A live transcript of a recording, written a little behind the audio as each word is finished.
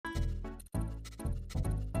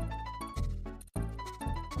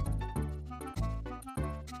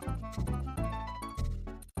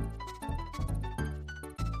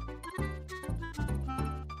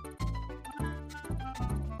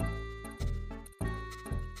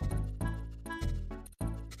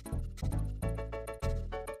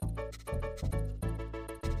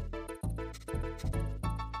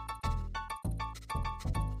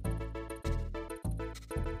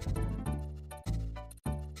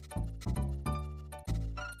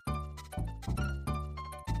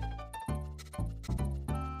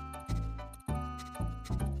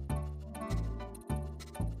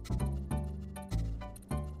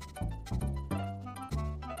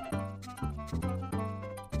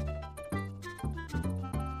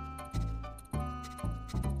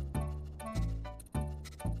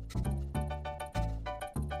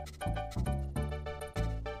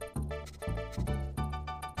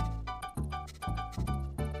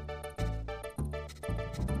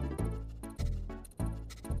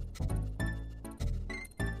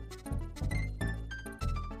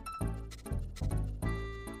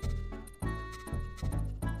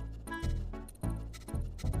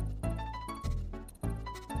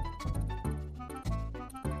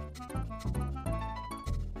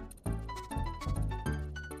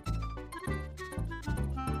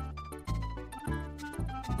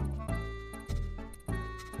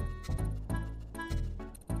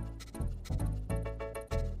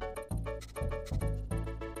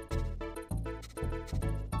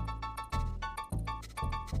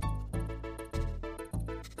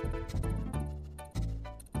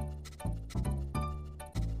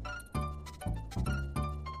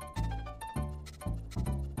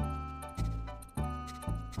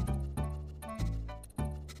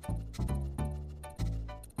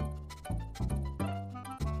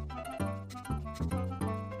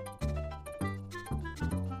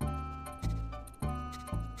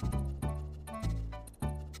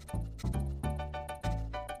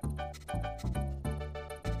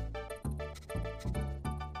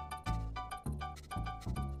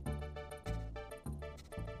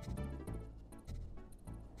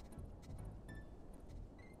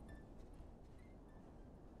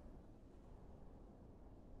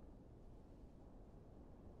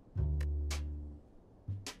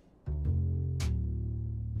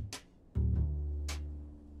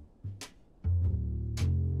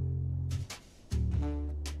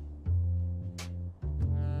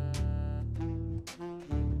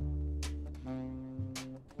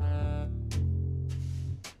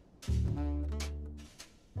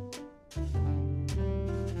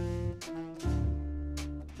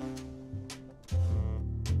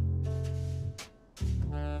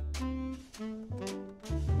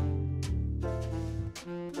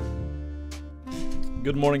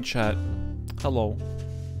Good morning, chat. Hello.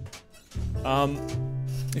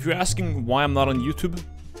 If you're asking why I'm not on YouTube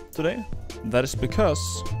today, that is because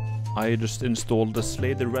I just installed the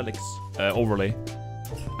Slay the Relics overlay.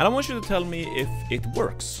 And I want you to tell me if it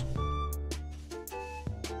works.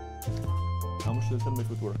 I want you to tell me if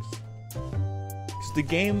it works. Because the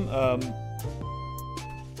game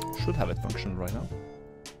should have it functioning right now.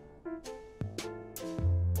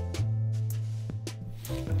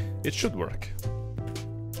 It should work.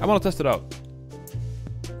 I want to test it out.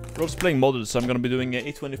 We're also playing modded, so I'm gonna be doing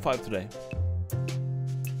 825 today.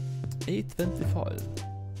 825.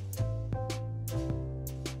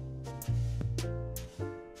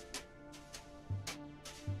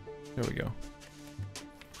 There we go.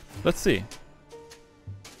 Let's see.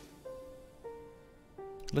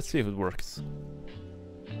 Let's see if it works.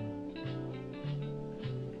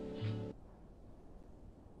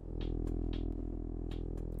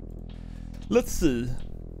 Let's see.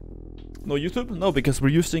 No YouTube? No, because we're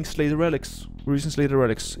using Slay the Relics. We're using Slay the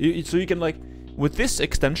Relics. So you can like, with this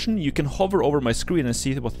extension, you can hover over my screen and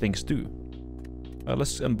see what things do.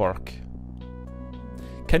 Let's embark.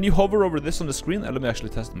 Can you hover over this on the screen? Let me actually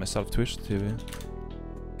test it myself. Twitch TV.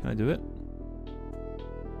 Can I do it?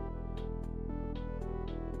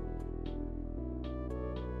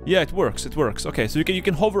 Yeah, it works. It works. Okay, so you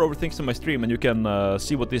can hover over things on my stream and you can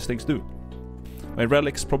see what these things do. My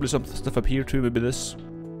relics, probably some stuff up here too. Maybe this.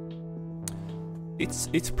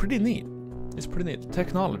 It's pretty neat. It's pretty neat.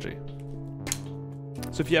 Technology.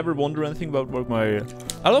 So if you ever wonder anything about what my... I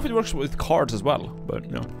don't know if it works with cards as well, but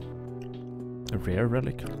you know. A rare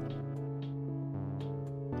relic.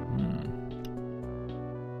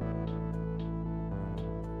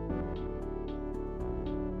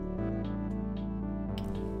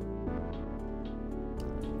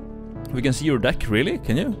 We can see your deck, really?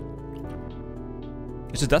 Can you?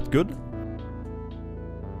 Is it that good?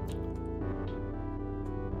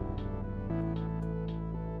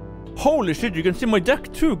 Holy shit, you can see my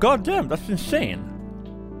deck too! God damn, that's insane!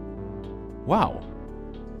 Wow.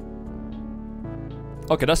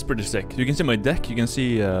 Okay, that's pretty sick. You can see my deck, you can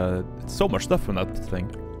see so much stuff from that thing.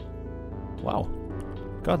 Wow.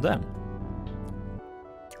 God damn.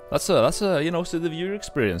 That's a you know, so the viewer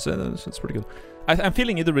experience. That's pretty good. I'm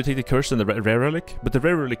feeling either we take the curse and the rare relic, but the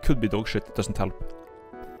rare relic could be dog shit. It doesn't help.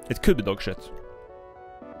 It could be dog shit.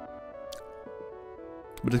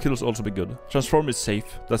 But it could also be good. Transform is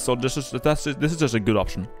safe. That's all. This is just a good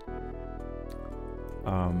option.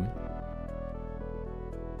 I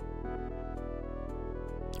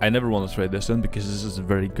never want to trade this in because this is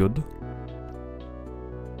very good.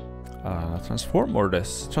 Transform or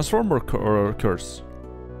this? Transform or curse?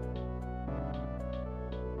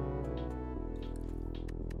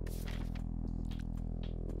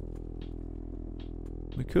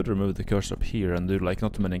 We could remove the curse up here and do like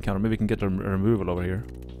not too many encounter. Maybe we can get a removal over here.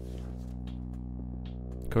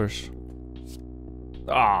 Curse.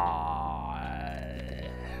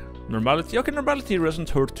 Normality. Okay, normality doesn't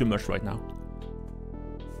hurt too much right now.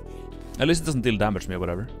 At least it doesn't deal damage to me or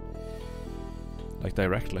whatever. Like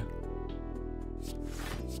directly.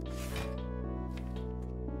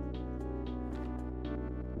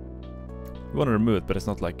 We want to remove it, but it's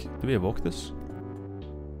not like... Do we evoke this?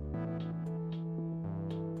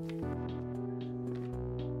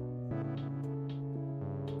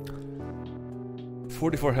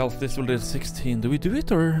 .44 health, this will do 16. Do we do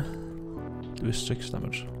it or do we 6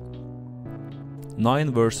 damage?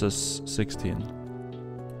 9 versus 16.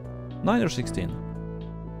 9 or 16?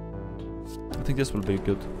 I think this will be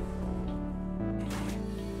good.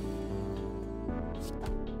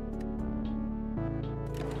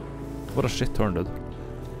 What a shit turn, dude.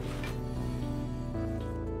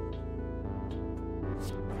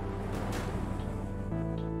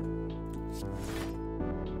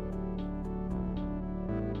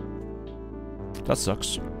 That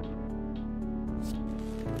sucks.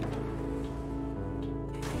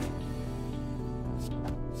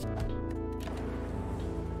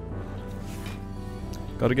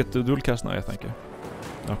 Gotta get the dual cast now, I think.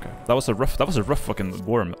 Okay, that was a rough fucking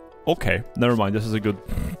worm. Okay, never mind. This is a good.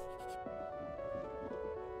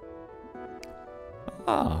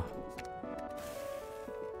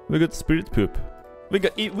 We got spirit poop. We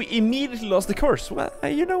immediately lost the curse. Well,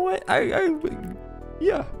 you know what?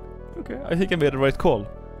 Yeah. Okay, I think I made the right call.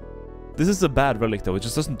 This is a bad relic though, it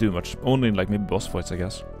just doesn't do much. Only in like maybe boss fights, I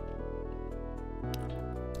guess.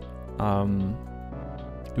 Do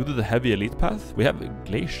we do the heavy elite path? We have a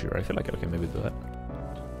glacier, I feel like okay, maybe do that.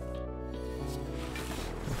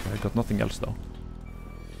 Okay, I got nothing else though.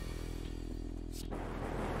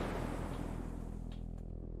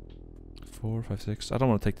 4, 5, 6. I don't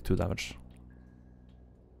want to take the 2 damage.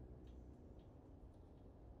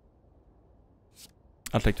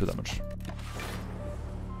 I'll take 2 damage.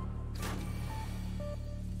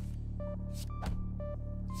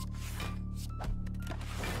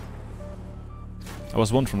 I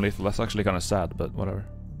was 1 from lethal. That's actually kind of sad, but whatever.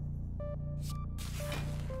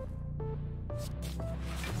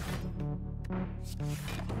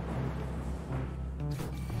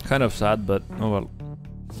 Kind of sad, but oh well.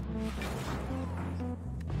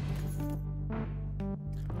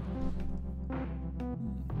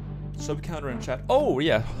 Sub counter in chat. Oh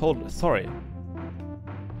yeah, hold. Sorry.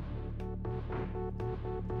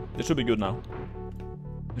 It should be good now.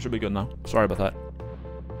 It should be good now. Sorry about that.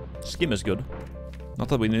 Skim is good. Not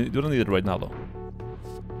that we don't need it right now though.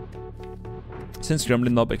 Since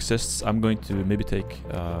Gremlin Knob exists, I'm going to maybe take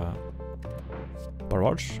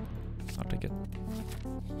Barrage. I'll take it.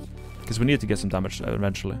 Because we need to get some damage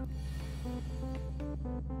eventually.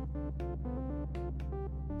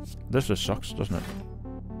 This just sucks, doesn't it?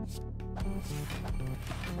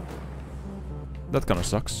 That kind of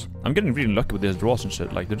sucks. I'm getting really lucky with these draws and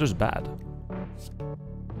shit. Like, they're just bad.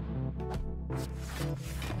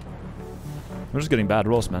 I'm just getting bad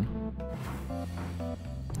rolls, man.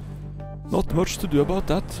 Not much to do about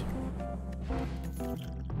that.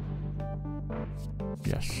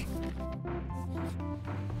 Yes.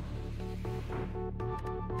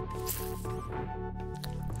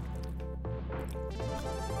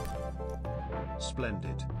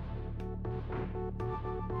 Splendid.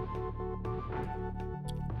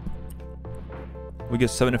 We get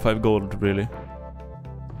 75 gold, really.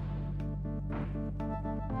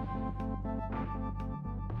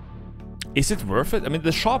 Is it worth it? I mean,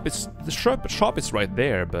 the shop is right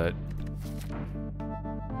there, but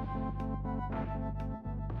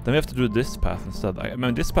then we have to do this path instead. I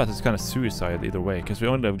mean, this path is kind of suicide either way, because we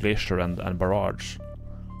only have Glacier and Barrage.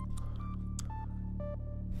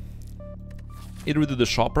 Either we do the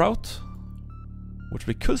shop route, which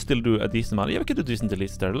we could still do a decent amount. Yeah, we could do decent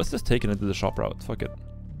deletes there. Let's just take it into the shop route. Fuck it.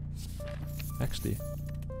 XD.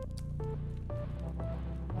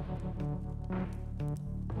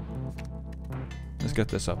 Let's get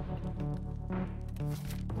this up.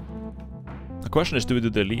 The question is, do we do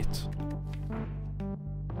the elite?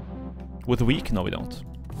 With weak? No, we don't.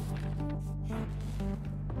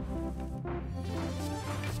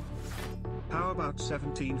 How about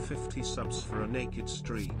 1750 subs for a naked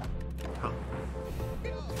stream? Huh?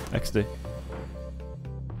 XD.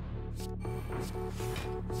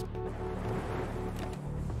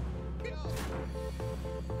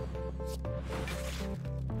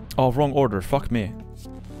 Oh, wrong order. Fuck me.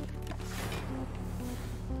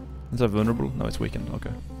 Is that vulnerable? No, it's weakened.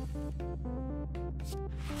 Okay.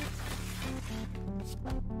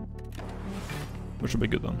 Which should be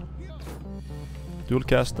good then. Dual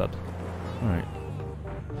cast that. Alright.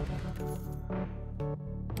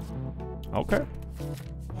 Okay.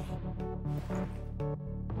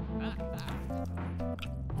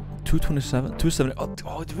 $227, $270.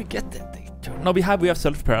 Oh, do we get that? No, we have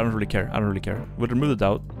self repair. I don't really care. We'll remove the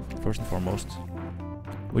doubt first and foremost.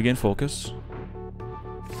 We gain focus.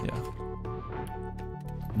 Yeah.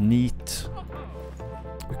 Neat.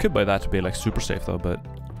 We could buy that to be like super safe though, but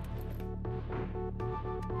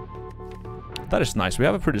that is nice. We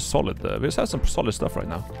have a pretty solid. We just have some solid stuff right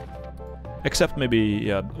now. Except maybe,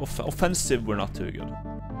 yeah, offensive. We're not too good.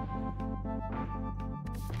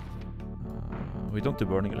 We don't do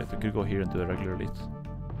burning elite. We could go here and do a regular elite.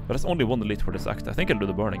 But that's only one elite for this act. I think I'll do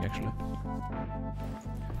the burning actually.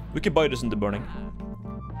 We can buy this in the burning.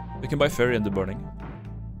 We can buy Fairy in the burning.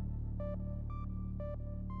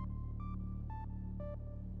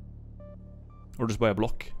 Or just buy a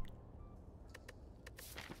block.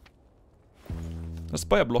 Let's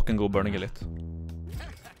buy a block and go burning elite.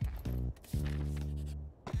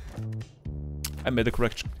 I made the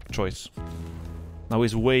correct choice. Now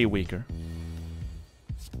he's way weaker.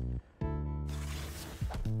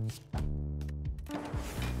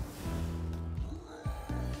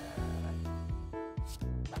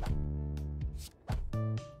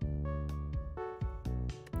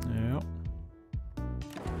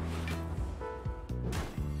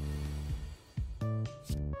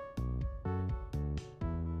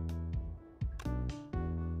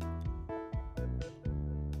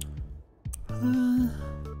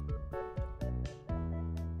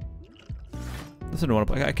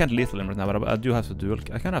 I can't lethal him right now, but I do have to dual.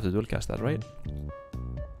 I kind of have to dual cast that, right?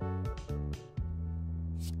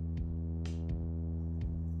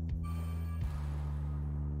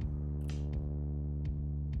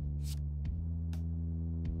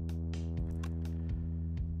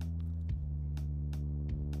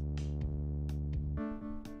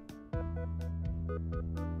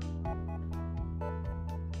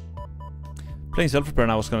 Playing self-repair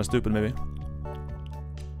now was kind of stupid, maybe.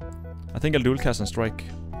 I think I'll dual cast and strike.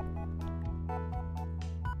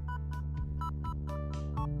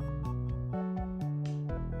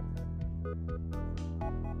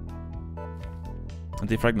 And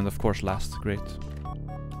defragment, of course, last. Great.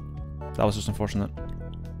 That was just unfortunate.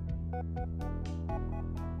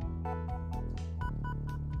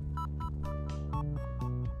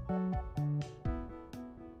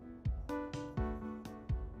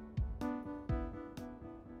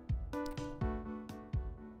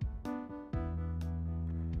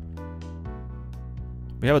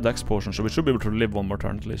 We have a dex potion, so we should be able to live one more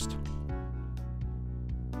turn at least.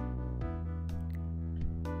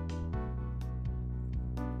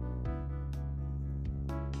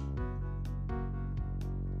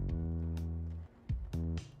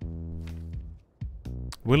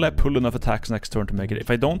 Will I pull enough attacks next turn to make it?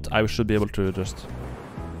 If I don't, I should be able to just...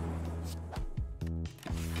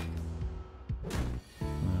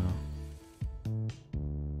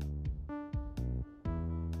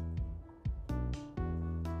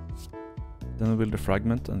 Then we will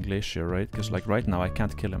defragment and glacier, right? Because like right now I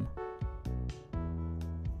can't kill him.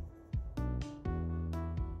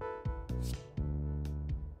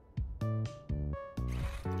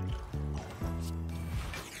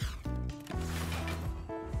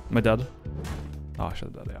 Am I dead? Oh, I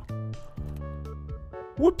should have died, yeah.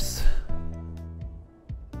 Whoops!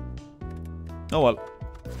 Oh well.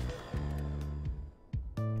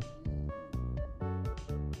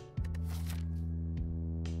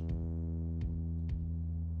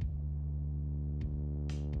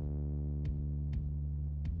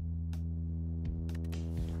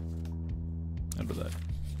 I'll do that.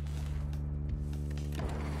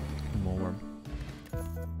 More worm.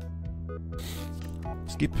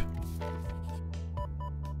 Skip.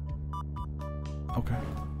 Okay.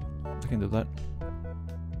 I can do that.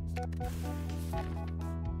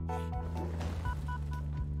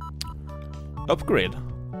 Upgrade.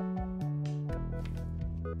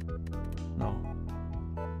 No.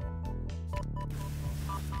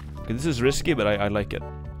 Okay, this is risky, but I like it.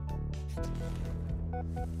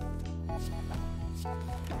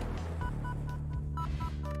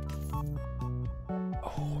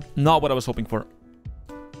 Oh, not what I was hoping for.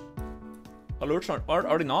 Alerts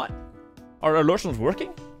are they not? Are alerts not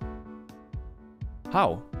working?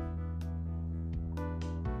 How?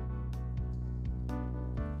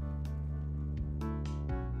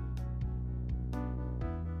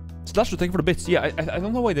 Slash to take for the bits. Yeah, I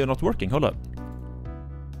don't know why they're not working. Hold up.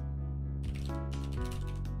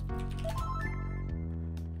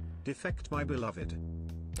 Defect, my beloved.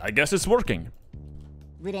 I guess it's working.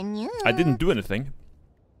 I didn't do anything.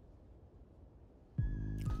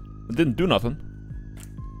 I didn't do nothing.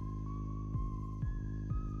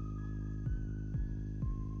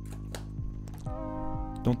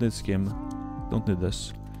 Don't need skim. Don't need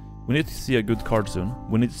this. We need to see a good card soon.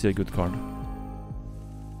 We need to see a good card.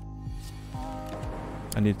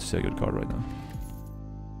 I need to see a good card right now.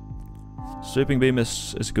 Sweeping Beam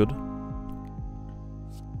is good.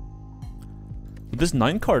 With this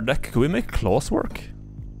 9-card deck, can we make Claws work?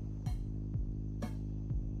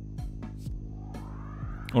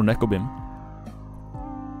 Or Neko Beam?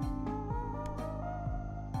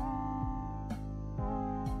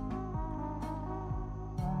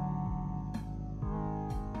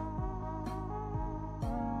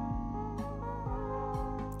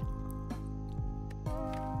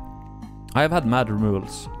 I have had mad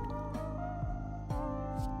removals.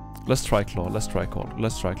 Let's try Claw, let's try Claw,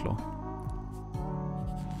 let's try Claw.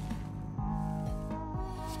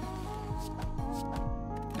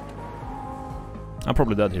 I'm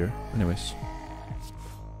probably dead here, anyways.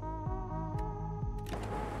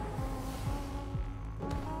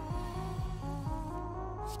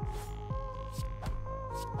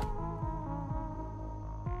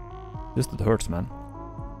 This that hurts, man.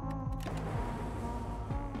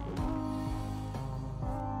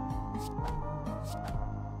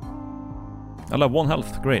 I'll have 1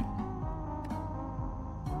 health, great.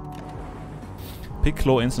 Pick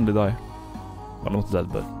Claw, instantly die. Well, I'm not dead,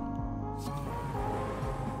 but...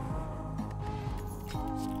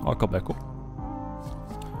 I'll come back up.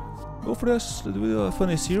 Go for this, do a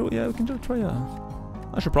funny 0. Yeah, we can just try a...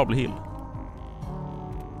 I should probably heal.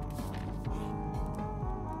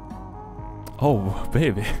 Oh,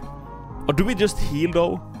 baby. Or do we just heal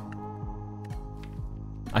though?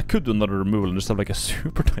 I could do another removal and just have like a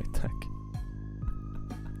super tight attack.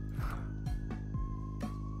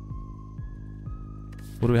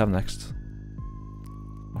 What do we have next?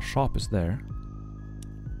 Our shop is there.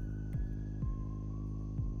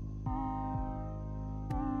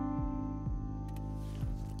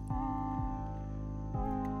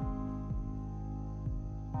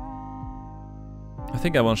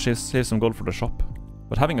 think I want to save some gold for the shop.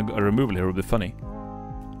 But having a removal here would be funny.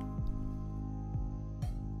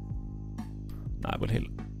 Nah, I will heal.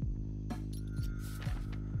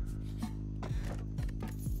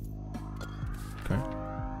 Okay.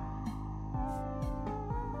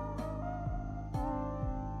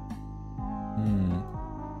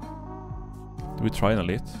 Do we try an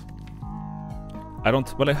elite? I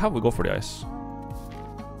don't... Well, I have to go for the ice.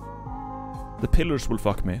 The pillars will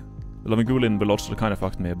fuck me. Lavingulin will also kind of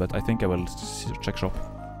fuck me, but I think I will check shop.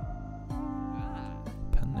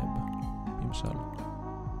 Pennib. Beam cell.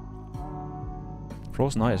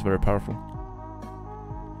 Frozen eye is very powerful.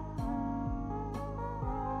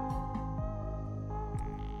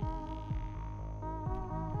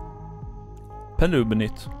 Pennib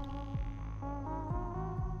beneath.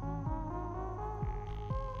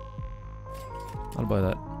 I'll buy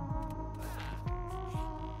that.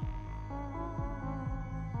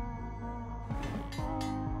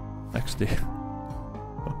 XD.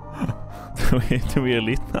 do we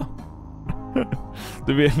elite now?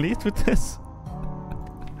 Do we elite with this?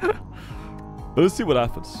 Let's see what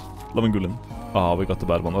happens. Lavingulin. Ah, we got the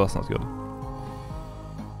bad one. Oh, that's not good.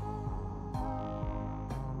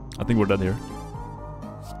 I think we're dead here.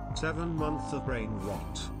 7 months of brain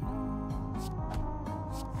rot.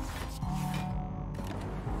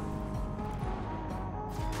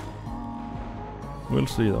 We'll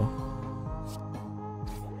see though.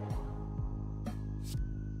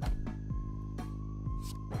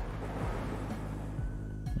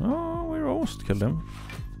 Oh, we're almost killed him.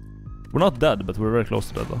 We're not dead, but we're very close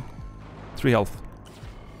to dead though. 3 health.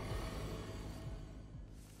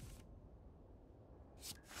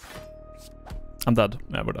 I'm dead.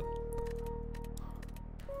 Yeah, we're dead.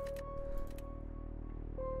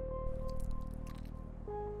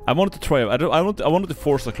 I wanted to try it. I wanted to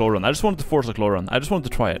force a claw run. I just wanted to force a claw run. I just wanted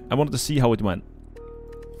to try it. I wanted to see how it went.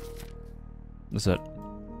 That's it.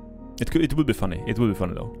 It would be funny. It would be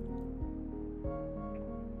funny though.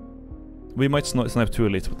 We might snipe 2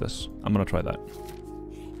 elites with this. I'm gonna try that.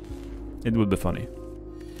 It would be funny.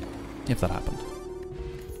 If that happened.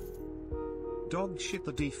 Dog shit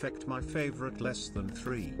the defect my favorite less than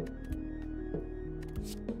 3.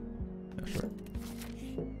 Yeah, sure.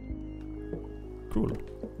 Cool.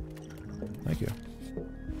 Thank you.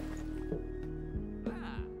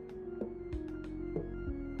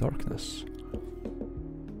 Darkness.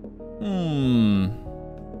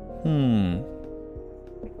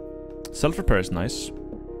 Self-repair is nice.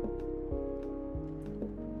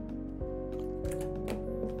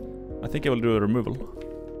 I think I will do a removal.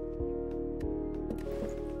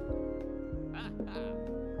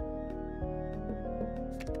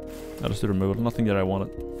 I'll just do removal. Nothing that I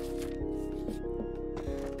wanted.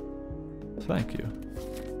 Thank you.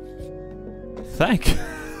 Thank you.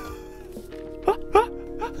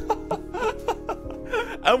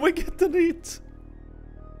 And we get to eat.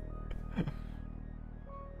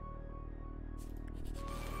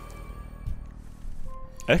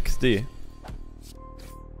 XD.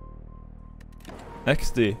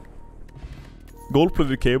 XD.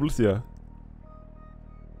 Gold-plated cables, yeah.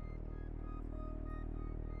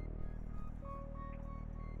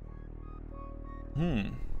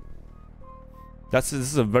 This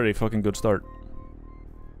is a very fucking good start.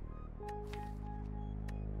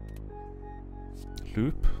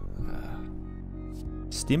 Loop.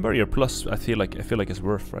 Steam barrier plus. I feel like it's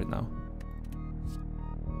worth right now.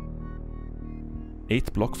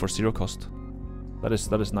 8 block for 0 cost. That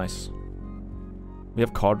is nice. We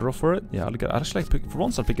have card draw for it. Yeah, I'll actually pick for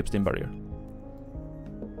once. I'll pick up steam barrier.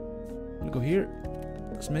 I'll go here.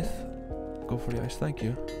 Smith. Go for the ice. Thank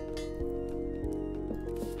you.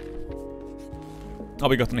 Oh,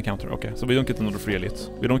 we got an encounter. Okay, so we don't get another free elite.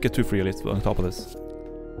 We don't get 2 free elites on top of this.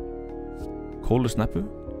 Colder Snapu.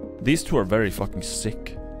 These 2 are very fucking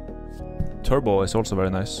sick. Turbo is also very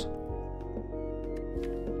nice.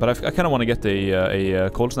 But I kind of want to get a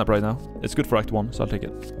Cold Snap right now. It's good for Act 1, so I'll take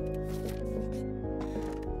it.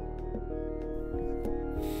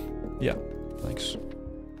 Yeah, thanks.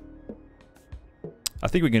 I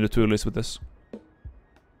think we can do 2 elites with this.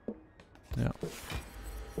 Yeah.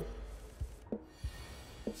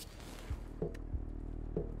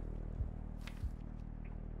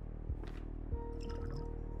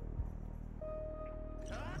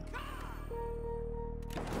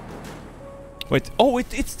 Wait, oh,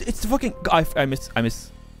 it's the fucking... I miss.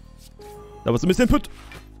 That was a misinput.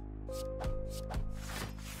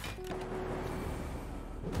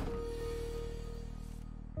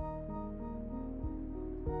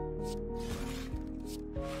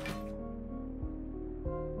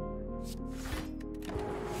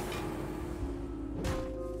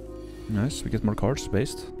 Nice, we get more cards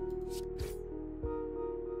based.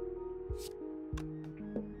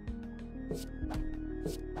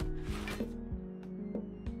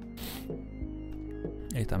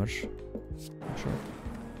 Eight damage. Sure.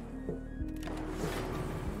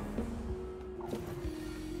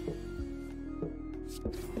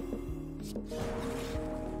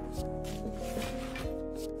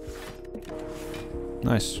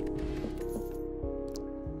 Nice.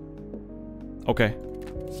 Okay.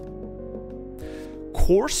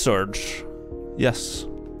 Core Surge. Yes.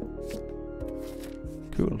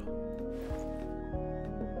 Cool.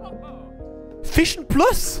 Fission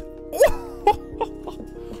Plus!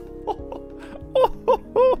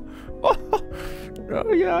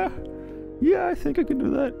 Oh yeah. Yeah, I think I can do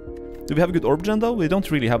that. Do we have a good orb gen though? We don't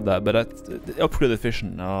really have that, but upgraded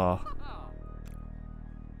fission. Ah.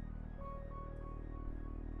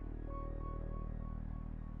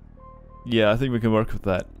 Yeah, I think we can work with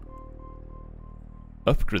that.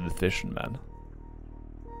 Upgraded fission, man.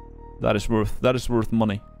 That is worth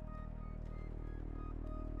money.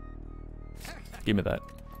 Give me that.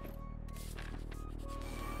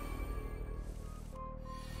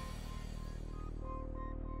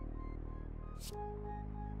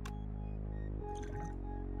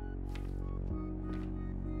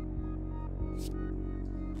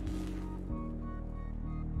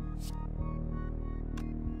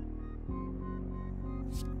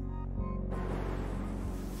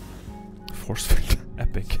 Forcefield.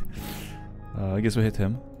 Epic. I guess we hit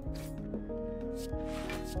him.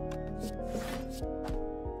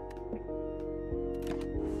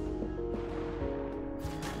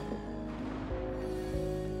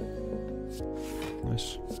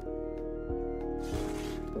 Nice.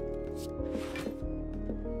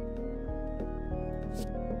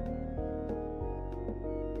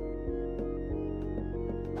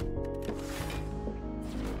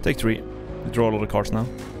 Take 3. We draw a lot of cards now.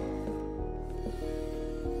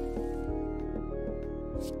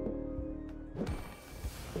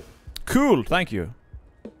 Cool, thank you.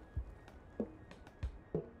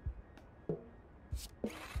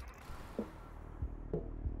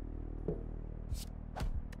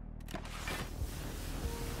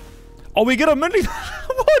 Oh, we get a million.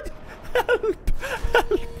 What? Help!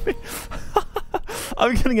 Help me!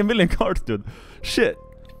 I'm getting a million cards, dude. Shit.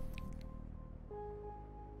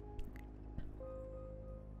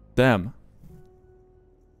 Damn.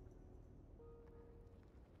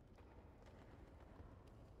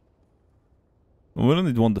 We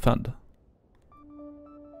only need one defend.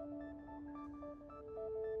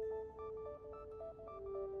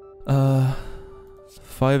 Uh,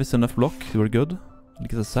 5 is enough block. We're good.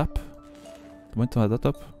 Get a sap. I want to have that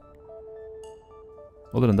up.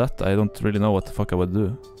 Other than that, I don't really know what the fuck I would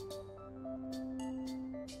do.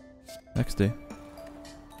 XD.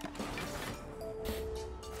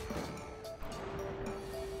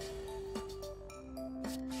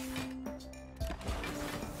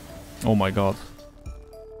 Oh my god.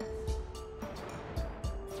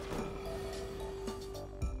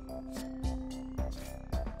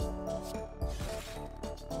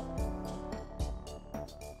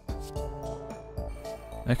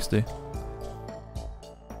 XD.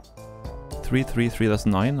 3, 3, 3, that's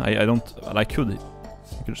 9. I don't... I could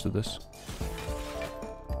just do this.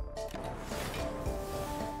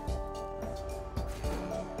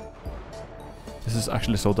 This is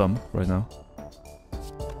actually so dumb right now.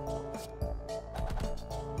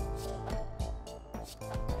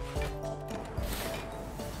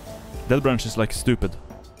 Dead Branch is like stupid.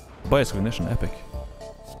 Bias Cognition, epic.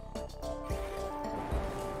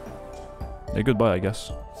 Yeah, goodbye, I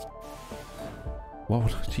guess. Wow,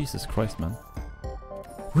 Jesus Christ, man.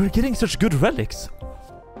 We're getting such good relics!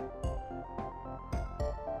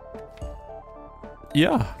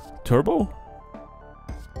 Yeah, turbo?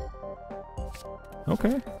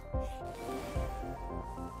 Okay.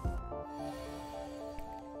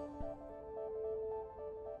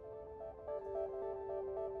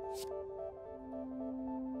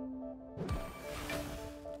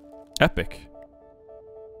 Epic.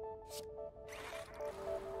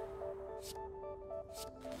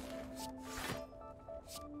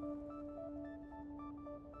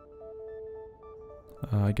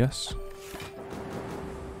 I guess.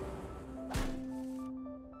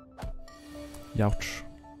 Youch.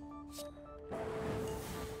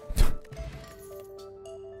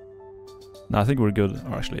 No, I think we're good.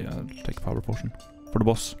 Or actually, I'll take Power Potion for the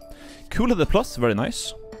boss. Cool at the plus, very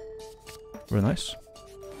nice. Very nice.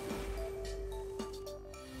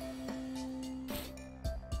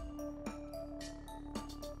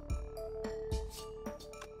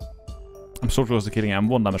 I'm so close to killing him. I'm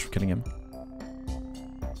 1 damage for killing him.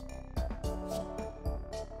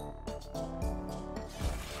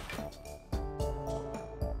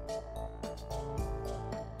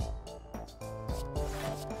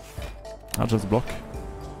 I'll just block.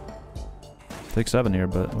 Take 7 here,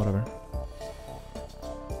 but whatever.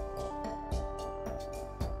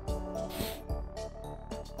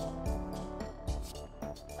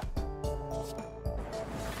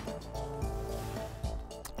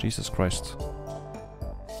 Jesus Christ.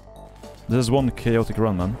 This is one chaotic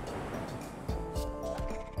run, man.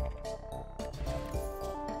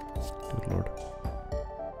 Good lord.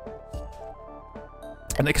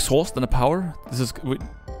 An exhaust and a power? This is...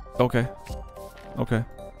 okay. Okay.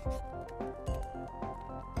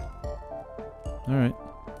 Alright.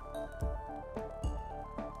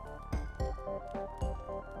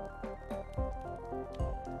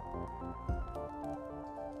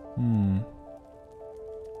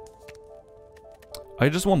 I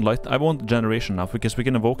just want light. I want generation now because we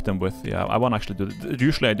can evoke them with. Yeah, I want to actually do.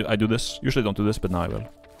 Usually I do this. Usually I don't do this, but now I will.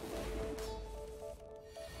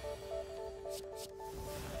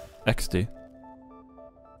 XD.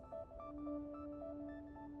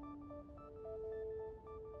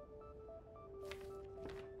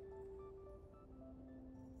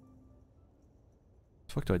 What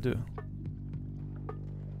the fuck do I do?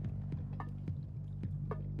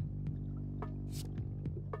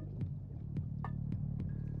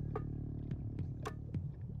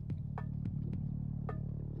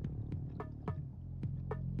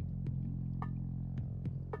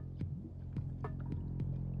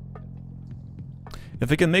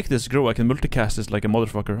 If I can make this grow, I can multicast this like a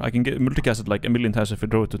motherfucker. I can get multicast it like a million times if I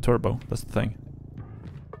grow it to turbo. That's the thing.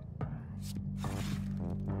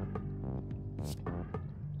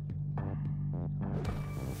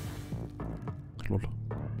 Lol.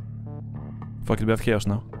 Fuck it, we have chaos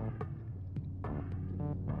now.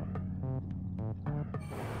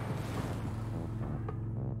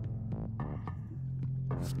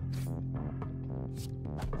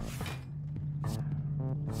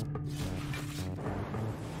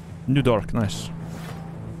 New dark, nice.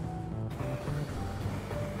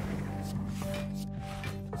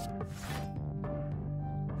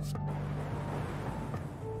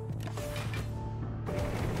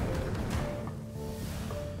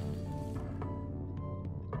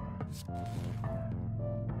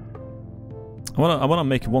 I wanna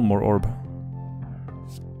make one more orb.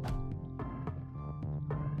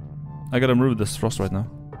 I gotta remove this frost right now.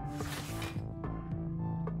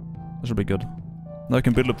 That should be good. Now I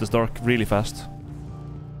can build up this dark really fast.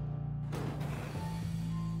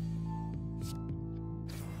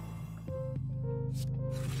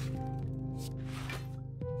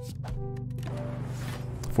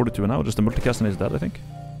 $42 now, just the multicasting is dead, I think.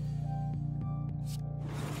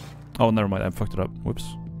 Oh, never mind, I fucked it up.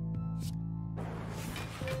 Whoops.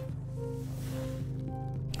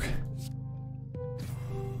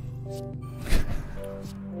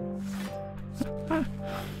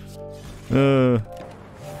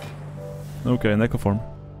 Okay, Neko form.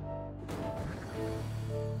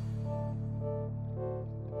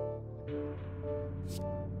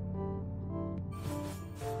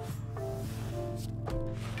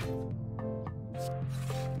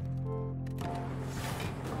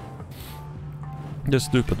 Just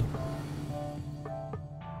stupid.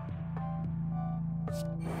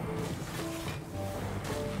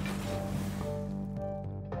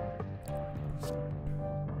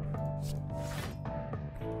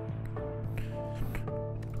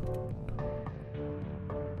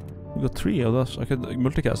 We got 3 of those. I could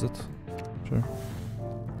multicast it. Sure.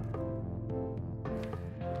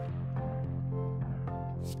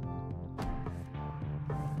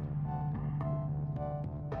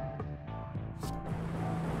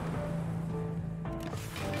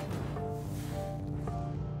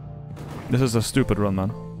 This is a stupid run,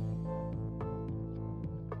 man.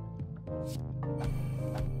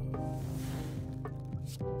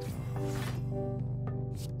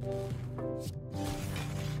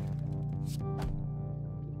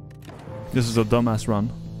 This is a dumbass run.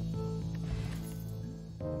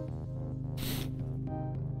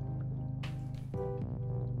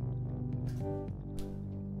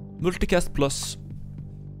 Multicast plus.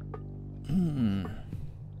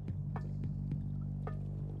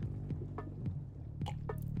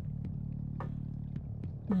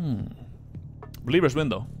 Believer's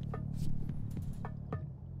window.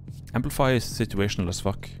 Amplify is situational as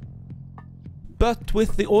fuck. But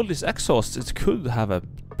with all these exhausts, it could have a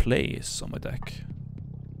place on my deck.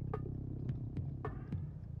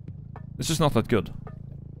 It's just not that good.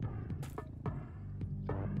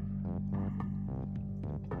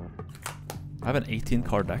 I have an 18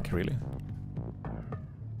 card deck, really.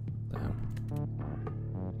 Damn.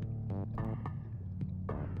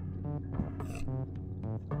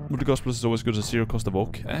 Multicast plus is always good as 0 cost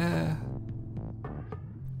evoke.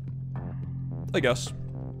 I guess.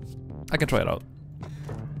 I can try it out.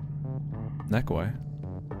 Neck away.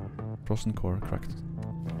 Frozen core cracked.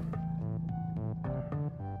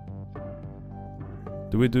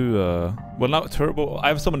 Do we do well now turbo? I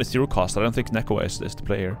have so many zero cost. I don't think neck away is the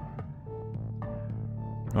play here.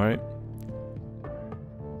 Alright.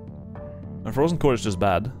 And frozen core is just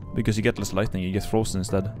bad because you get less lightning, you get frozen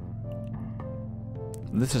instead.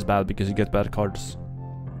 And this is bad because you get bad cards.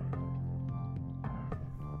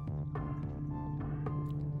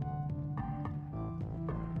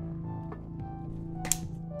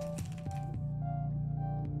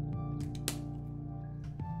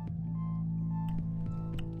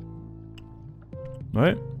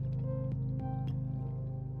 Right?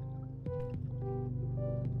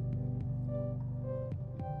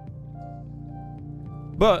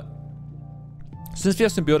 But since we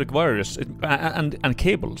have symbiotic wires and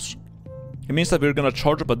cables, it means that we're gonna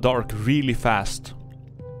charge up a dark really fast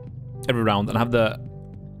every round and have the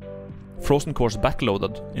frozen cores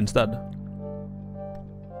backloaded instead.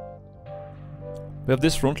 We have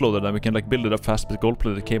this front loaded and we can like build it up fast with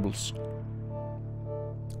gold-plated cables.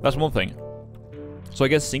 That's one thing. So I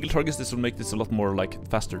guess single targets, this will make this a lot more like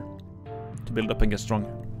faster to build up and get strong.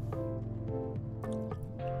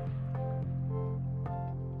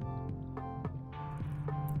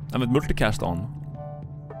 And with multicast on.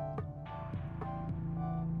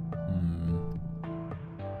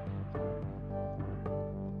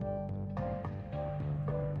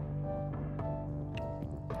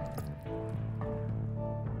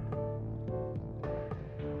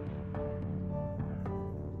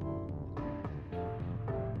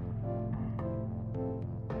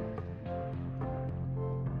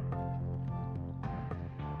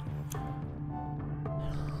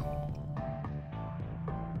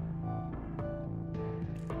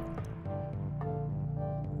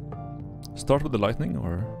 Start with the lightning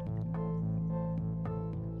or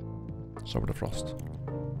start with the frost?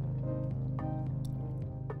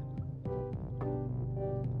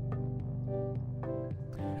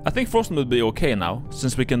 I think frost would be okay now,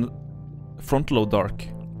 since we can front load dark.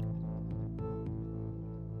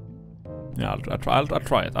 Yeah, I'll try it.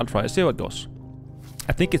 I'll try it. See how it goes.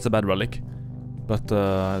 I think it's a bad relic, but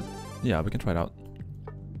yeah, we can try it out.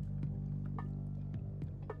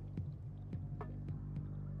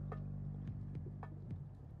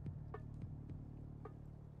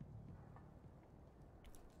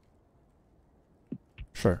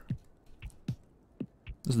 Sure.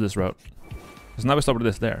 This is this route. Because now we start with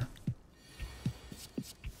this there.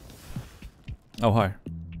 Oh, hi.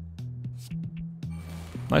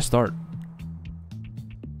 Nice start.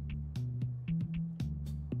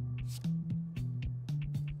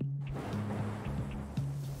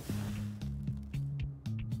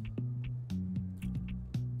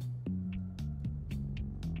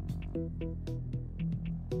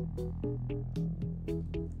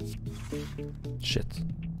 Shit.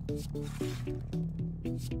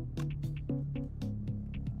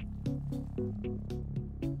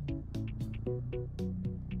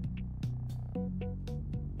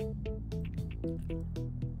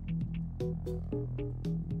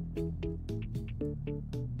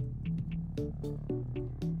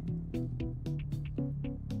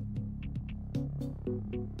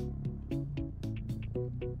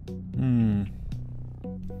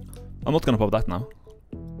 I'm not gonna pop that now.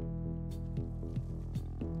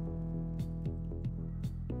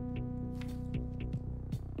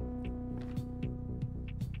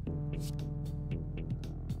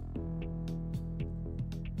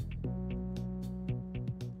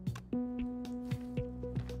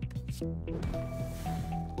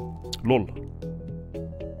 LOL.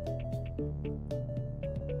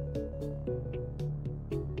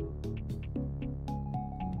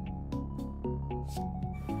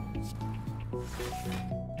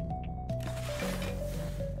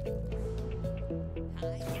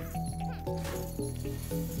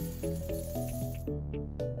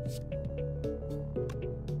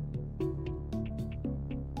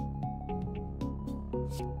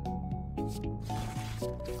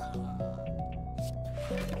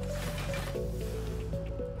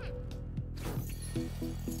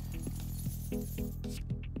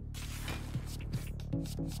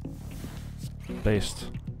 Based.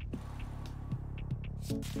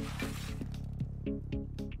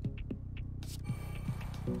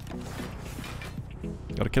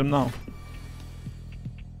 Gotta kill him now.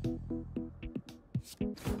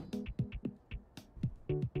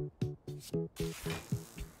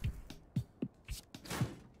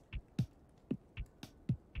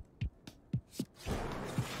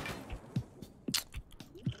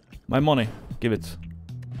 My money, give it.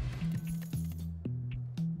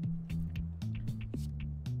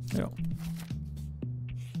 Yeah.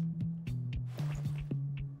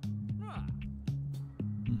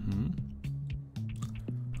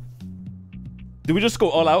 Do we just go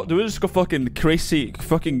all out? Do we just go fucking crazy,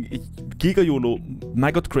 fucking Giga YOLO,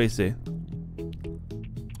 maggot crazy?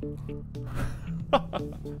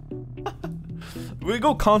 We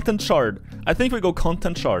go content shard. I think we go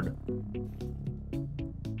content shard.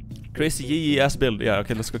 Crazy yee ass build. Yeah,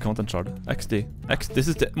 okay, let's go content shard. XD. This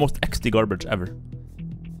is the most XD garbage ever.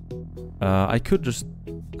 I could just...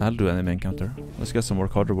 I'll do enemy encounter. Let's get some more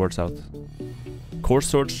card rewards out. Core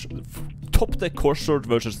Surge. Top deck Core Surge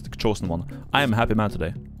versus the Chosen One. I am a happy man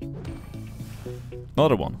today.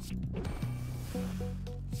 Another one.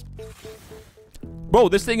 Bro,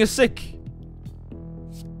 this thing is sick!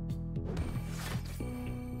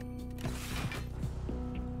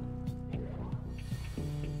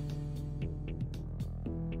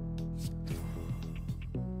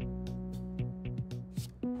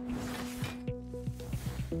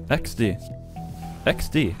 XD.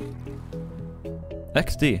 XD.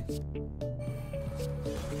 XD.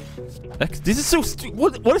 This is so stupid.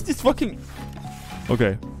 What is this fucking...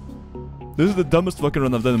 Okay. This is the dumbest fucking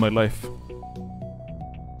run I've done in my life.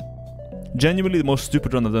 Genuinely the most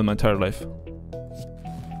stupid run I've done in my entire life.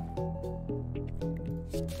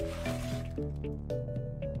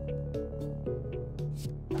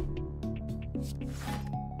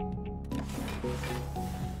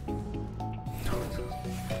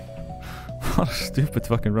 What a stupid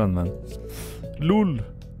fucking run, man. LOL.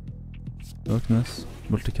 Darkness.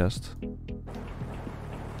 Multicast.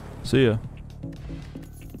 See ya.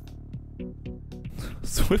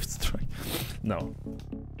 Swift strike. No.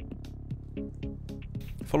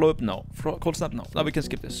 Follow up? No. Cold snap? No. Now we can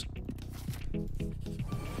skip this.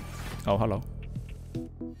 Oh, hello.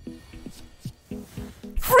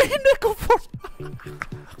 Free Nico for...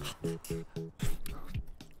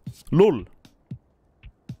 LOL.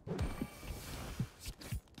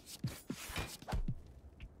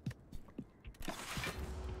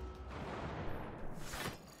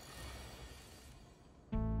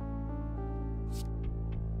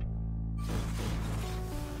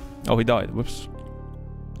 Oh, he died. Whoops.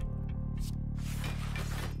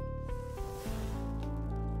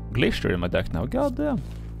 Glacier in my deck now. God damn.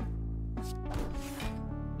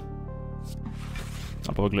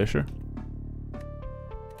 I'll pop a Glacier.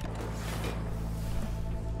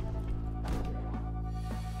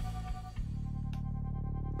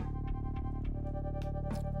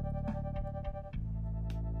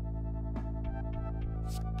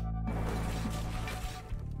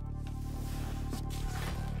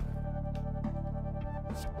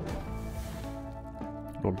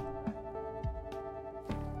 Lol.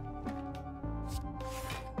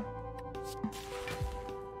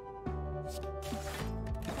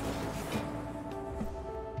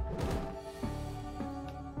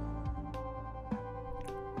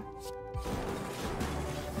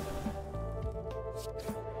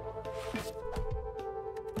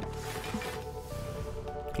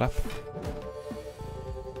 Clap.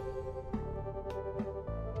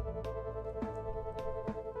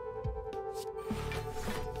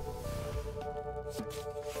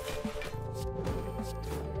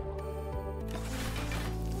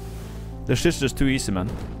 This shit's just too easy, man.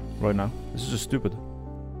 Right now. This is just stupid.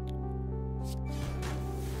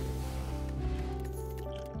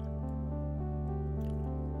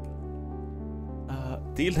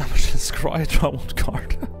 Deal damage and scry, draw one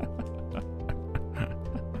card.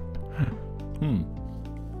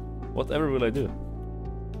 Whatever will I do?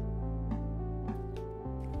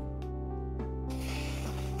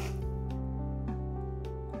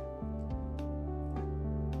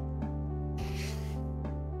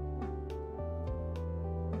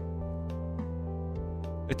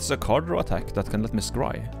 It's a card draw attack that can let me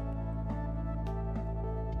scry.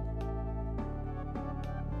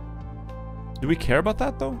 Do we care about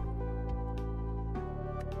that though?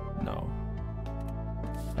 No.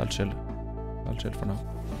 I'll chill. I'll chill for now.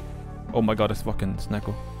 Oh my god, it's fucking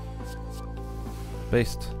Snecko.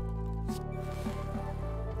 Based.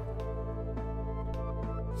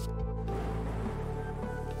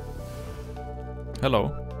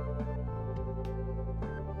 Hello.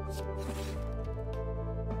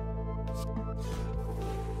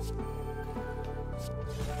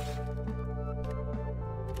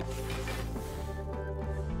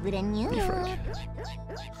 Refresh.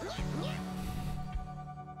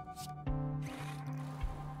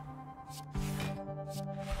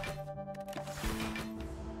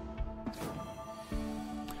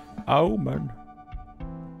 Oh man.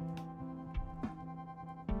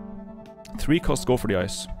 3 costs go for the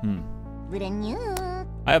ice.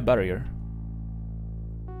 I have barrier.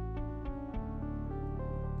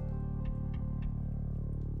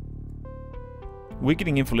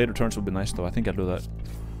 Weakening him for later turns would be nice though. I think I'll do that.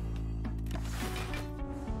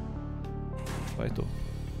 Right though.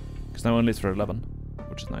 Because now only it's for 11,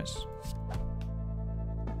 which is nice.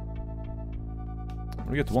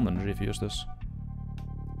 We get 1 energy if you use this.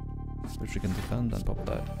 Which we can defend and pop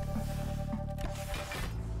that.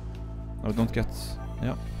 No, we don't get...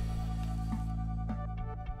 yeah.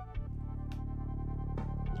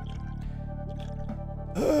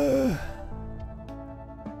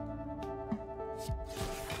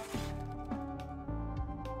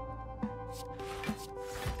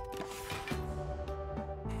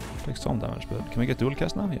 Take some damage, but can we get dual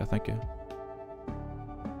cast now? Yeah, thank you.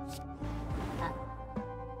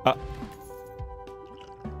 Ah.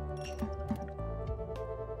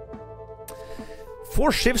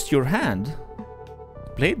 Four shifts your hand.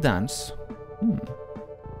 Blade dance.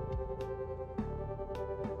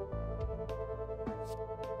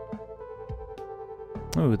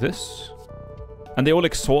 Oh, this. And they all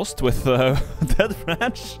exhaust with Dead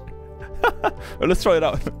Branch. Well, let's try it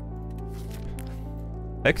out.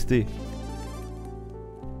 XD.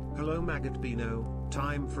 Hello Maggot Bino,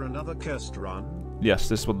 time for another cursed run. Yes,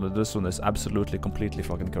 this one is absolutely completely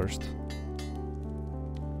fucking cursed.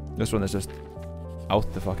 This one is just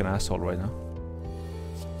out the fucking asshole right now.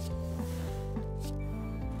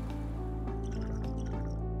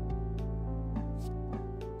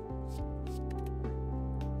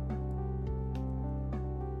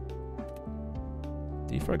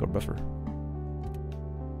 Defrag or buffer?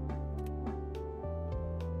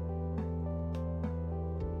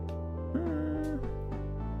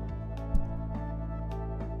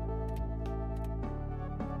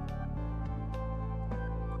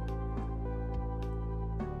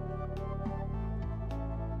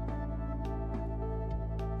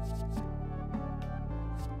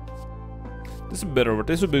 This is better.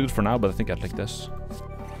 This would be good for now, but I think I'd like this.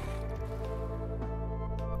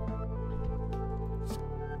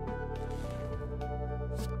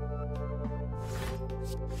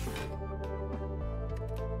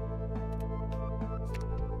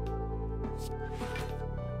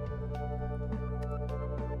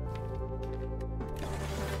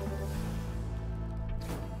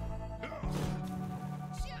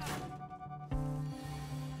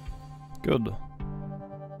 Good.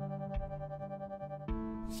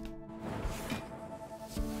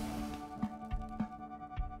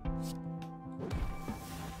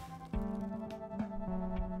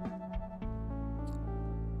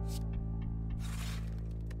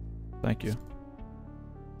 Thank you.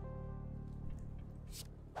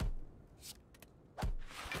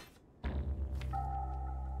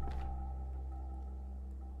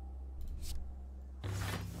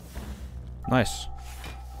 Nice.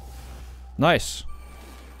 Nice.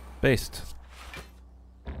 Based.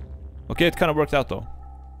 Okay, it kind of worked out though.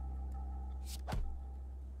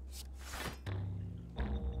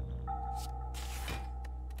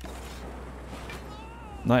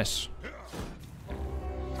 Nice.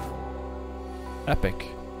 Epic.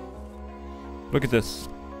 Look at this.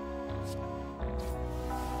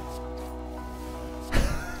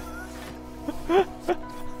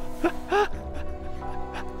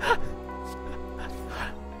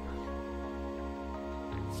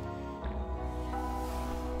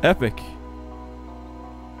 Epic.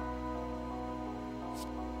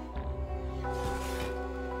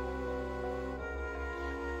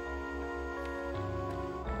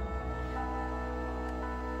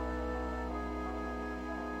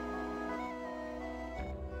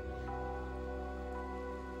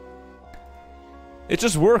 It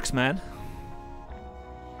just works, man.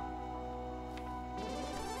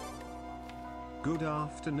 Good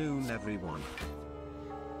afternoon, everyone.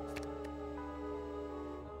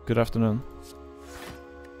 Good afternoon.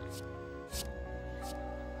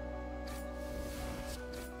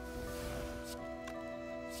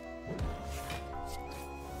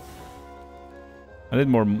 I need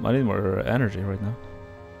more energy right now.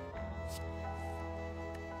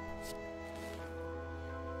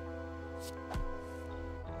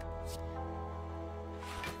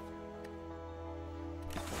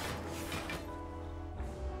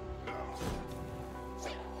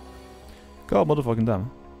 God motherfucking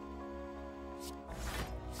damn.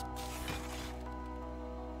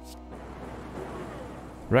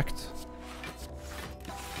 Wrecked.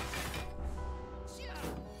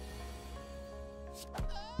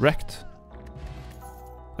 Wrecked.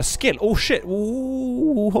 A skill. Oh shit.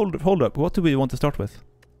 Ooh, hold up. What do we want to start with?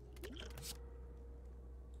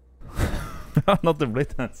 Not the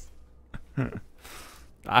blade dance.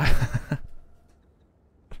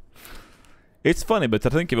 It's funny, but I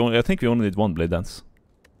think we only need one blade dance.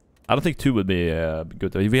 I don't think two would be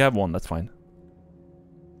good. If we have one, that's fine.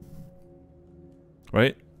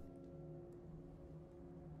 Right?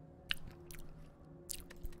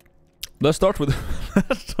 Let's start with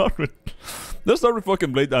let's start with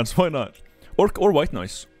fucking Blade Dance, why not? Or White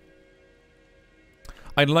Noise.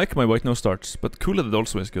 I like my White Noise starts, but Cool-Headed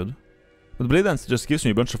also is good. But Blade Dance just gives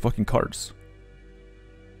me a bunch of fucking cards.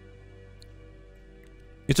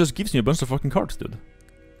 It just gives me a bunch of fucking cards, dude.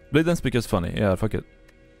 Blade Dance because funny, yeah, fuck it.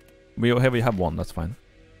 We have one, that's fine.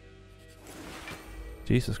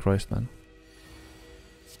 Jesus Christ, man.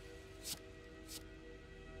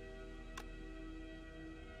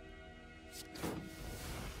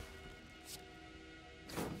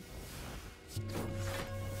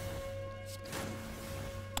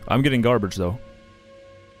 I'm getting garbage though.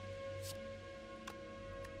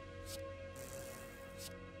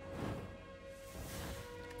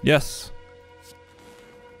 Yes.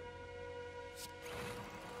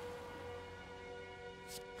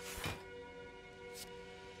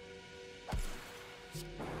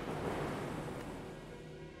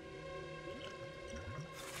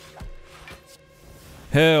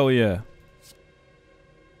 Hell yeah.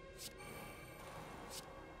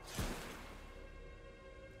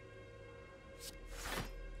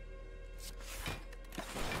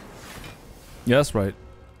 Yeah, that's right.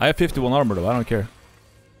 I have 51 armor though, I don't care.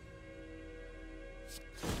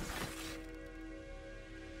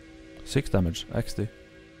 Six damage, XD.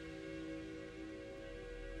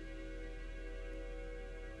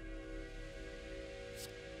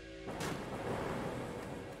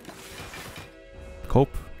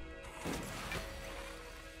 Cope.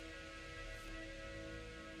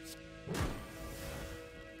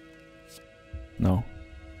 No.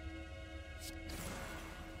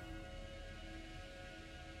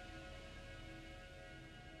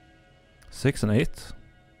 Six and 8.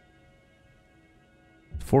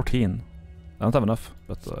 14. I don't have enough,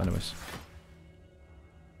 but anyways.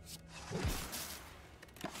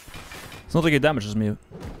 It's not like it damages me.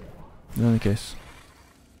 In any case.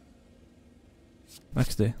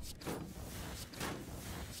 XD.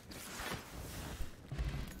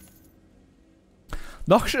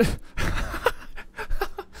 Noxious.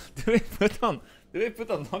 Do we put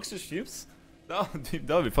on Noxious Fuse? That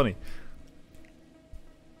would be funny.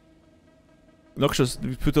 Noxious,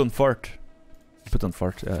 we put on Fart. Put on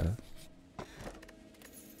Fart, yeah.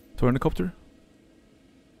 Tornicopter?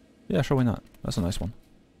 Yeah, sure, why not? That's a nice one.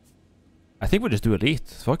 I think we just do Elite.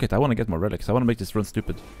 Fuck it, I want to get more relics. I want to make this run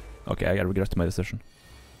stupid. Okay, I regret my decision.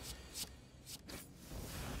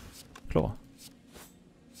 Claw.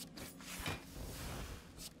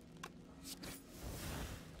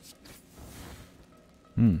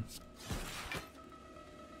 Hmm.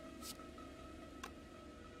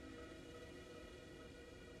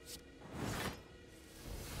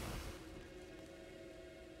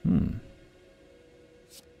 Hmm.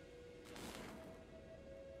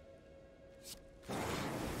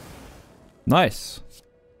 Nice.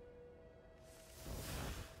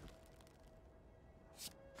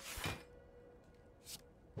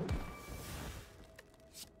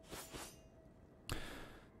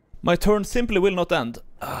 My turn simply will not end.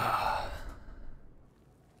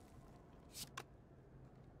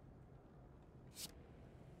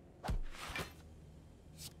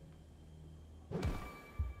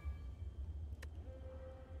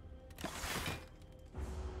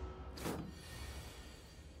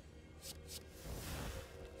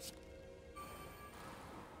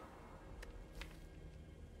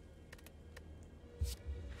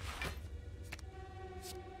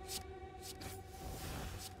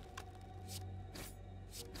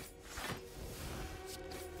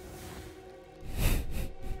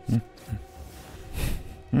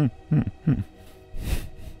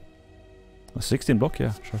 A 16 block,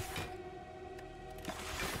 yeah, sure.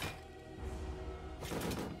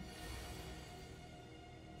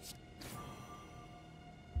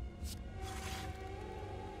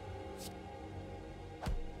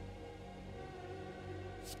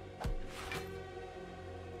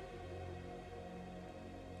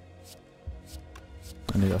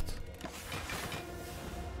 I need that.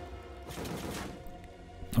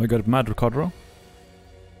 Oh, we got Mad Ricardo.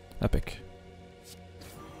 Epic.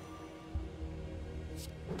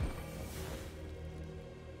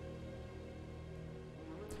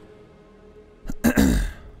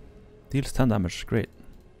 Deals 10 damage, great.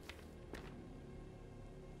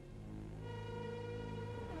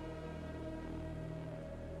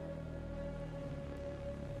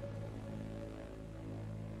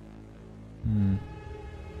 Hmm.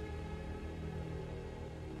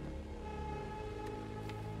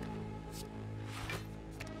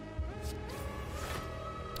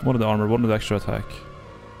 One of the armor, one of the extra attack.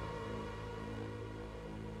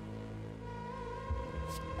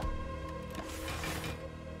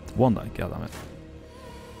 One die, god damn it.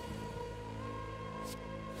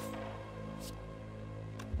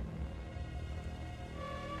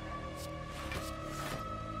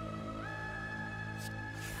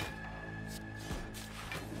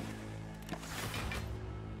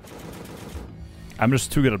 I'm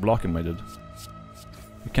just too good at blocking, my dude.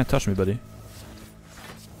 You can't touch me, buddy.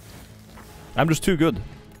 I'm just too good.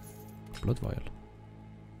 Blood vial.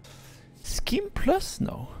 Skim Plus?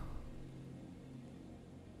 No.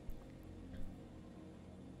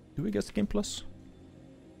 Do we get Skim Plus?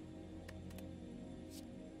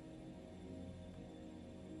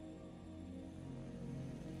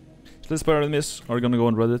 So let's Spire enemies are gonna go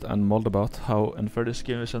on Reddit and mold about how unfair this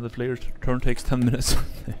game is and the player's turn takes 10 minutes.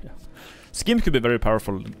 Yeah. Skim could be very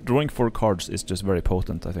powerful. Drawing 4 cards is just very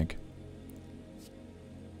potent, I think.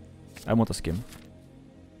 I want a skim.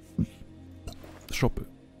 Shop.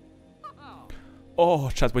 Oh,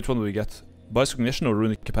 chat, which one do we get? Bias Cognition or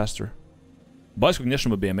Runic Capacitor? Bias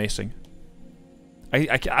Cognition would be amazing. I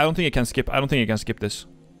don't think I can skip. I don't think I can skip this.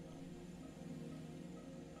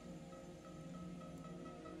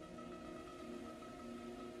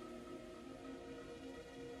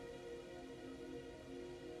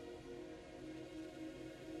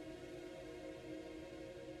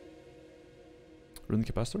 Runic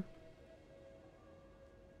Capacitor?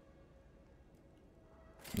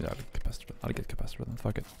 Yeah, I'll get Capacitor. I'll get Capacitor then.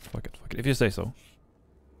 Fuck it. Fuck it. Fuck it. If you say so.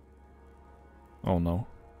 Oh no.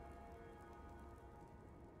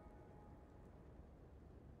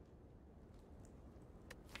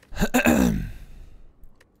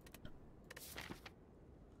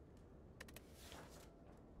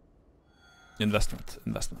 Investment.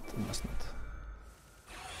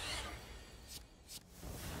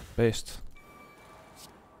 Based.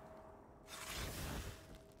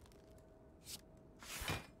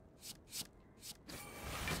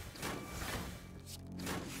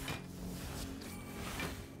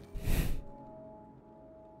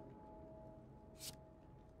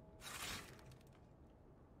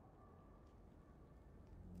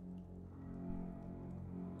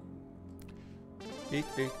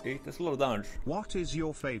 Eight. That's a lot of damage. What is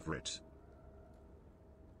your favorite?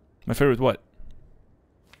 My favorite what?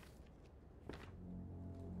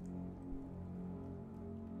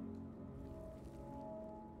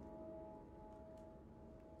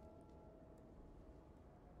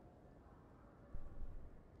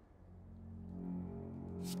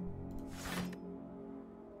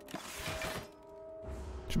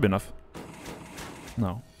 Should be enough.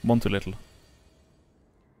 No, one too little.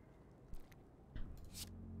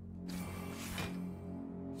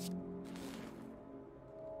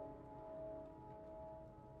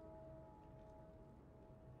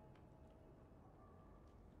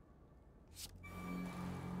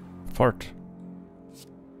 Fart.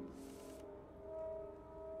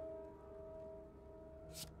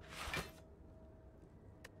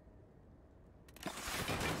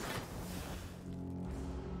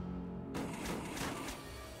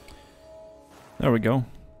 There we go.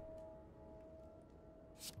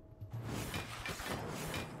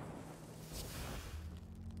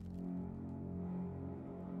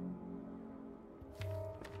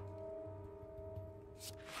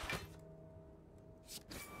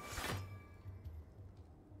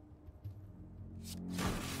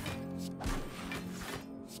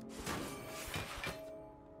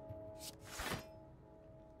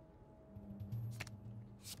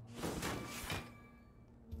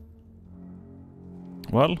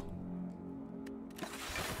 Well.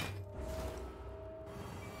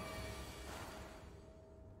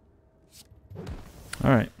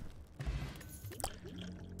 Alright.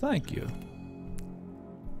 Thank you.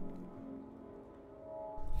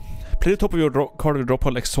 Play the top of your card or drop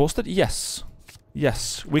pile exhausted? Yes.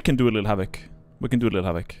 Yes, we can do a little havoc. We can do a little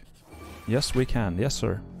havoc. Yes, we can. Yes,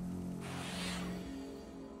 sir.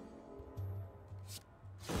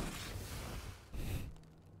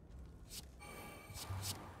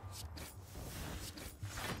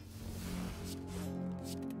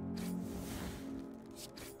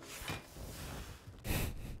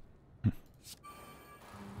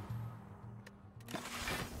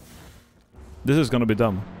 This is gonna be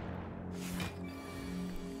dumb.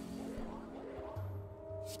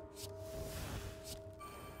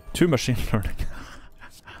 Too machine learning.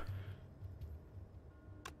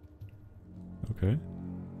 Okay.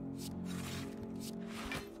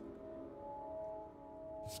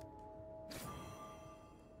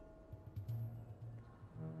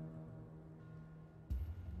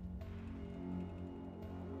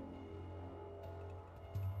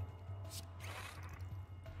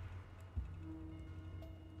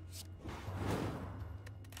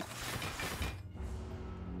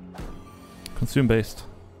 Consume based.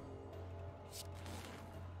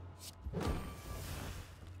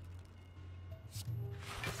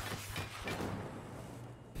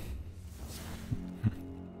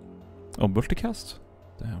 Oh, multicast?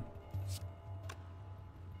 Damn.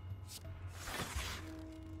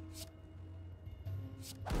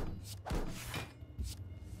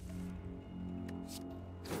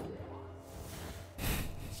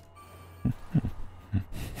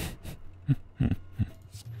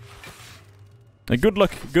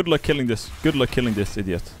 Good luck killing this. Good luck killing this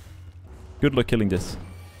idiot. Good luck killing this.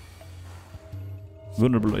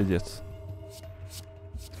 Vulnerable idiot.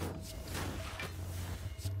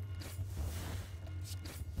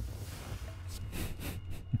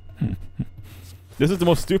 This is the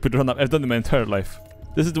most stupid run I've done in my entire life.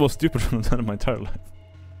 This is the most stupid run I've done in my entire life.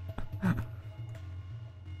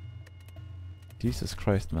 Jesus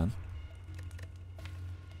Christ, man.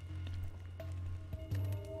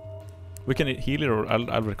 We can heal it or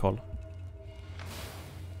I'll recall.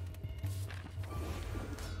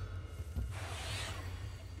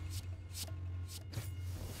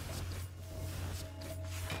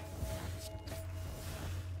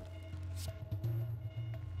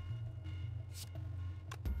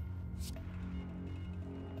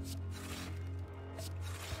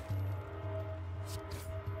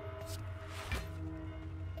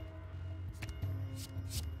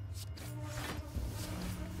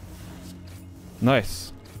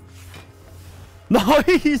 Nice.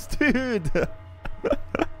 Nice, dude!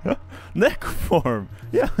 Neck form!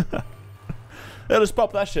 Yeah! Yeah, let's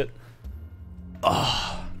pop that shit.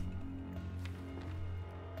 Ah.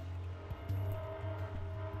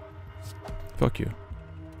 Fuck you.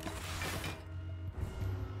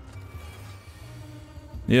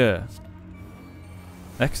 Yeah.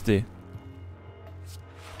 XD.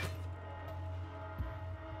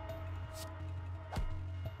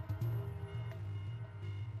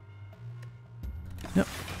 Yep.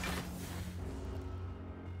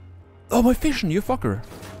 Oh, my vision, you fucker!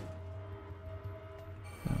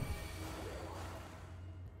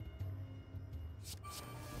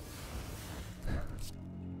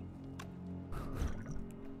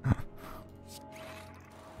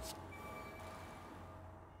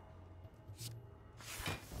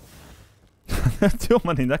 Too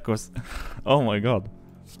many necos. Oh my god.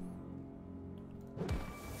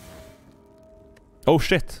 Oh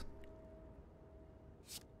shit.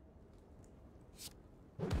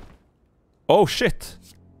 Oh shit!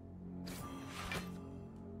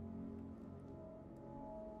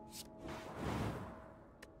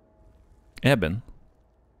 Eben.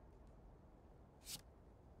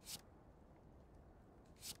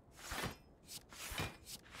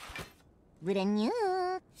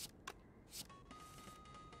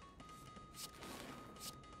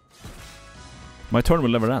 My turn will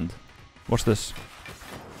never end. Watch this.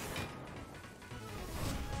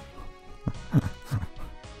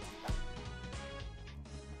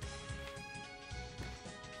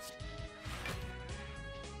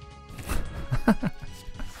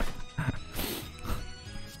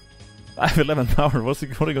 I have 11 power. What are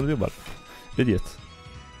you gonna do about it? Idiot.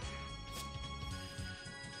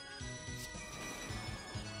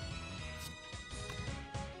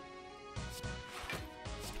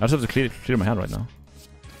 I just have to clear my hand right now.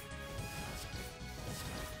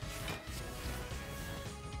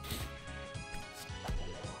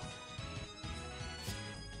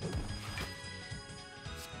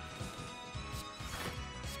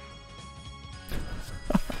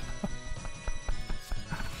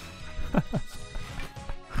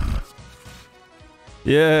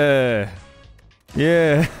 Yeah.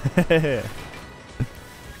 Yeah.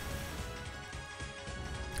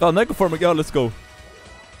 Oh, Negoform, yeah, let's go.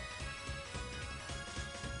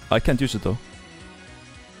 I can't use it though.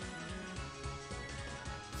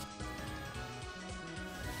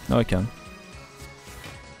 No, I can.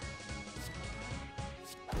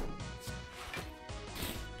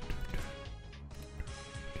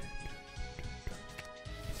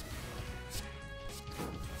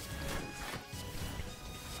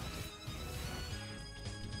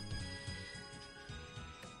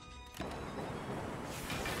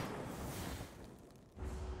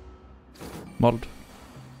 Modded.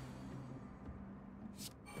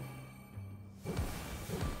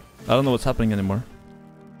 I don't know what's happening anymore.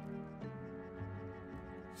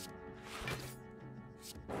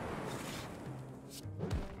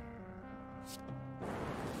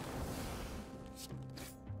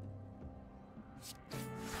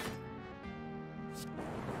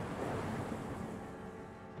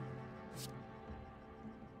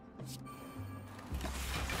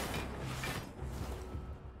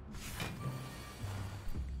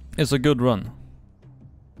 It's a good run.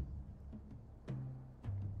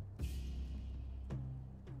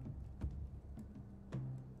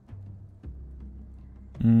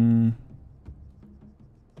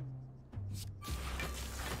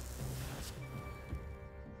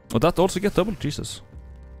 Oh, that also get double? Jesus.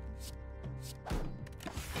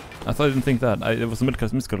 I thought I didn't think that. It was a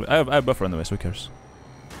mystical. I have buffer anyway, so who cares?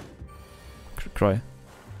 Cry.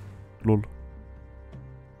 Lol.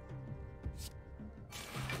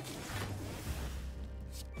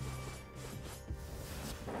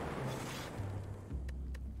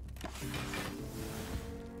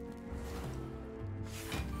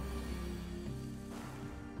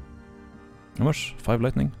 How much? 5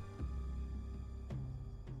 lightning?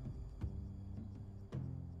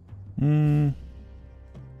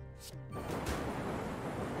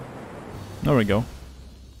 There we go.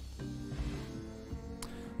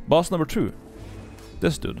 Boss number 2.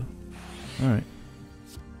 This dude. Alright.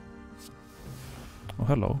 Oh,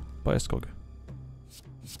 hello. Bajskog.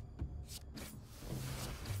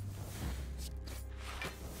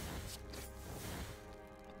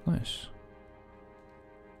 Nice.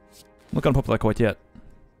 I'm not gonna pop that quite yet.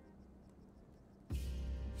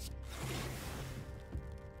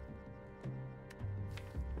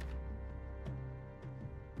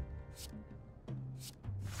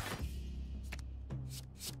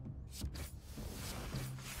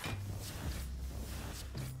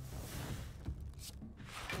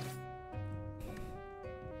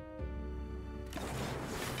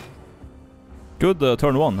 Good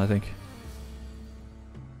turn 1, I think.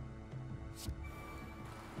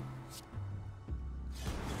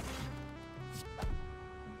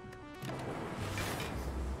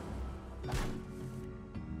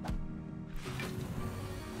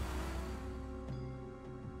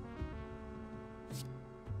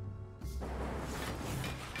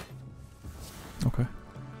 Okay.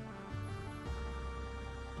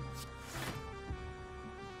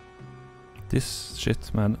 This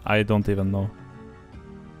shit, man, I don't even know.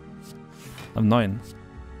 I'm 9.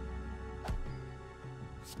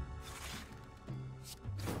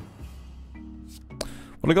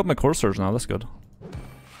 Well, I got my core surge now, that's good.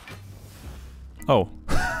 Oh.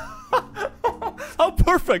 How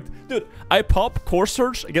perfect! Dude, I pop core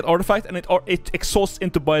surge, I get artifact, and it exhausts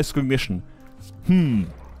into bias cognition.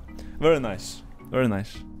 Very nice. Very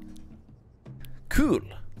nice. Cool.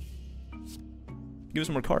 Give us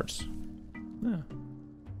some more cards. Yeah.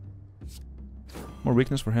 More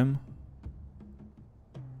weakness for him.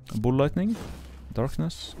 Bull lightning.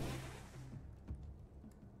 Darkness.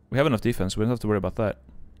 We have enough defense, we don't have to worry about that.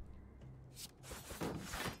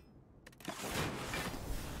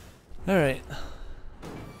 Alright.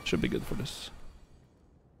 Should be good for this.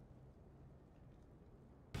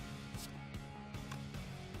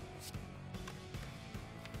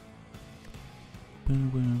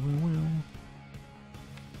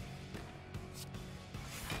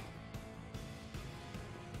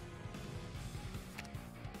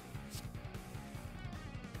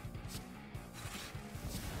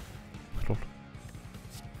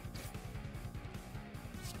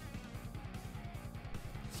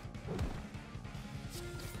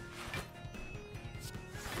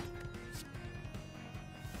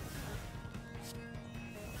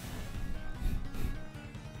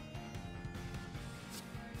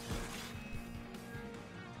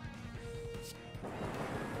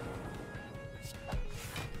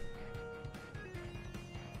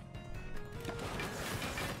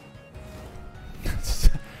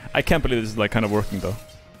 I can't believe this is like kind of working though.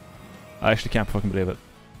 I actually can't fucking believe it.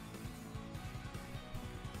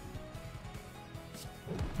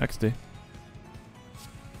 XD.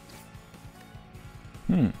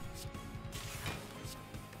 Hmm.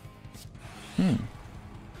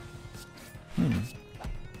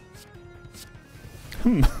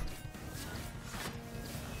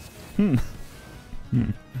 Hmm.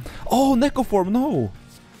 Oh, Necoform, no!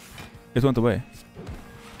 It went away.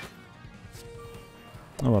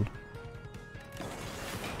 Oh well.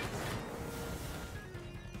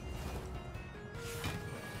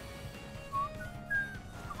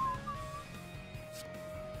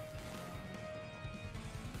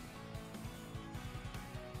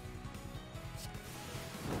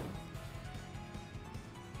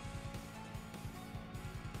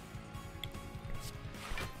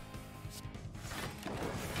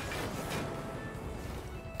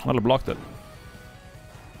 Well, I blocked it.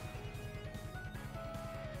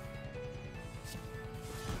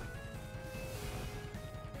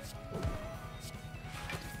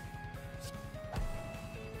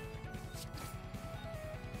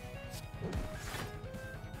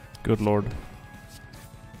 Good lord.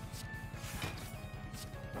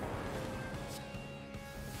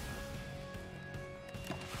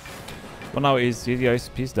 Well, now he's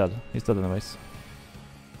dead. He's dead anyways.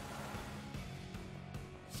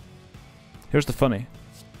 Here's the funny.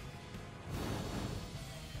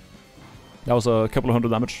 That was a couple of hundred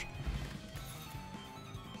damage.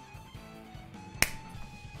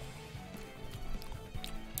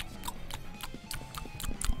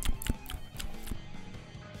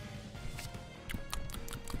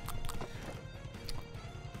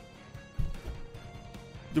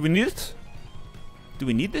 Do we need it? Do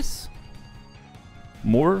we need this?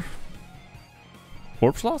 More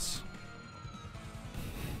orb slots?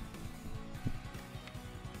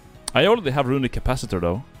 I already have runic capacitor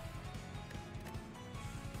though.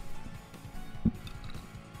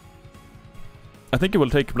 I think it will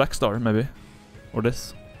take Black Star maybe. Or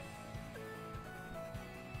this.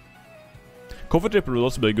 Comfort Ripper would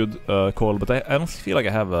also be a good call, but I don't feel like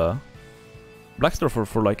I have a Black Star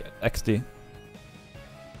for like XD.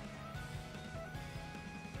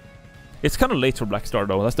 It's kind of late for Black Star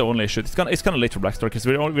though. That's the only issue. It's kind of late for Black Star because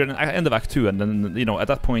we're in the end of Act 2, and then you know at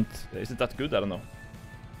that point, is it that good? I don't know.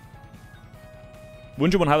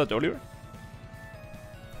 Wouldn't you want to have that earlier?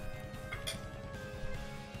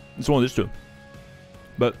 It's one of these two,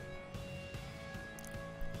 but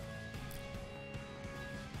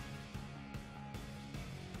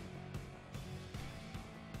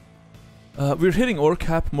we're hitting ore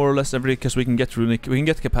cap more or less every because we can get runic, we can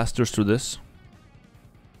get capacitors through this.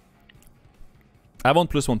 I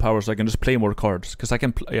want +1 power so I can just play more cards. Because I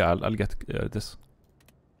can yeah, I'll get this.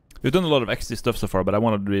 We've done a lot of XD stuff so far, but I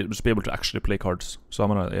want to just be able to actually play cards. So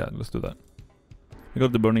I'm gonna, yeah, let's do that. We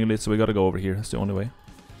got the Burning Elite, so we gotta go over here. That's the only way.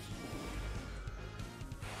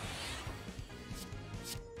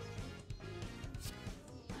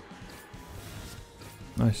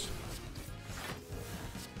 Nice.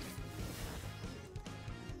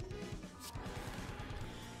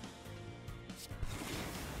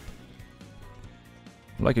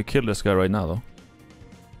 I'd like to kill this guy right now, though.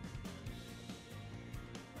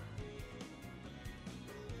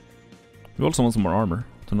 We also want some more armor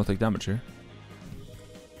to not take damage here.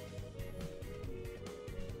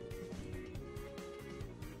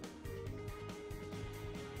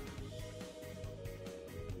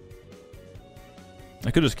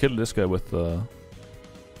 I could just kill this guy with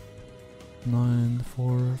 9,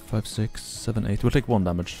 4, 5, 6, 7, 8. We'll take 1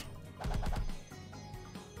 damage.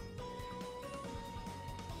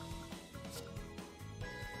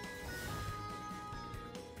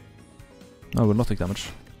 No, we'll not take damage.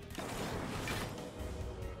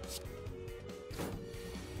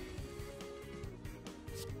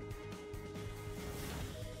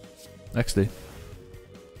 XD.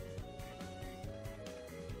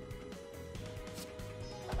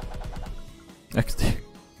 XD.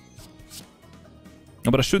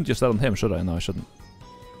 No, but I shouldn't just let on him, should I? No, I shouldn't.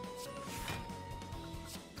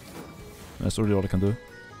 That's already all I can do.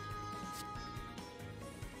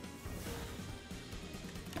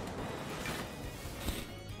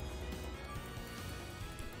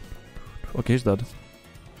 Okay, he's dead.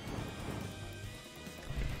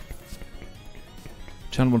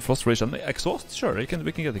 Channel 1 Frost Rage and exhaust? Sure, we can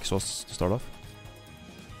get exhaust to start off.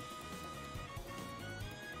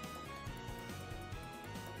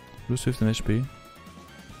 Lose 15 HP.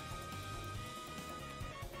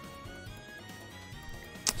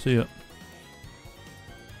 See ya.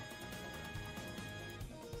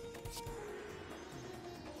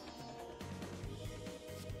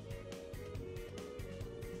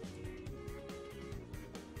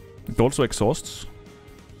 It also exhausts.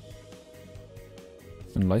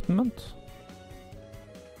 Enlightenment?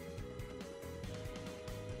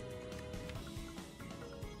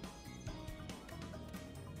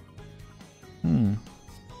 We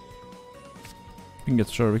can get,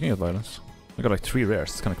 sure, we can get violence. I got like 3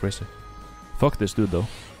 rares, it's kinda crazy. Fuck this dude though.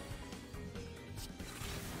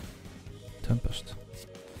 Tempest.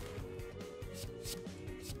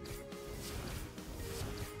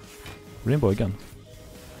 Rainbow again.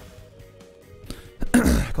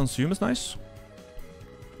 Consume is nice.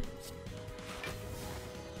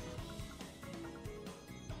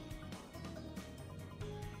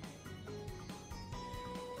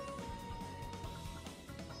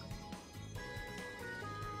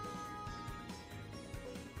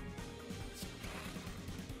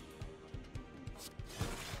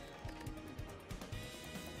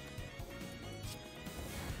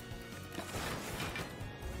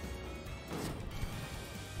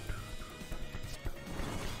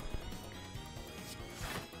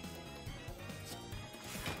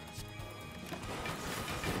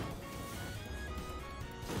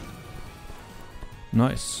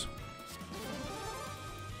 Nice.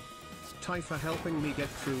 Hi for helping me get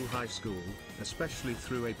through high school, especially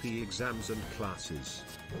through AP exams and classes.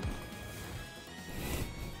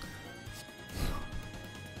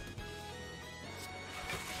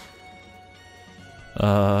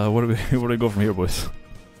 Where do we go from here, boys?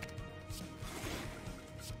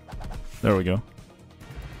 There we go.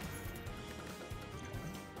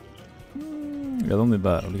 Yeah, don't need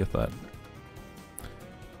that. I'll get that.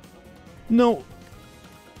 No.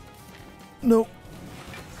 No.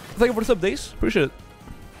 Thank you for the sub, Days. Appreciate it.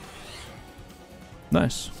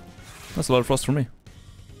 Nice. That's a lot of frost for me.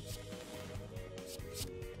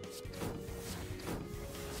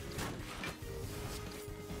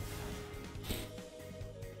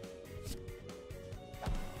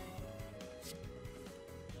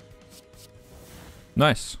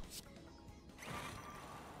 Nice.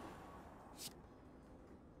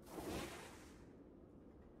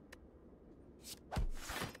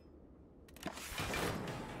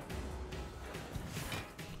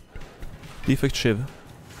 Defect shiv.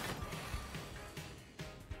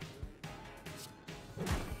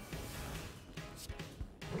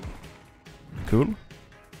 Cool.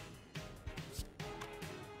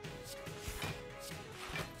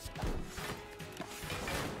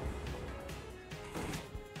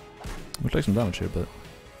 We'll take some damage here, but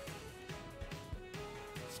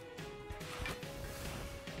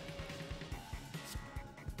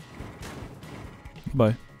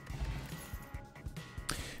bye.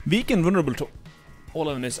 Weak and vulnerable to all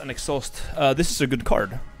enemies and exhaust. This is a good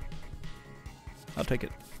card. I'll take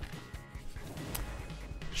it.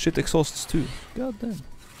 Shit exhausts too. God damn.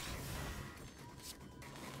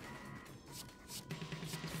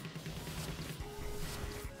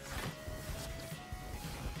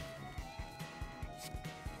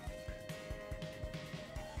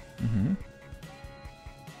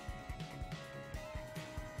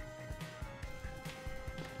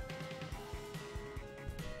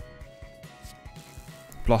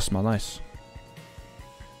 Plasma, nice.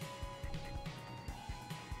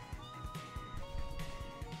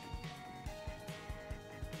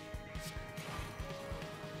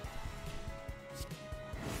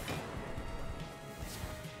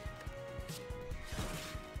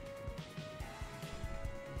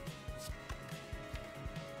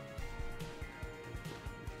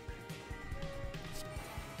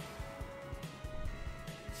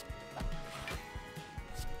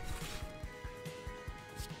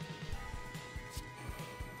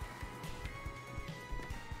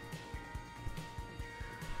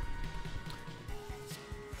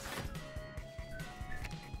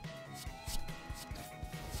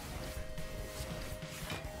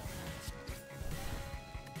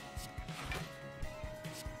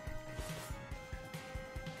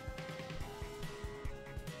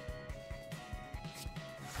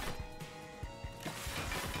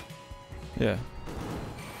 Yeah.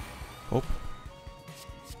 Hope.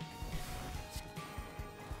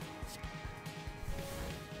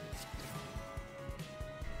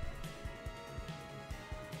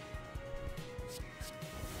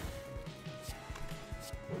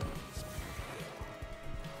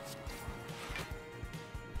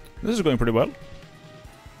 This is going pretty well.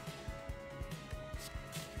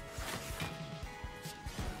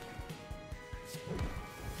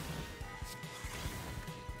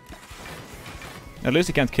 At least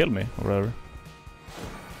he can't kill me, or whatever.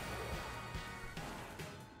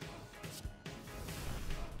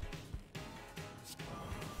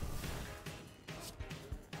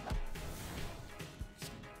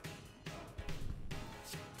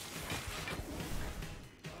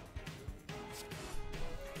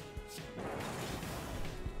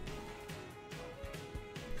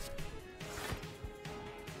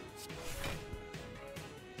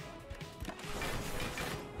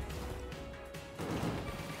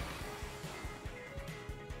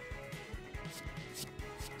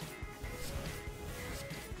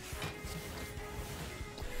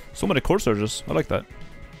 So many core surges. I like that.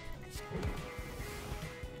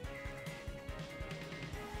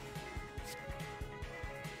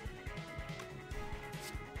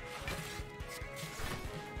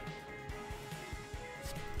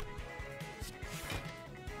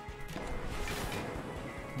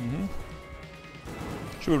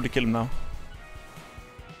 Should be able to kill him now.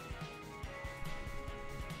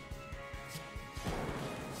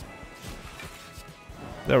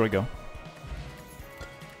 There we go.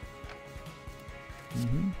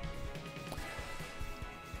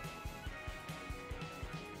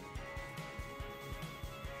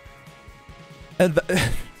 And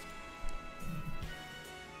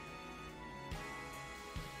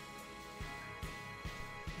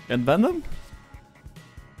and Venom?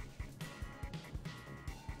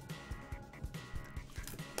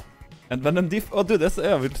 And then oh dude, that's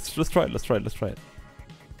yeah. Let's try it. Let's try it. Let's try it.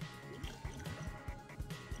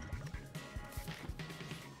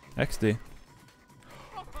 XD.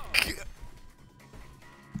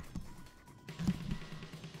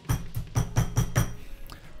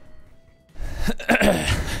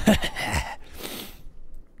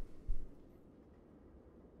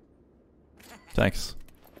 Thanks.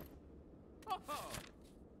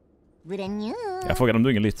 I forgot I'm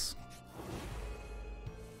doing elites.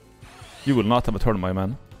 You will not have a turn, my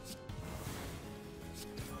man.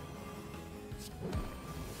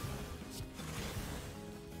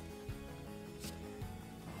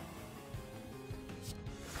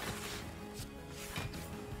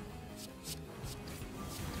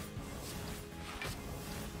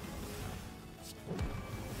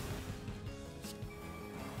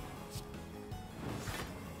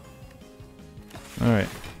 Alright.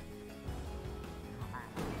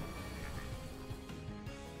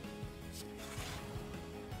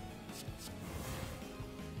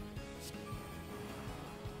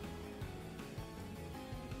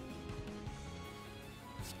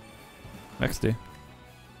 XD.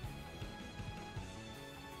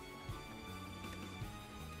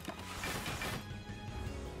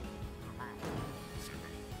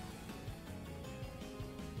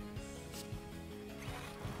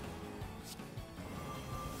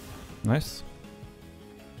 Nice.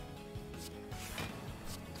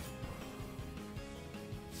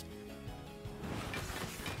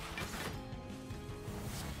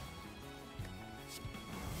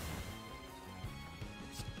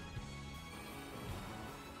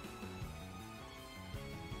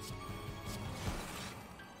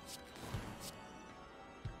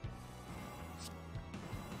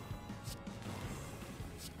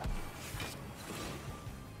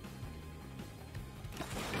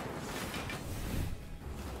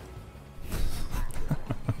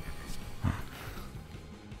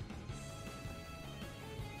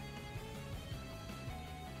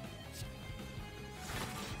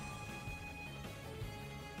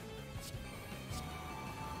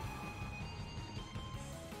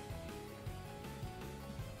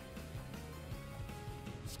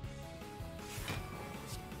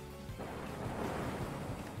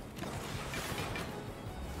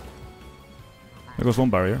 There goes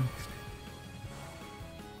one barrier.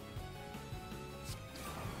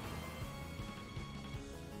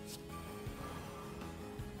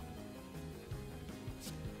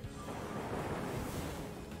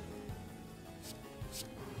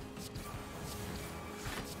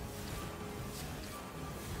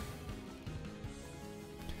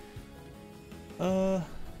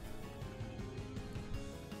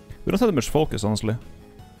 We don't have that much focus, honestly.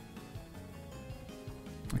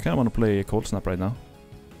 I kinda wanna play Cold Snap right now.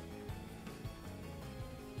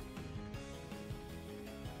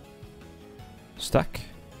 Stack.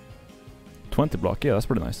 20 block, yeah, that's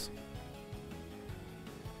pretty nice.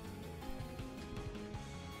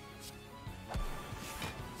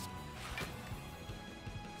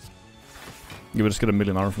 You would just get a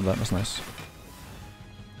million armor from that, that's nice.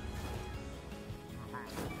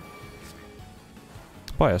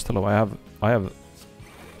 Biased, hello, I have...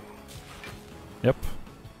 Yep.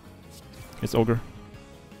 It's Ogre.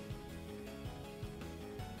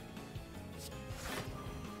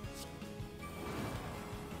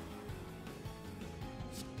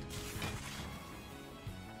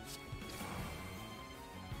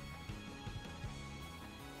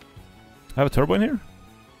 I have a turbo in here?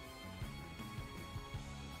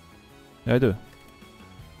 Yeah, I do.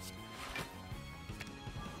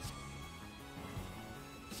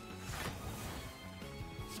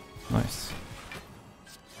 Nice.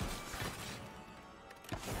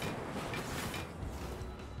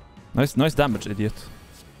 Nice damage, idiot.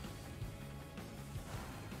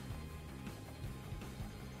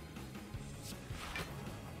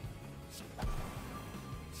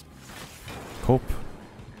 Cope.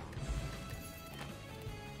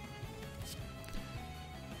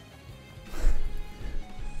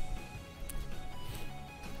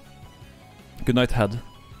 Good night, head.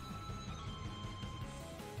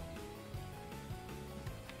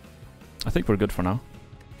 I think we're good for now.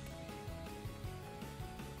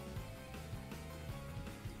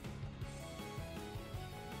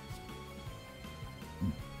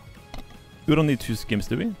 We don't need 2 skims,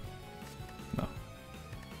 do we?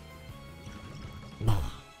 No.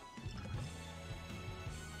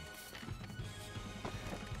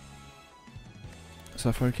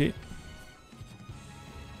 Sapphire key.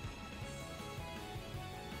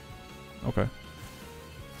 Okay.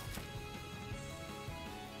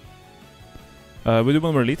 We do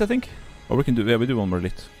one more elite, I think? Or we can do... Yeah, we do one more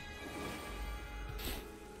elite.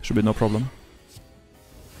 Should be no problem.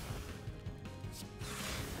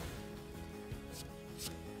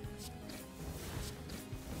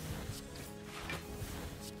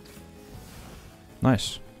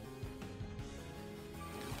 Nice.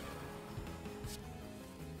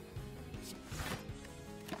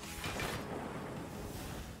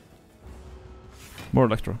 More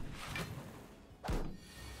Electro.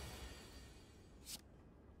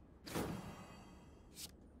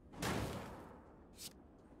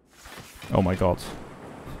 Oh my god.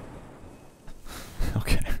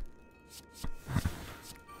 Okay.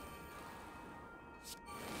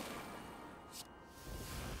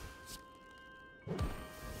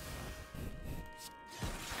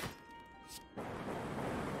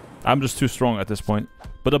 I'm just too strong at this point.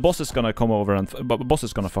 But the boss is gonna come over and... But the boss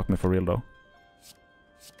is gonna fuck me for real though.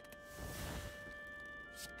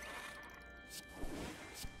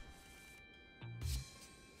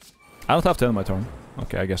 I don't have to end my turn.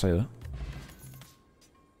 Okay, I guess I do.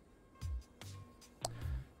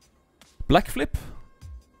 Black flip?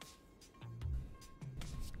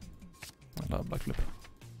 I love black flip.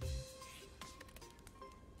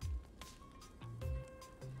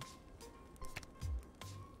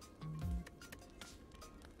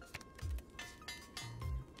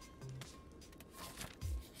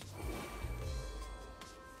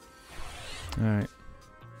 Alright.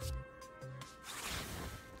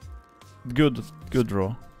 Good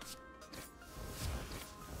draw.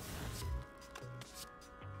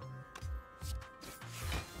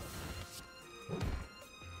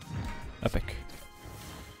 Epic.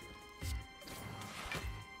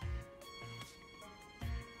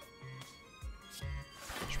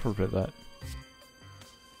 Should probably play that.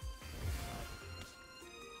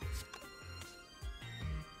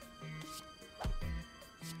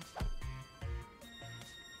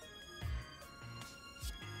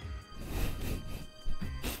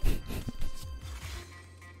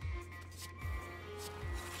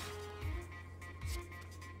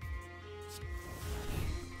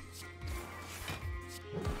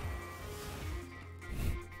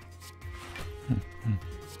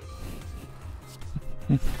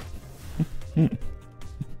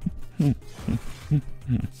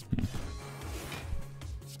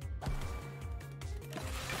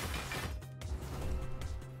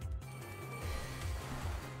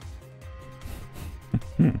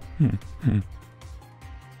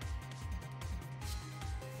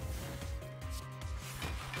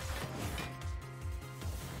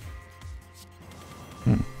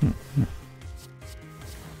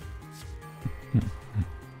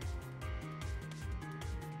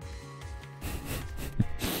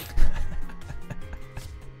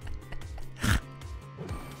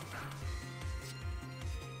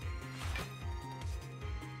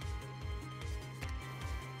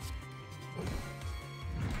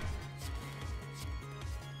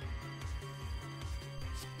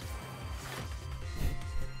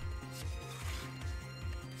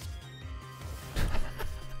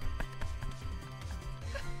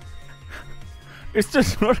 It's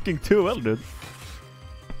just working too well, dude.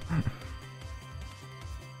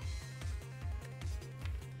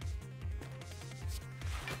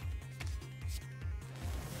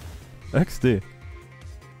 XD.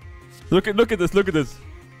 Look at this, look at this.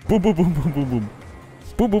 Boom boom boom boom boom boom.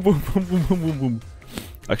 Boom boom boom boom boom boom boom boom.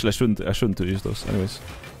 Actually I shouldn't use those. Anyways.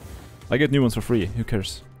 I get new ones for free, who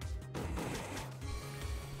cares?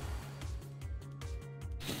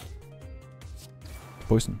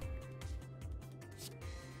 Poison.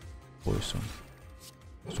 Poison.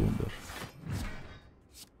 Sunder.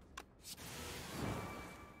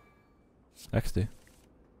 XD.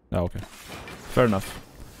 Ah, okay. Fair enough.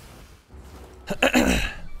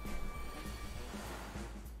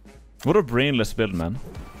 What a brainless build, man.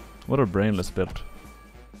 What a brainless build.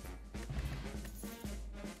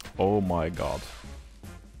 Oh my god.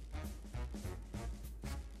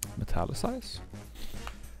 Metallicize?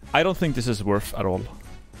 I don't think this is worth at all.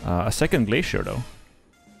 A second glacier though.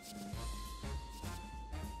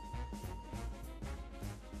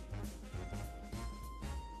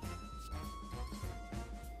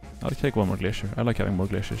 I'll take one more glacier. I like having more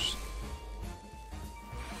glaciers.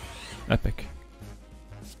 Epic.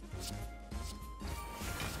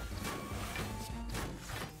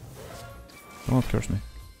 Don't curse me.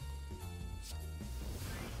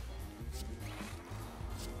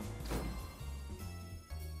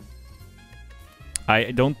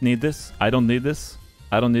 I don't need this. I don't need this.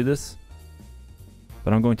 I don't need this.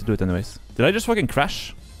 But I'm going to do it anyways. Did I just fucking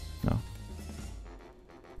crash? No.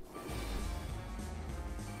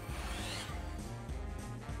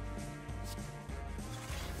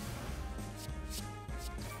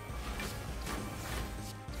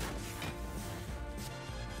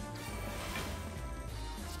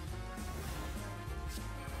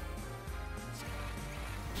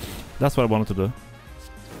 That's what I wanted to do.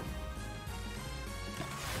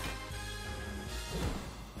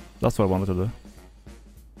 That's what I wanted to do.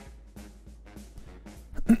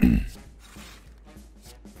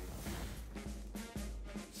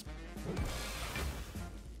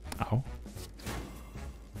 Ow.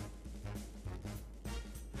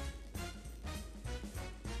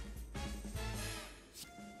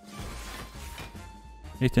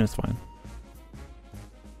 $18 is fine.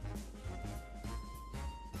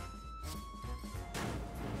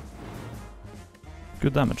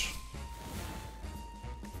 Good damage.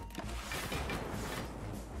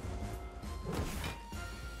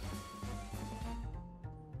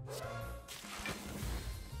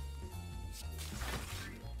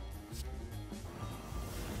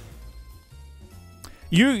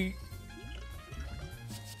 You...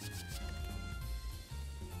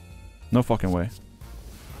 No fucking way.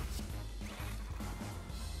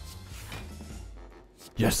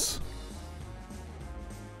 Yes.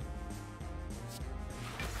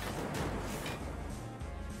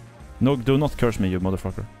 No, do not curse me, you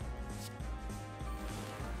motherfucker.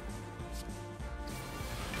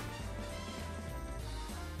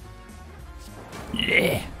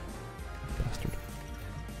 Yeah. Bastard.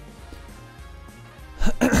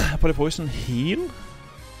 Polypoison heal?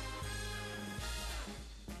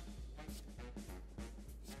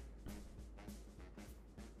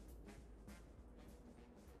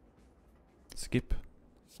 Skip.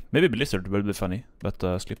 Maybe Blizzard will be funny, but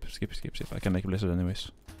skip. I can make Blizzard anyways.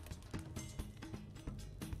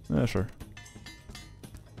 Yeah, sure.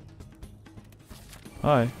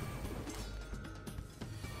 Hi.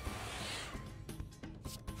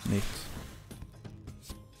 Neat.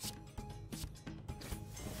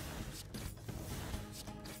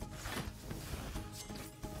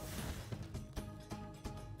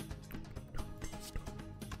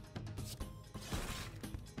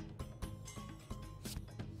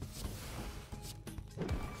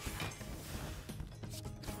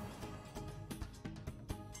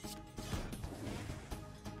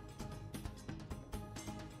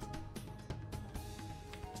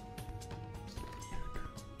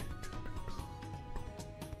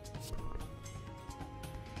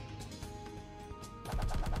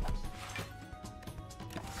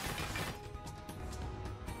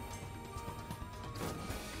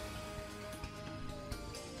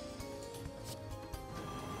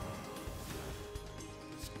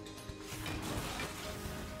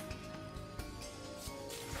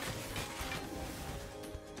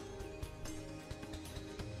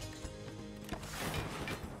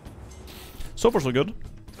 So far so good.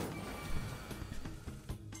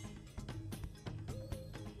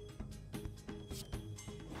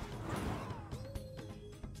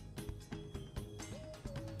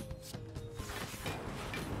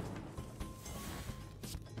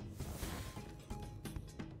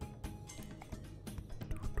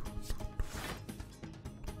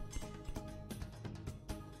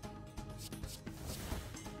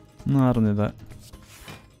 No, I don't need that.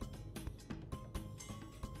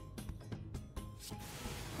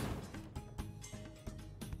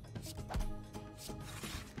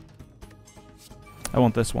 I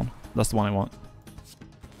want this one. That's the one I want.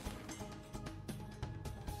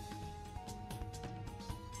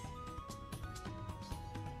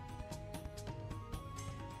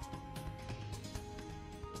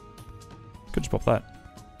 Could just pop that.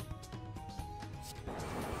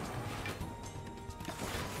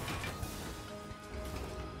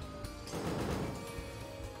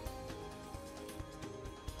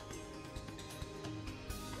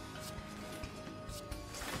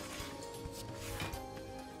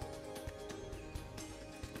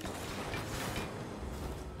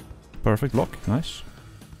 Perfect block, nice.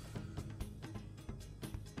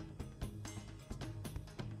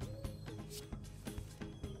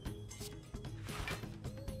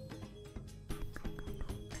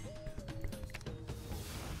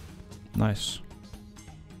 Nice.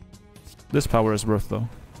 This power is worth though.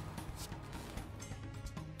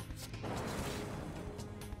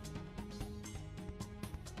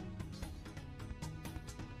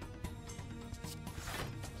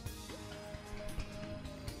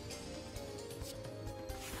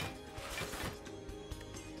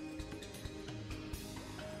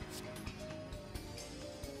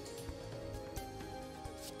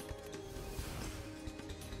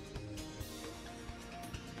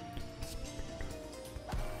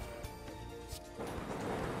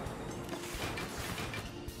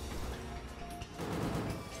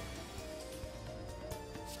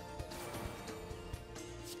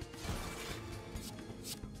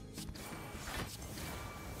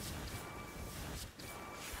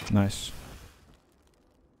 Nice.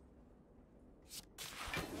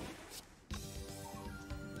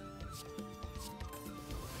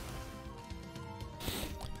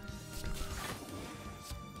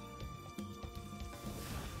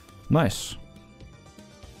 Nice.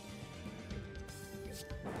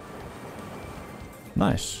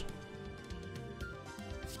 Nice.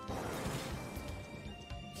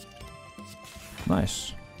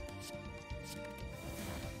 Nice.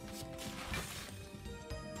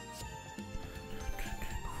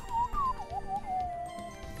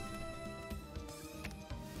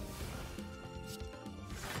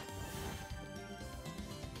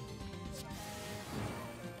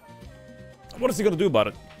 What is he gonna do about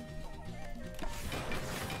it?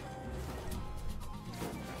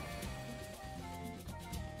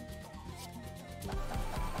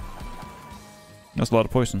 That's a lot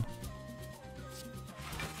of poison.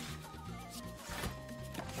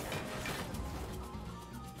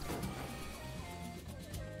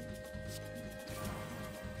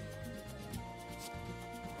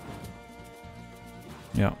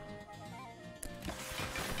 Yeah.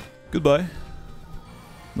 Goodbye.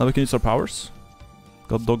 Now we can use our powers.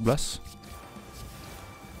 God dog bless.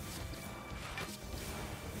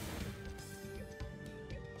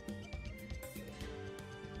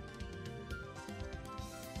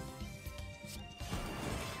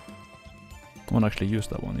 I want to actually use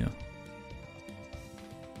that one, yeah.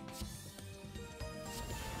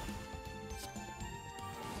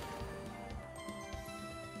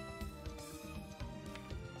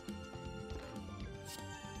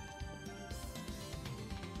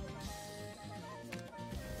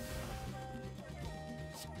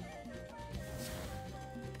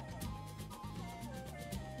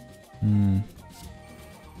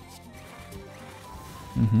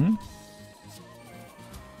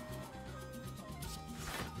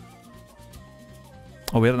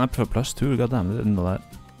 Oh, we had an episode plus 2, goddamn, I didn't know that.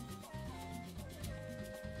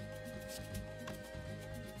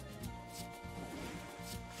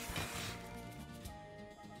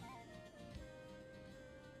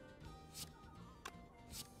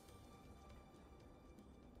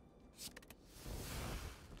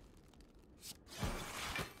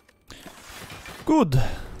 Good!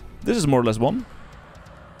 This is more or less one.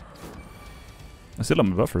 I still have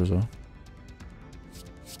my buffer, so...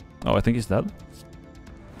 Oh, I think he's dead.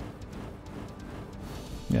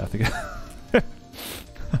 Yeah, I think...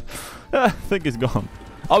 I think he's gone.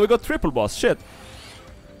 Oh, we got triple boss, shit!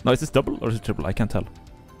 No, is this double or is it triple? I can't tell.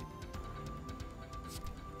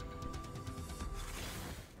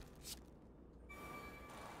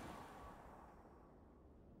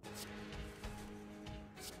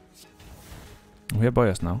 We have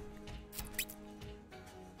bias now.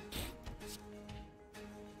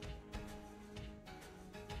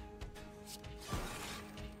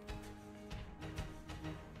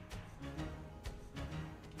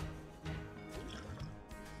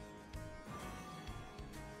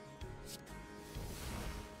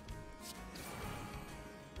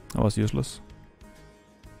 That was useless.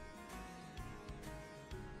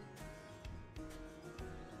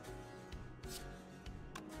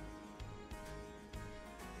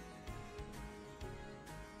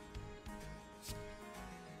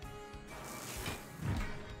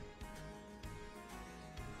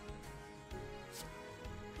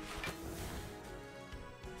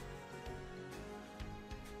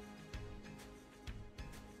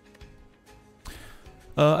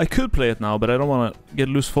 I could play it now, but I don't want to get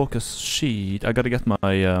loose focus. Shit, I gotta get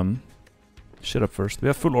my shit up first. We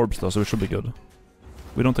have full orbs though, so it should be good.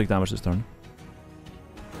 We don't take damage this turn.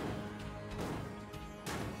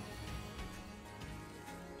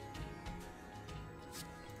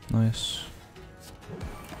 Nice.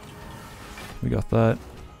 We got that.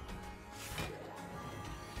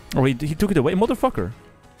 Oh, he took it away, motherfucker.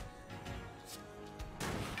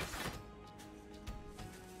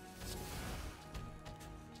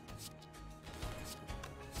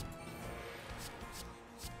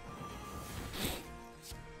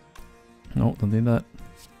 No, don't need that.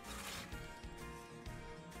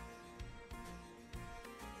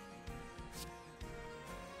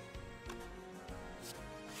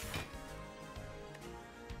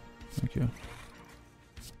 Thank you.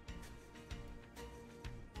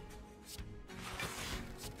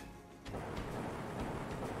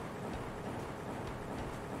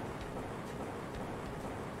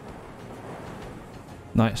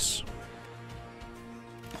 Nice.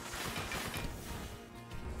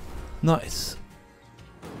 Nice.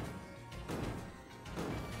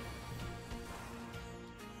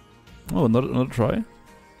 Oh, another try.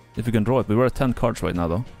 If we can draw it. We were at 10 cards right now,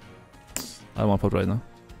 though. I don't want to put right now.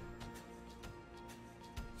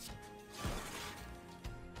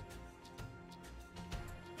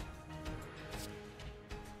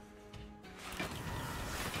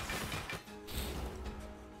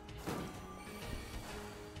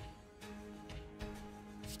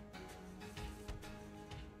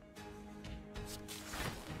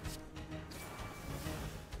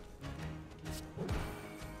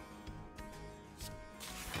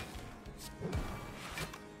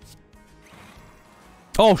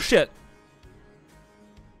 Oh shit!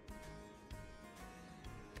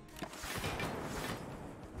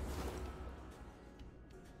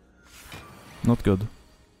 Not good.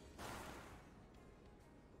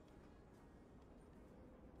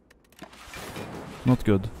 Not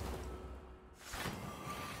good.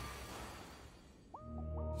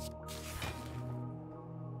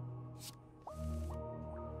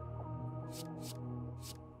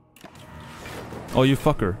 Oh, you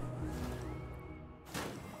fucker.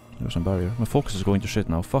 There's some barrier. My focus is going to shit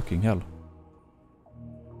now. Fucking hell.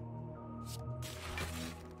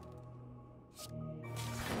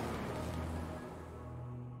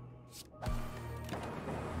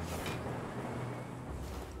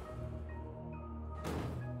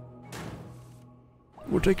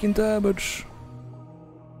 We're taking damage.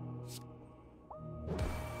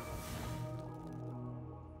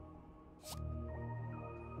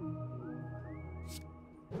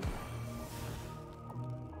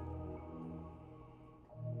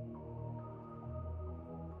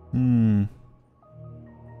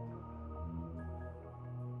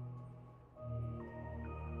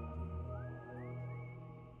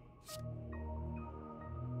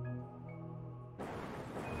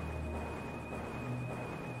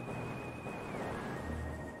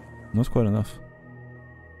 Not quite enough.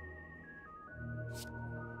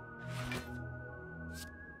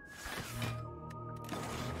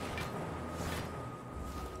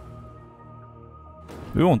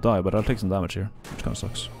 We won't die, but I'll take some damage here, which kinda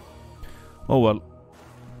sucks. Oh well.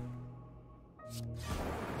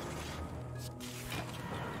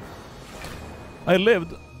 I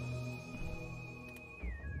lived!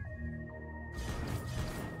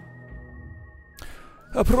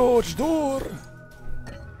 Approach door!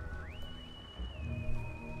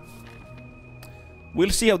 We'll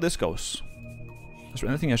see how this goes. Is there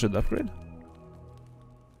anything I should upgrade?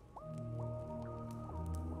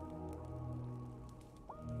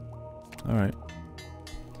 Alright.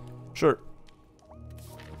 Sure.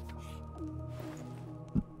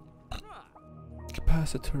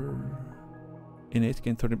 Capacitor. Innate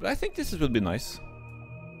gain 30. But I think this will be nice.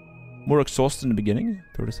 More exhaust in the beginning.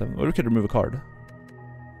 37. Or we could remove a card.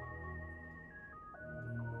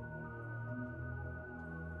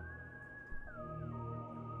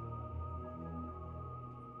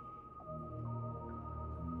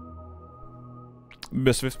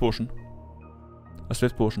 A swift potion. A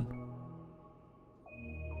swift potion.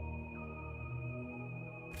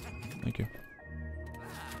 Thank you.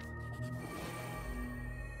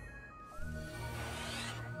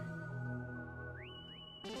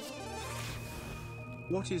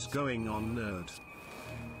 What is going on, nerd?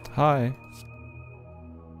 Hi.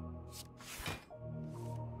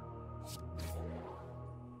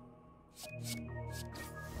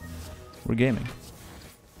 We're gaming.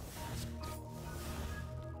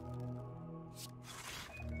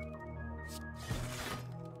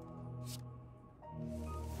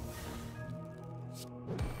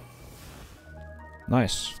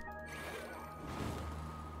 Nice.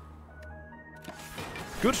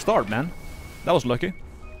 Good start, man. That was lucky.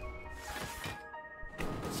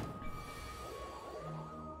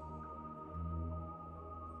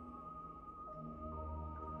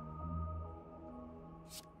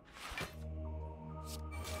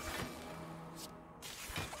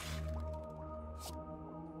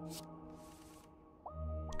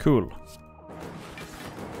 Cool.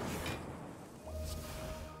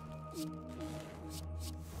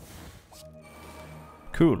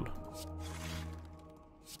 Cool.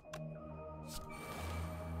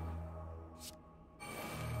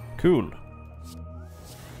 Cool.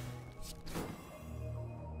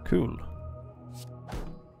 Cool.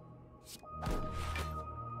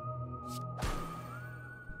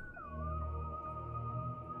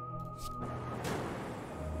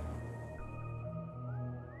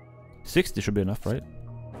 $60 should be enough, right?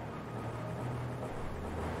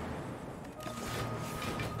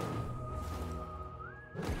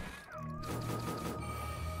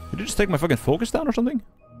 Did you just take my fucking focus down or something?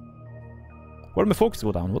 Why did my focus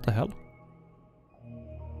go down? What the hell?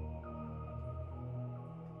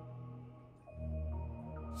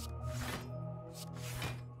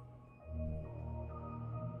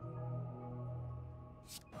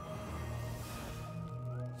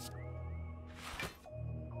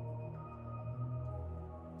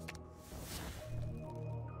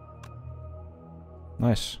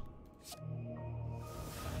 Nice.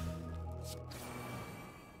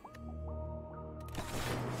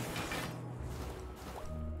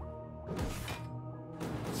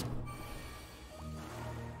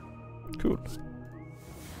 Cool.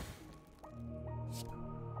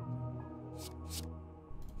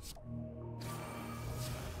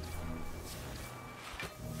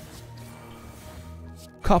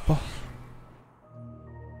 copper.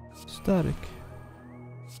 Static.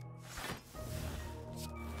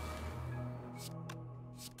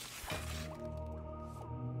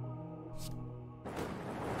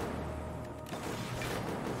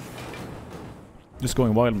 Just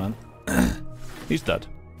going wild, man. He's dead.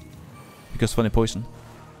 Because funny poison.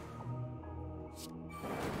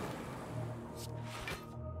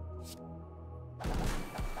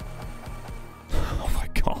 Oh my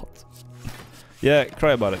god. Yeah,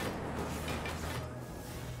 cry about it.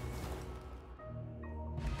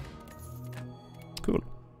 Cool.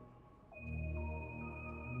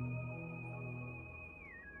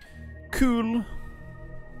 Cool.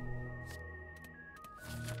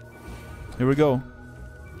 Here we go.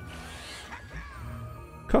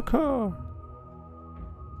 Caca.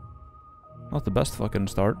 Not the best fucking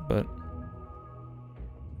start, but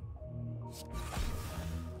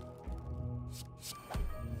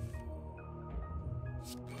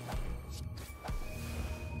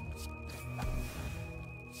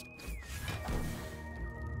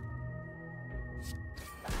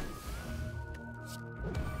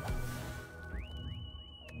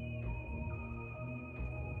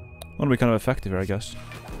want to be kind of effective here, I guess.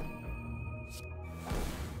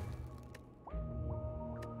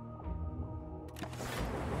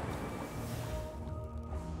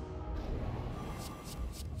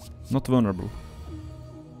 Not vulnerable.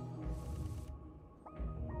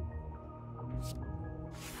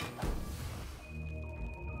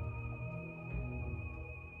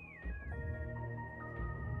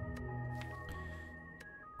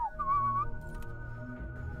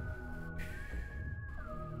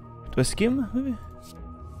 Do I skim, maybe?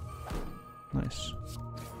 Nice.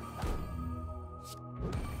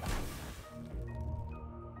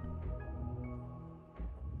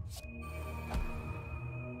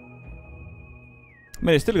 I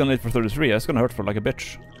mean, he's still gonna hit for 33, that's gonna hurt for like a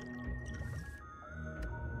bitch.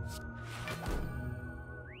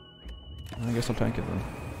 I guess I'll tank it then.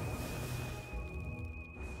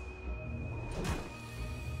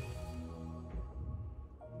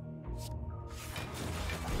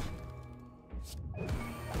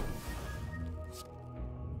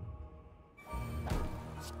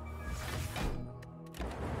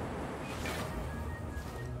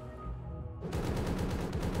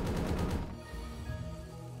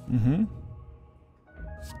 Mm-hmm.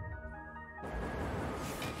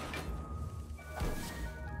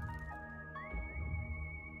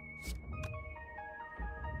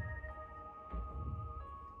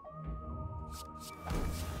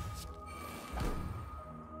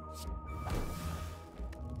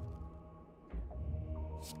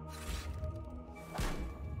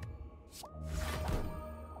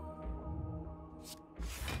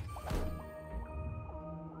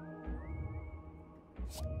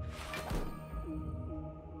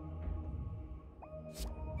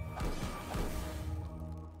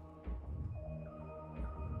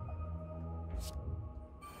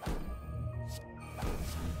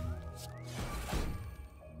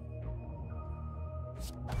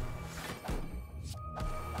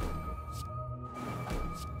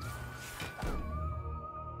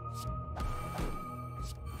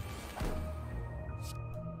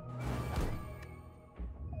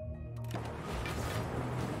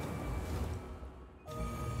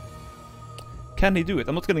 Can he do it?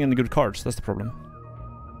 I'm not getting any good cards, that's the problem.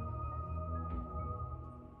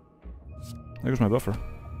 There goes my buffer.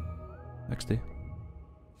 XD.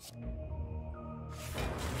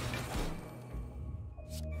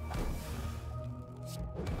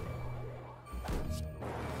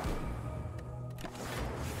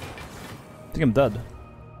 I think I'm dead.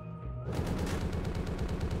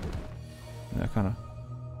 Yeah, kinda.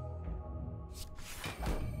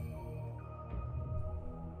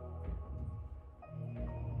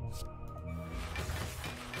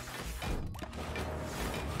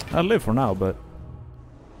 I'll live for now, but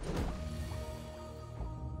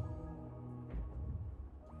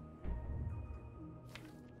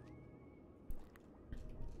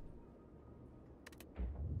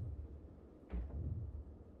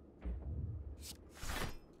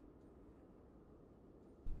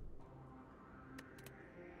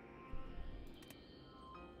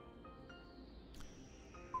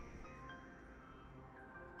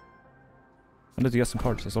I need to get some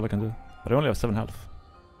cards, that's all I can do. But I only have 7 health.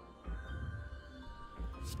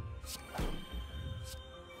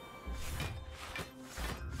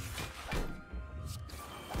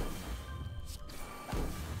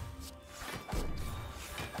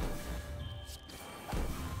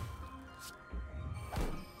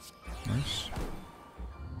 Nice.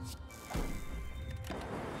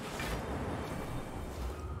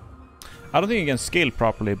 I don't think it can scale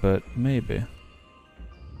properly, but maybe.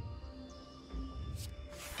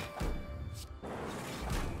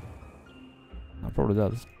 It probably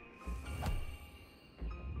does.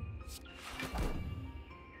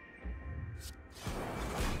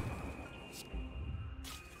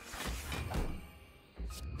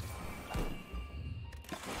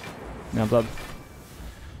 Yeah, I'm dead.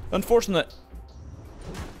 Unfortunate.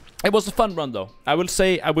 It was a fun run, though. I will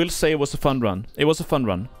say it was a fun run. It was a fun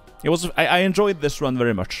run. It was. I enjoyed this run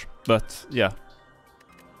very much. But yeah,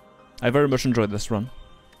 I very much enjoyed this run.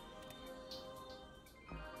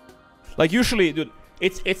 Like usually, dude,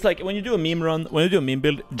 it's like when you do a meme run, when you do a meme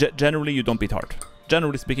build, generally you don't beat hard.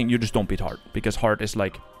 Generally speaking, you just don't beat hard because hard is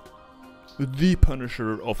like the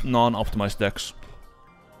punisher of non-optimized decks.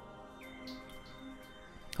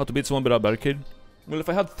 How to beat someone without barricade? Well, if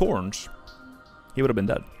I had thorns, he would have been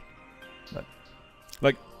dead. But,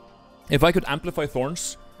 like, if I could amplify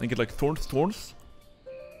thorns and get like thorns,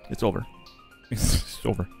 it's over. It's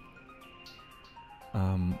over.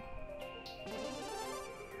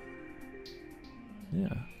 Yeah.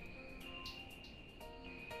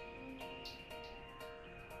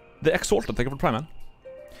 The Exalted, thank you for trying, man.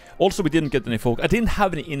 Also, we didn't get any focus. I didn't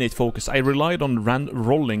have any innate focus. I relied on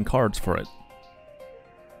rolling cards for it.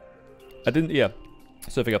 I didn't, yeah.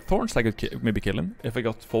 So if I got Thorns, I could maybe kill him. If I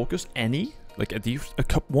got Focus, any, like a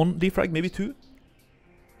cup 1 defrag, maybe 2.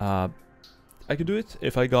 I could do it.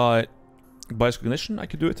 If I got Bias Cognition, I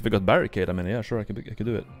could do it. If I got Barricade, I mean, yeah, sure, I could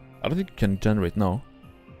do it. I don't think you can generate now.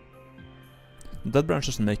 Dead Branch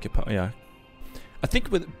doesn't make it, yeah. I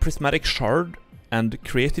think with Prismatic Shard and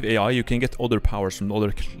Creative AI, you can get other powers from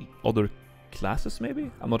other classes,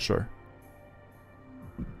 maybe? I'm not sure.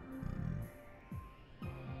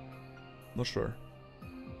 Not sure.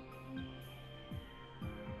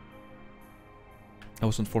 That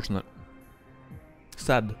was unfortunate.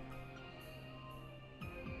 Sad.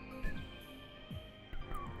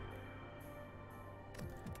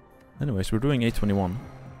 Anyways, we're doing 821.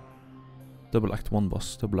 Double Act 1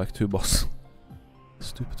 boss, Double Act 2 boss.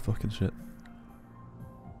 Stupid fucking shit.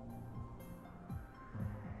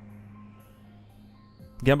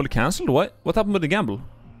 Gamble cancelled? What? What happened with the gamble?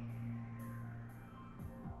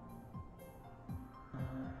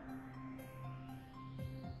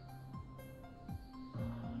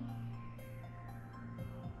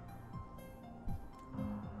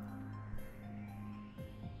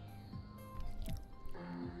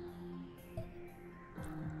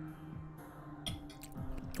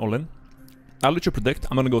 All in. I'll let you predict.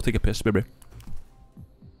 I'm gonna go take a piss, baby.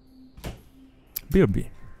 BRB.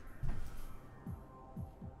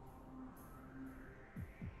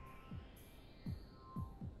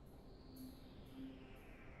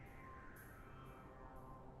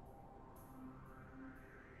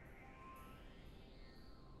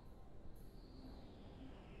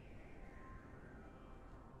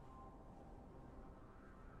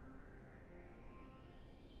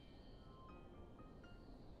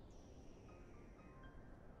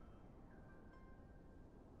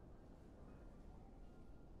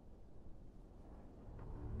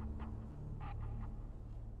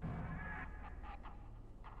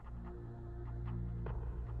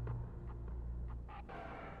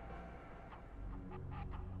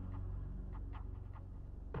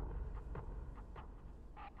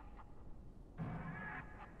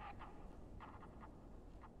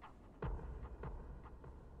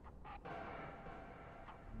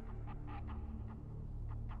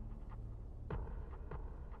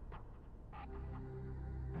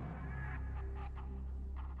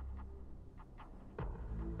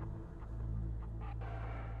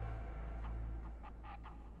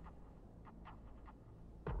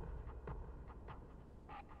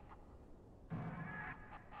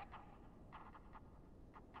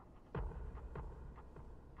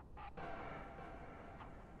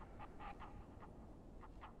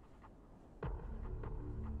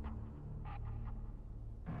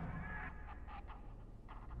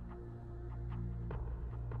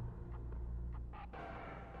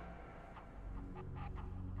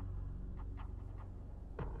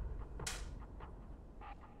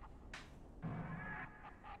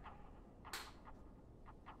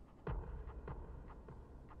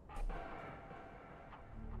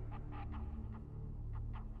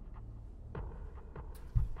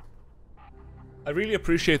 I really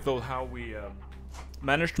appreciate though how we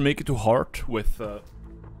managed to make it to Heart with a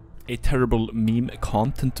terrible meme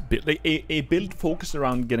content build, like a build focused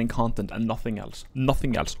around getting content and nothing else,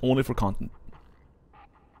 only for content.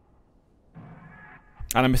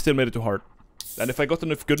 And I still made it to Heart. And if I got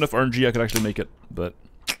enough good enough RNG, I could actually make it, but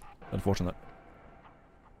unfortunate.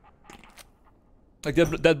 Like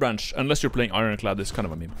Dead Branch, unless you're playing Ironclad, is kind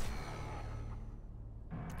of a meme.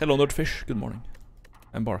 Hello, Nerdfish. Good morning.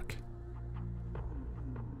 Embark.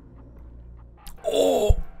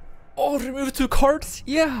 Oh! Oh, remove 2 cards?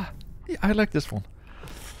 Yeah! Yeah, I like this one.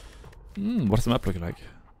 What does the map look like?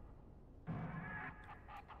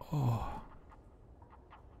 Oh.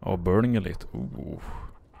 Oh, Burning Elite. Ooh.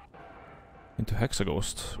 Into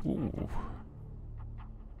Hexaghost. Ooh.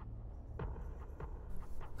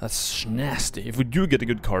 That's nasty. If we do get a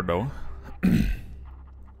good card though.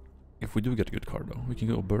 We can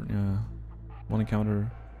go burn, yeah. 1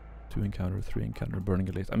 encounter, 2 encounter, 3 encounter, Burning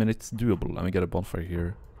Elite. I mean, it's doable, and we get a bonfire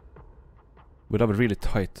here. We'd have a really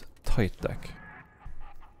tight deck.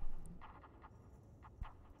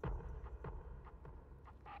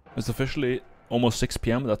 It's officially almost 6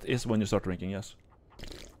 PM. That is when you start drinking, yes.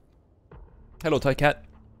 Hello, Ty Cat.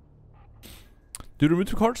 Do you remove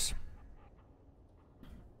 2 cards?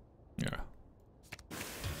 Yeah.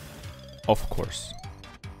 Of course.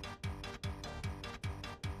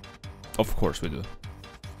 Of course we do.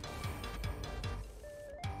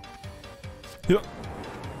 Yeah.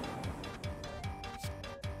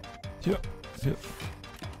 Yeah. Yeah.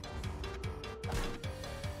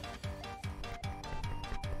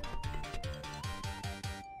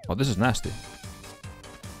 Oh, this is nasty.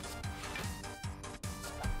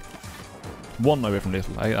 1 away from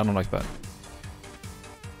lethal. I don't like that.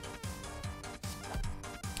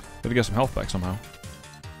 Gotta get some health back somehow.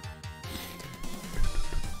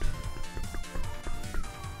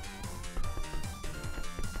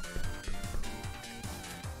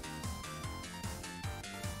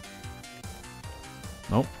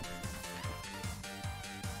 Nope.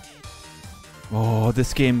 Oh,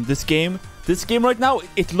 this game right now,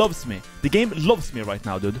 it loves me. The game loves me right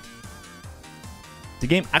now, dude. The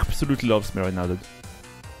game absolutely loves me right now, dude.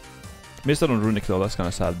 Missed out on Runic though, that's kind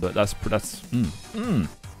of sad, but that's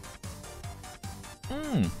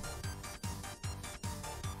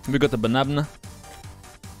We got the banana.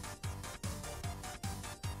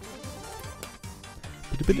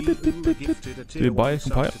 Do you buy a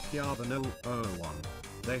compile?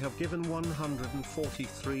 They have given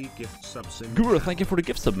 143 gift subs in Guru, thank you for the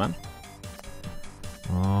gift sub, man.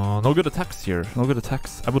 No good attacks here. No good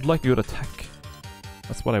attacks. I would like a good attack.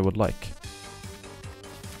 That's what I would like.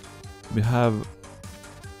 We have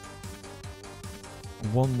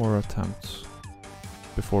 1 more attempt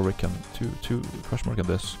before we can two question mark on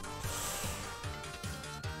this.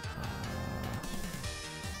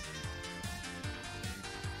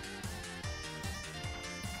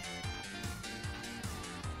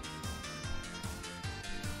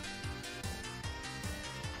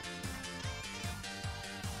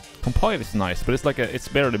 Compile is nice, but it's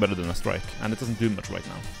barely better than a strike, and it doesn't do much right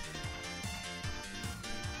now.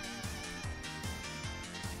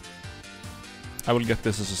 I will get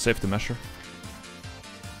this as a safety measure.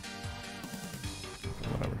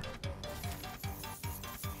 Whatever.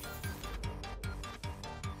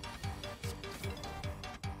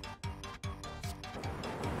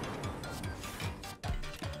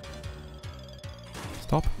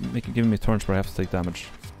 Stop giving me turns where I have to take damage.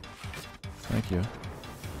 Thank you.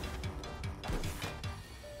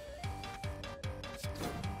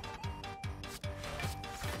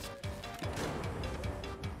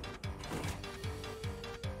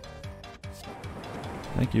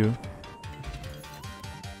 Thank you.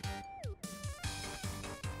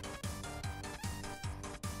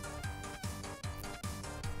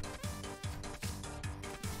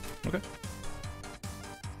 Okay.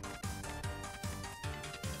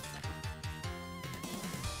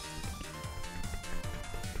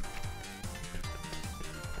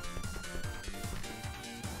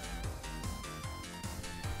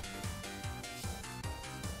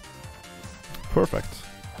 Perfect.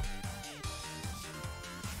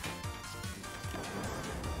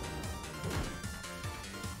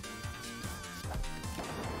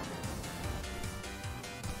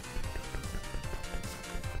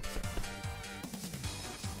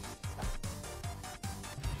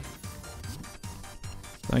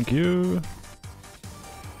 Thank you.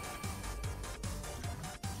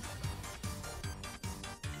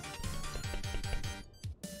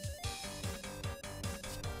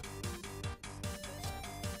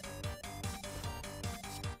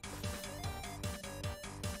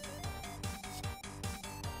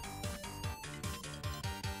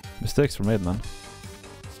 Mistakes were made, man.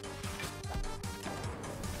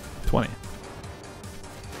 20.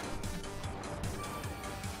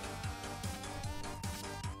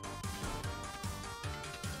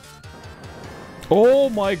 Oh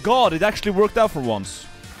my god, it actually worked out for once.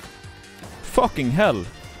 Fucking hell.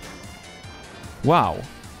 Wow.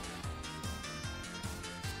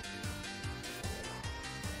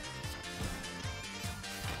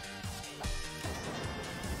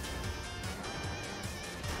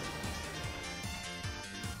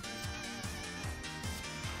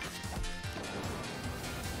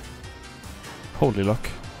 Holy luck.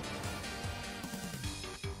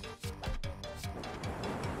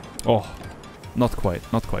 Oh, not quite,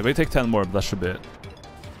 not quite. We take 10 more, but that should be it.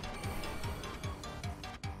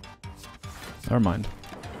 Never mind.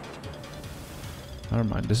 Never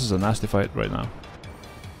mind. This is a nasty fight right now.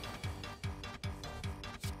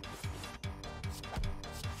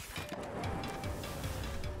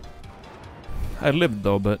 I lived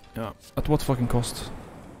though, but yeah, at what fucking cost?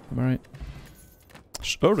 Am I right?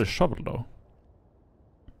 Early shovel though.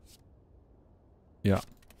 Yeah.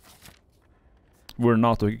 We're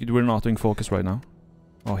not doing focus right now.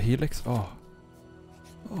 Oh, helix. Oh.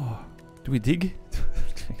 Oh. Do we dig?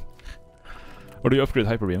 Or do you upgrade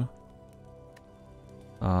hyper beam?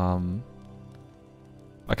 I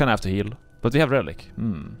kinda have to heal, but we have relic.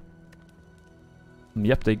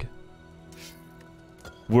 Yep, dig.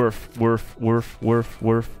 Worth.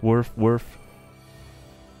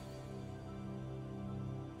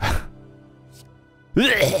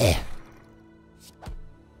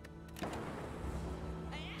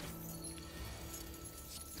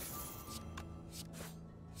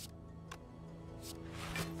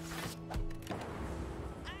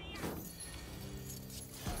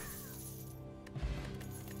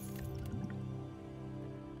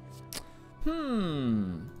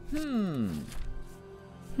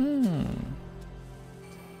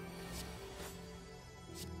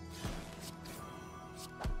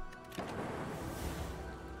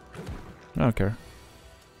 I don't care.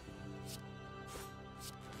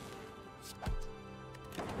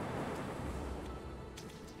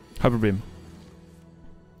 Hyper beam.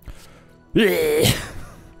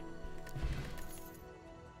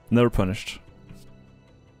 Never punished.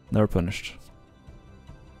 Never punished.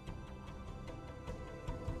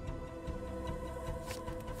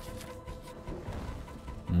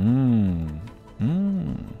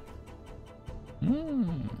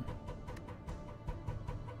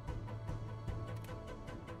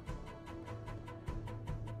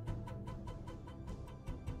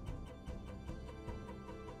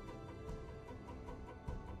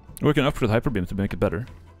 We can upgrade hyper beam to make it better.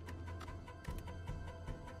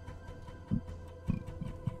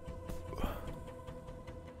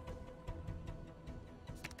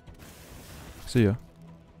 See ya.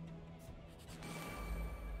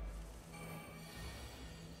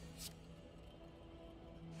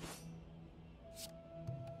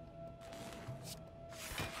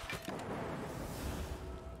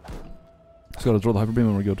 Just gotta draw the hyper beam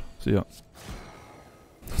and we're good. See ya.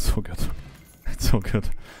 That's so good. It's so good.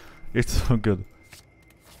 It's so good.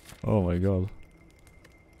 Oh my god.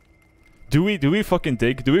 Do we fucking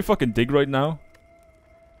dig? Do we fucking dig right now?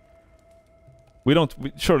 We don't.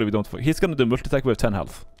 Surely we don't. He's gonna do multi-attack with 10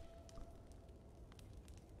 health.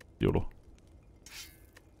 YOLO.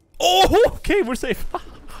 Oh, okay, we're safe.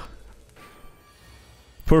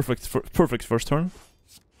 Perfect first turn.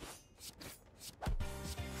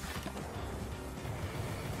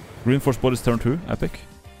 Reinforced bodies turn 2, epic.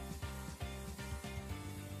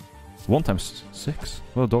 1 times 6.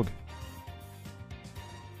 What a dog.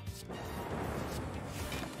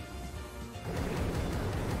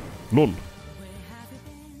 LOL.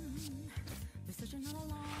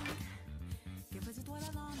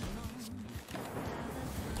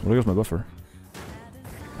 Well, goes my buffer.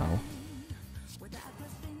 Ow.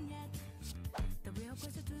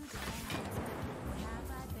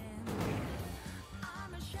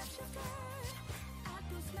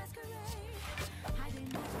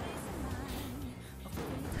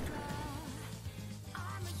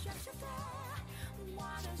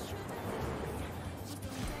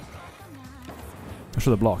 I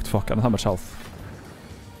should have blocked. Fuck, I don't have much health.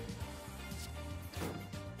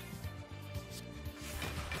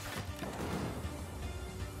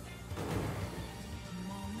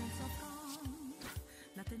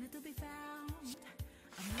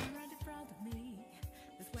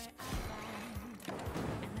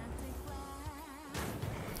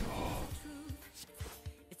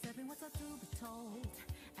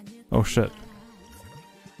 Oh shit.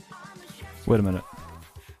 Wait a minute.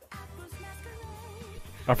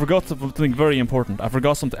 I forgot something very important. I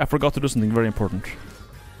forgot to do something very important.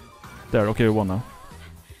 There, okay, we won now.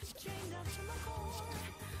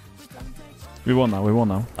 We won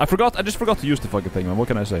now. I just forgot to use the fucking thing, man. What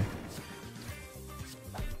can I say?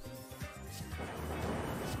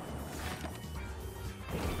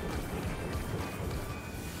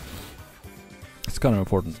 It's kind of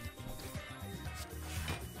important.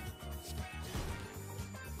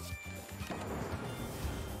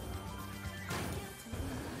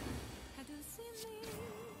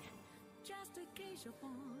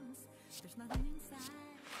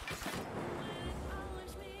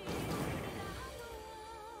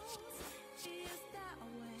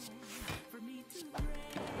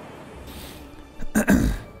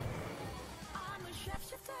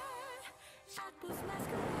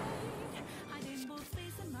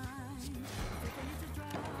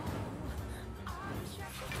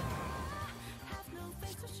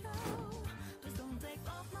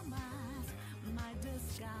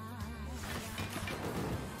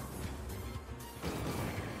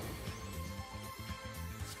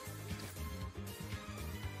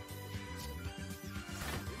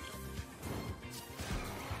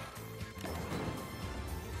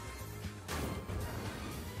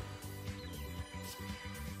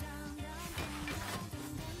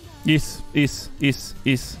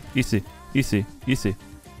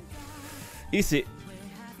 Easy.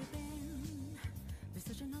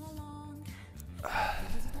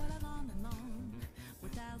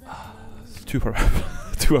 Two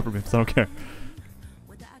upper bips, I don't care.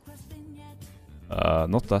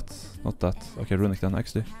 Not that. Okay, runic then,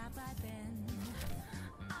 XD.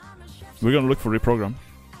 We're gonna look for reprogram.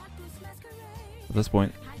 At this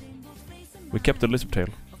point. We kept the lizard tail.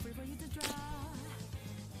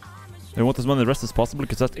 We want as many rests as possible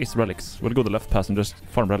because that is relics. We'll go the left pass and just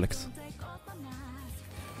farm relics.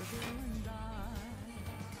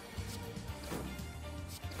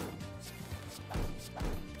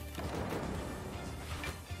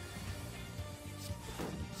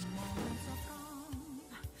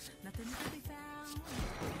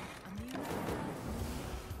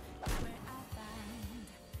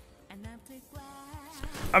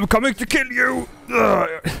 I'm coming to kill you!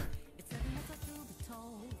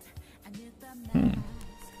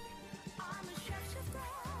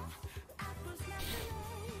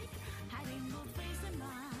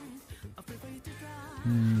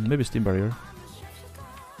 Maybe steam barrier.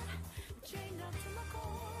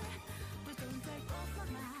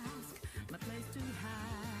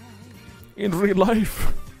 In real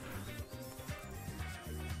life.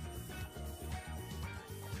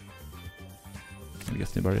 I guess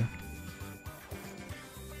steam barrier.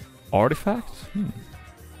 Artifact?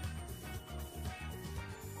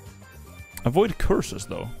 Avoid curses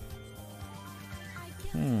though.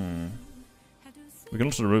 We can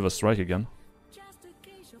also remove a strike again.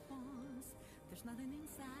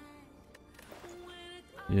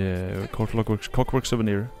 Yeah, clockwork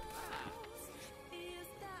souvenir.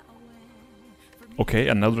 Okay,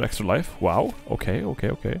 another extra life. Wow. Okay.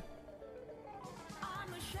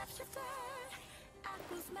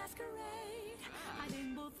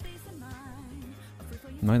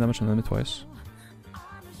 9 damage on enemy twice.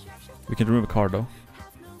 We can remove a card though.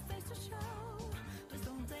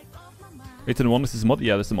 8-1, is this a mod?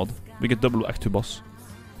 Yeah, this is a mod. We get double Act 2 boss.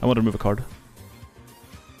 I want to remove a card.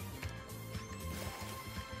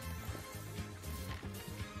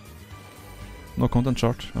 No content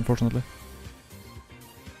chart, unfortunately.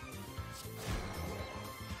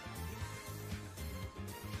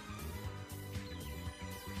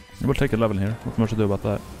 We'll take a level here, not much to do about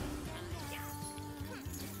that.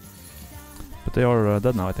 But they are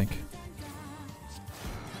dead now, I think.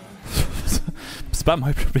 Spam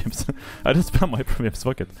hyper beams. I didn't spam hyper beams,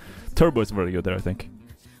 fuck it. Turbo is very good there, I think.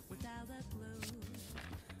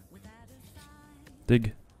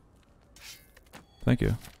 Dig. Thank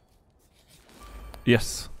you.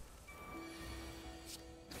 Yes.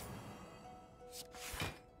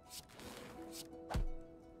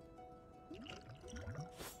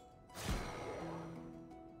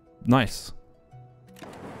 Nice.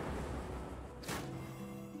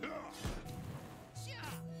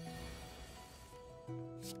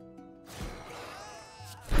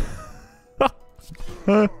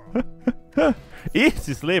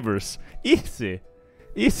 Easy slavers. Easy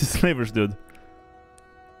slavers, dude.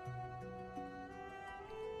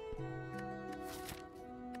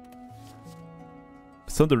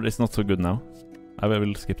 Thunder is not so good now. I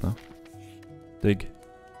will skip now. Dig.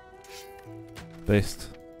 Based.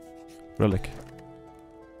 Relic.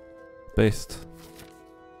 Based.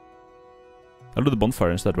 I'll do the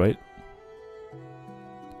bonfire instead, right?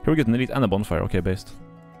 Here we get an elite and a bonfire. Okay, based.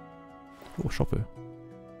 Oh, Shopu.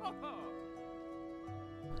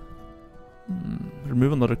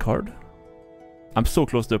 Remove another card. I'm so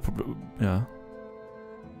close to yeah.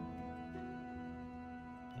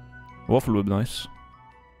 Waffle would be nice.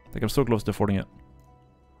 Like I'm so close to affording it.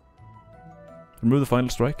 Remove the final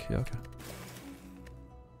strike? Yeah, okay.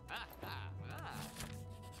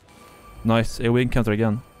 Nice, AoE encounter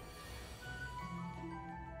again.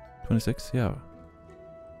 26, yeah.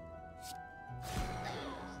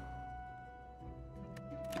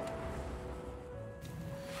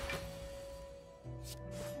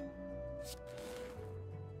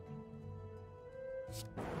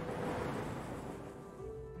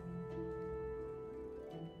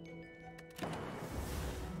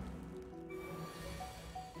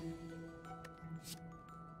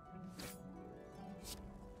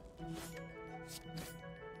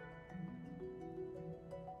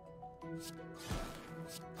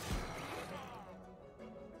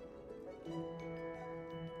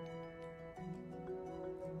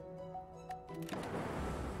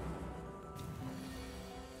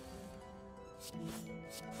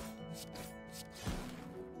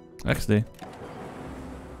 XD.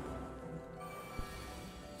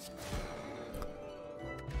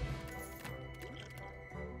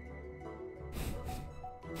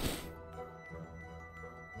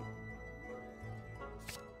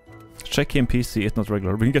 Check in PC, it's not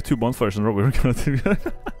regular. We can get 2 bonfires in a row. We're gonna do.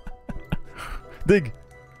 Dig!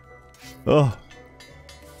 Oh!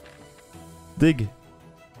 Dig!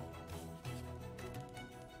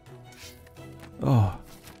 Oh!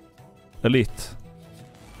 Elite.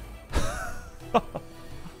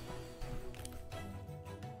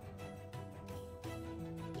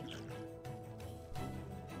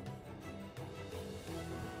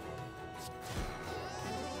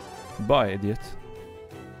 Bye, idiot.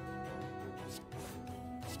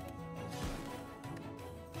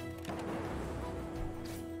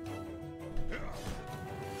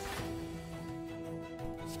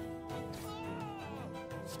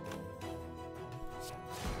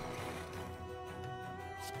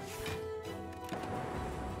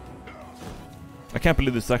 I can't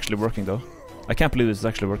believe this is actually working though. I can't believe this is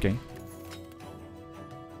actually working.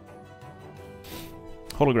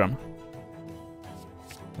 Hologram.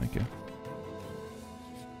 Thank you.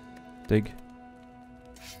 Dig.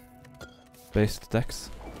 Based decks.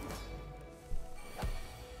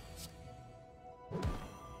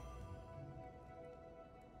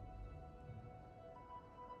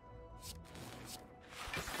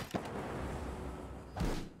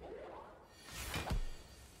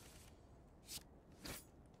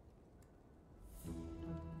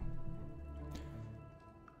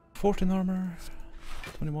 $14 armor.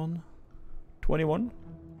 21. 21.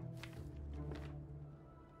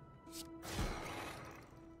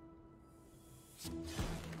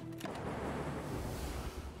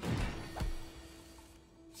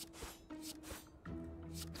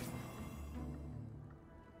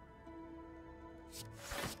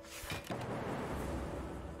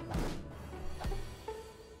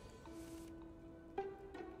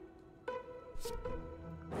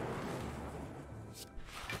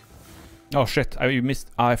 Oh shit, I missed.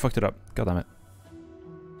 I fucked it up. God damn it.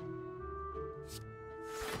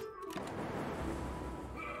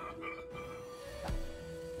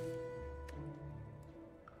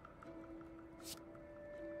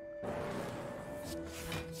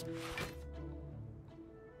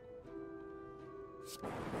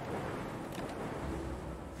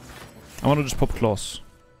 I want to just pop claws.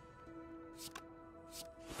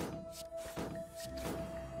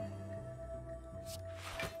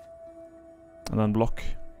 And then block.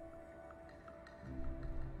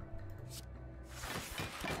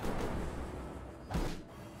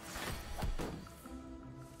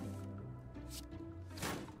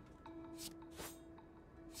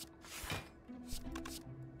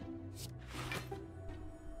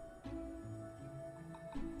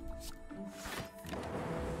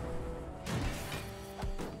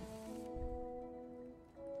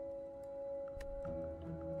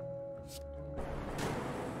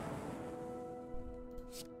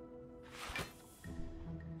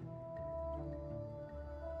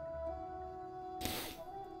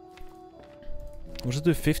 What does it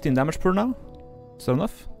do? 15 damage per now? Is that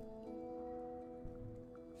enough?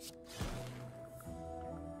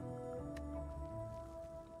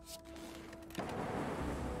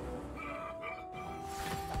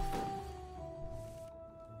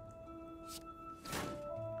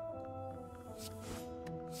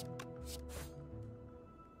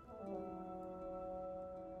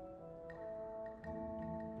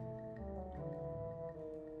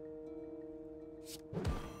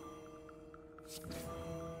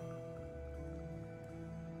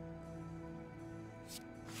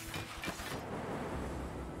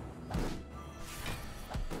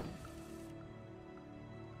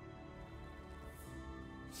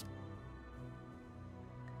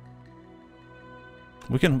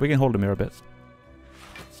 We can hold him here a bit.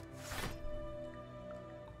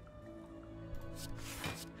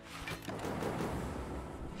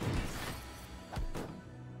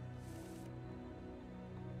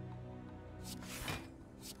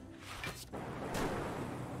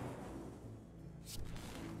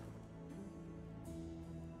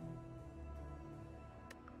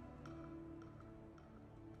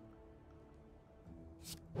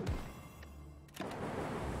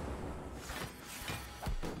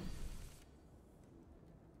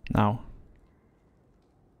 Now.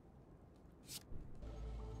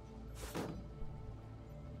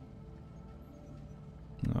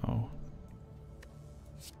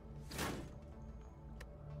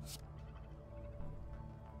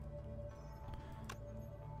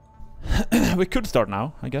 We could start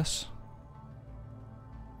now, I guess.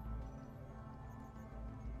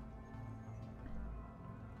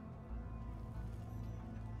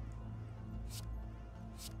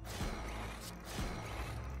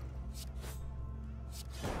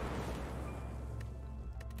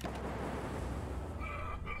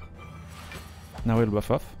 Now we'll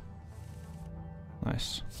buff off.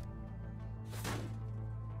 Nice.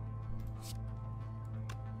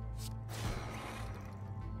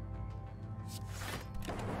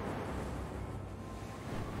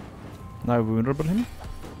 Now we vulnerable him.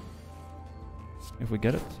 If we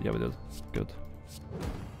get it. Yeah, we did. Good.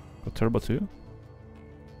 Got turbo too.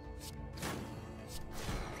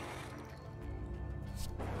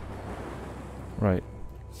 Right.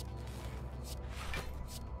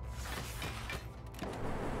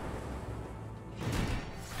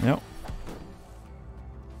 Yep.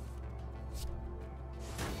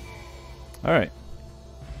 Alright.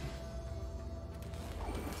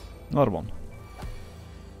 Another one.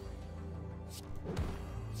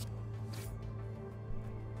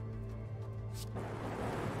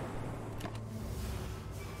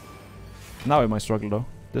 Now I might struggle though.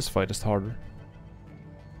 This fight is harder.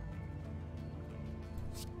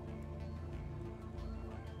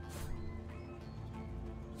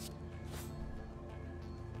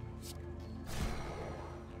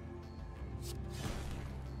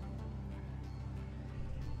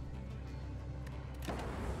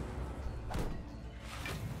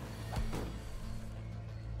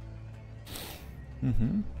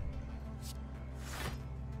 Mm-hmm.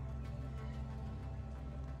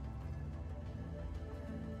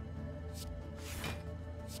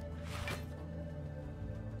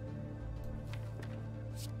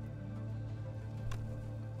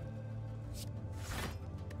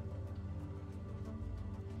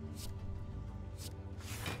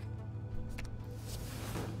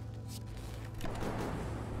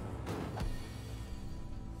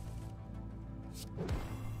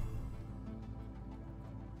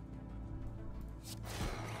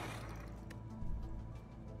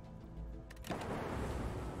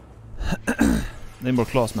 Need more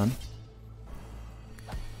claws, man.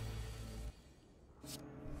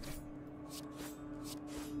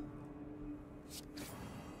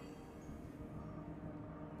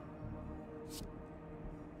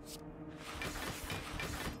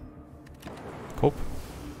 Cope.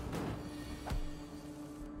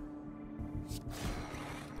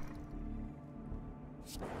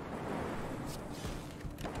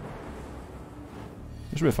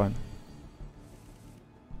 This should be fine.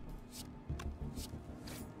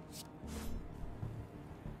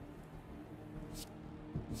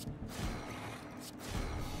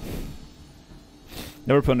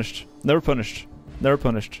 Never punished. Never punished. Never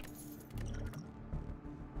punished.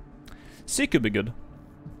 C could be good.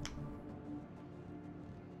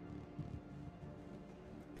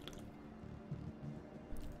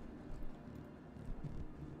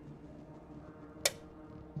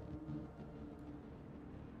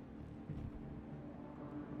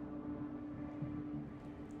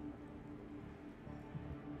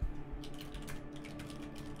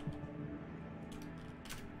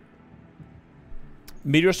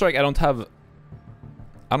 Meteor Strike, I don't have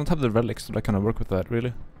the relics to like kind of work with that,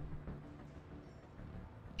 really.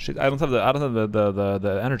 Shit, I don't have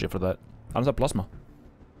the energy for that. I don't have plasma.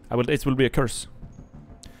 It will be a curse.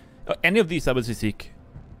 Any of these I will seek.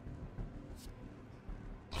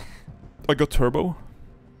 I got turbo.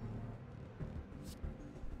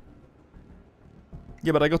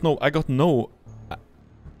 Yeah, but I got no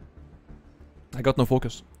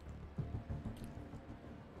focus.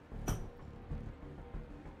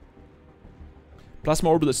 Plasma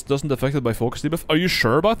orb doesn't affect it by focus debuff. Are you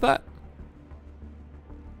sure about that?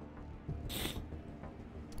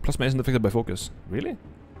 Plasma isn't affected by focus. Really?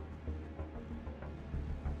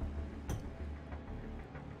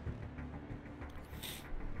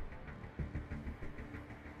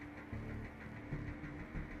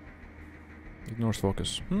 Ignores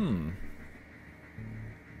focus. You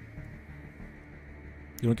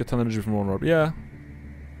don't get 10 energy from one orb. Yeah.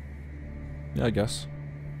 Yeah, I guess.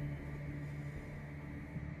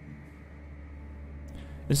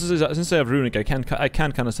 Since I have runic, I can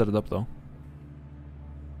kind of set it up though.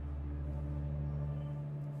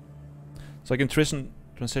 So I can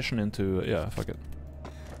transition into yeah, fuck it.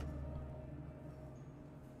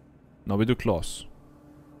 No, we do claws.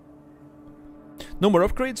 No more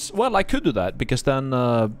upgrades? Well, I could do that because then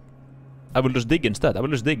I will just dig instead. I will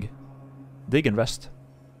just dig and rest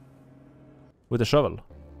with a shovel.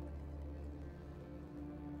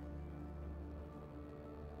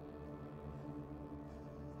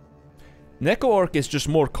 Neko Arc is just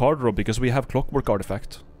more card draw because we have Clockwork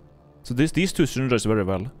Artifact. So these two synergize very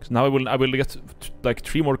well. Now I will get like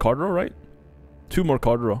 3 more card draw, right? 2 more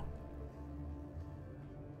card draw.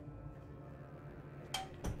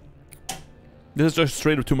 This is just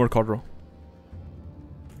straight up 2 more card draw.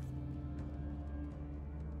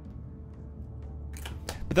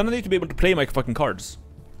 But then I need to be able to play my fucking cards.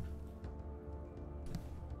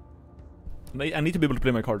 I need to be able to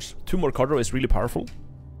play my cards. 2 more card draw is really powerful.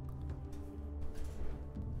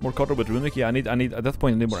 More card draw with Runic? Yeah, I need at that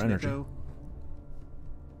point I need more energy.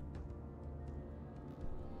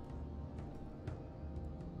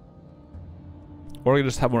 Or I can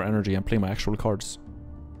just have more energy and play my actual cards.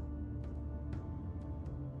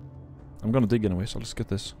 I'm gonna dig anyway, so let's get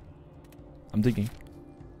this. I'm digging.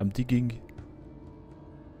 I'm digging.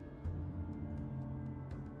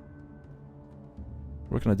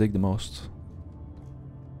 Where can I dig the most?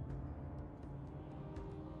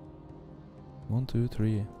 1, 2,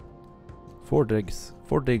 3. 4 digs.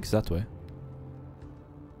 4 digs that way.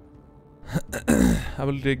 I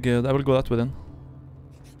will dig. I will go that way then.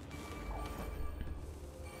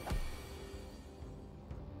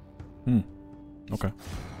 Okay.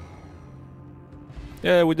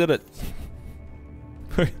 Yeah, we did it.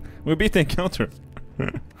 We beat the encounter.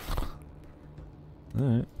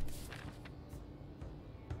 Alright.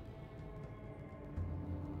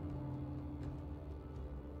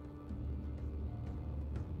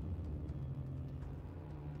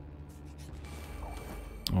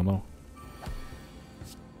 Oh no.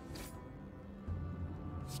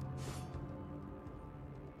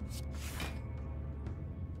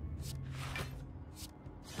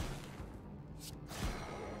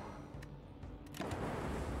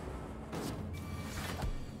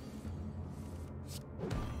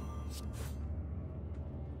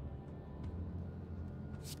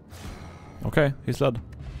 Okay, he's dead.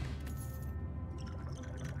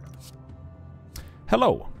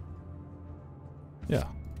 Hello. Yeah.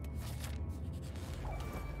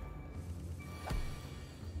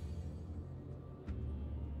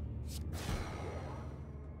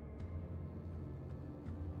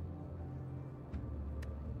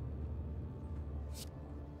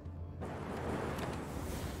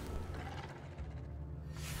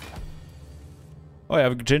 Oh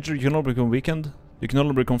yeah, Ginger, you can no longer become weakened. You can no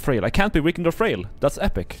longer become frail. I can't be weakened or frail. That's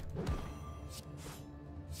epic.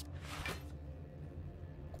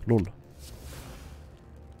 Lol.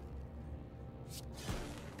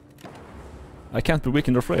 I can't be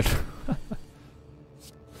weakened or frail.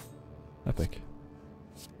 Epic.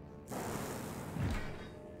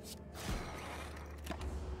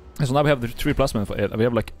 So now we have the 3 plasma. We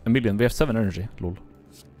have like 1 million. We have 7 energy. Lol.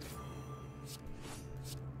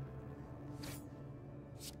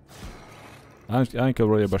 I ain't gonna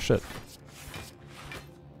worry about shit.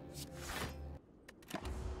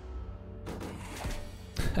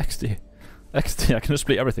 XD. XD, I can just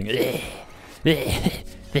play everything.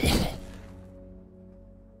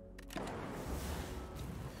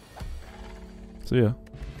 So yeah.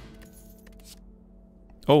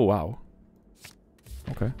 Oh wow.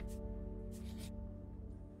 Okay.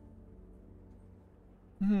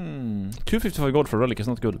 255 gold for relic is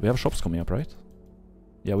not good. We have shops coming up, right?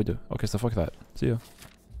 Yeah, we do. Okay, so fuck that. See ya.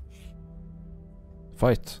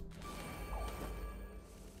 Fight.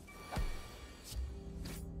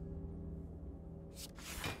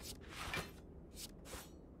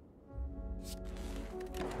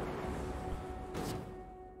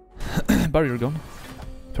 Barrier gun.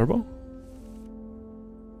 Turbo?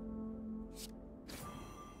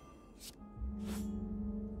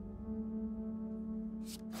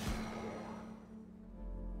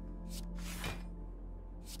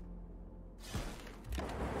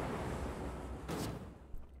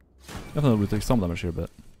 Definitely will take some damage here, but...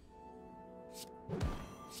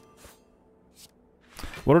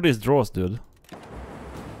 What are these draws, dude?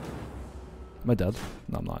 Am I dead?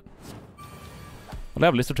 No, I'm not. Well, I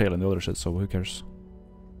have Lister Tail and the other shit, so who cares?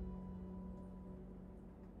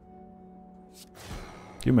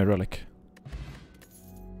 Give me a relic.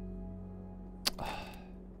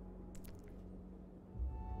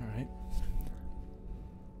 Alright.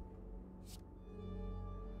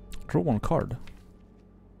 Draw 1 card.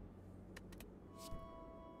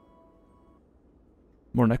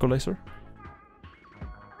 More Neko Laser.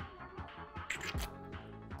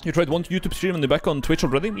 You tried one YouTube stream and you're back on Twitch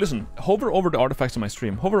already? Listen, hover over the artifacts on my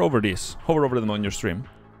stream. Hover over these. Hover over them on your stream.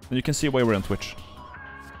 And you can see why we're on Twitch.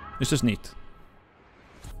 It's just neat.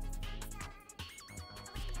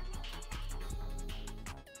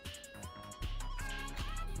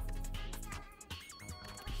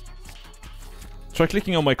 Try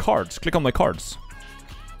clicking on my cards. Click on my cards.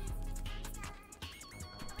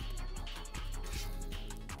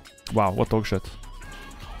 Wow, what dog shit.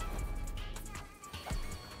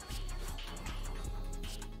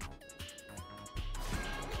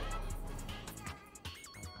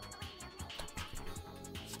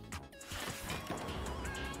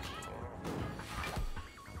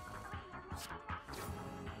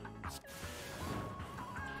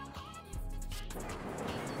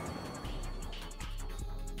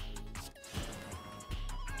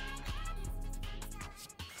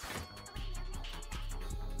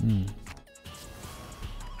 Hmm.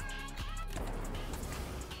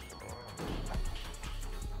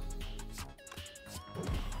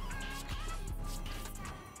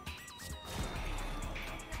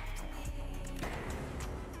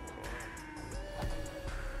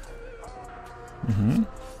 Mm-hmm.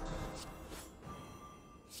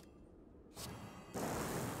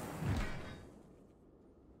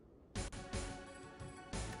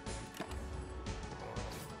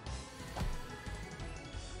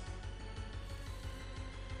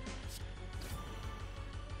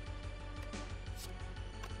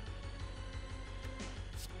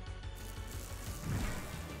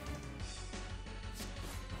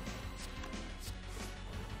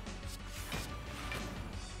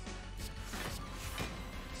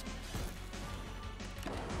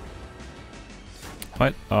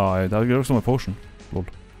 Right. Oh, that gives some potion. Lol.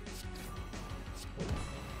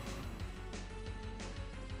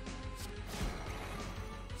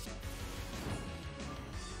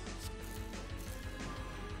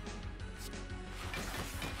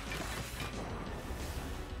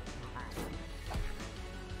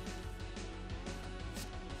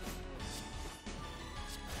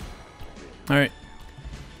 Alright.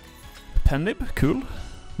 Penib, cool.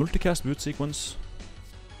 Multicast boot sequence.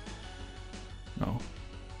 No.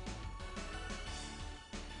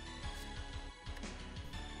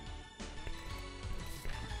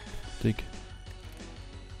 Dig.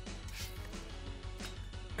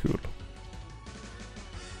 Cool.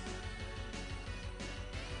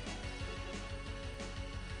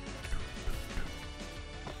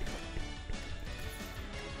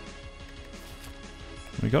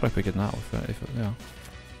 We gotta pick it now if yeah.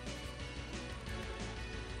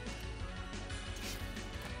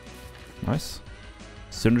 Nice.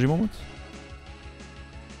 Synergy moment.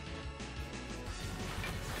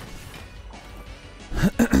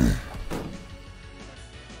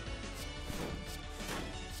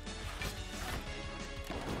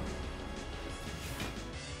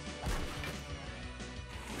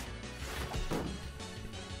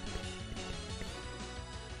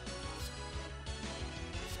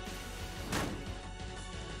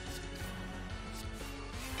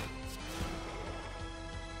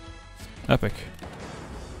 Epic.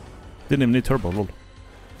 Didn't even need turbo, lol.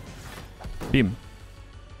 Beam.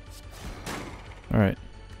 Alright.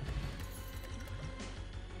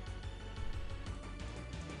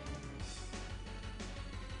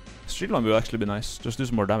 Streetline will actually be nice. Just do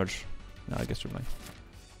some more damage. Yeah, I guess streetline.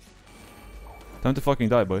 Time to fucking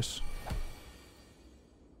die, boys.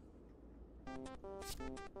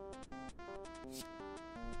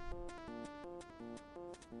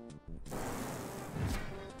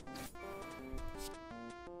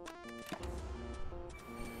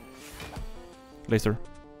 Laser.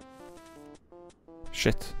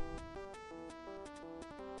 Shit.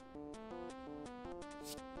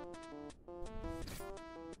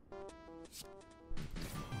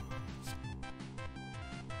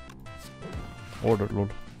 Order, lol.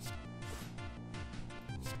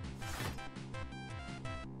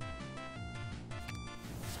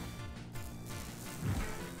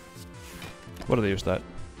 What do they use that?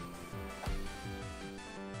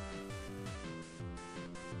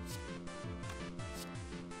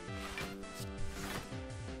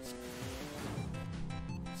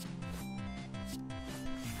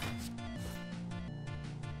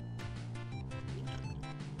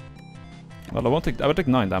 Well, I would take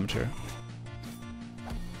 9 damage here.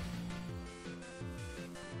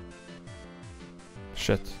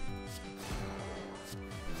 Shit.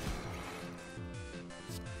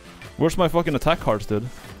 Where's my fucking attack cards, dude?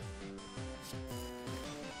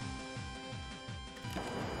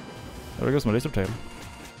 There goes my laser tail.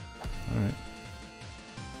 Alright.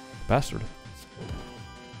 Bastard.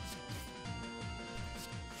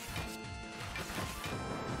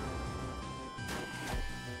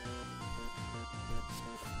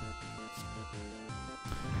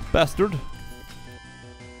 Bastard.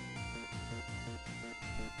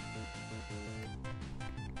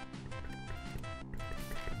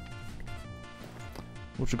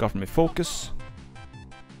 What you got from me? Focus.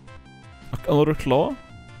 Another claw.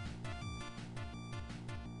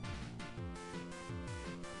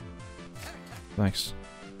 Thanks.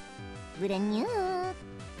 Brand new.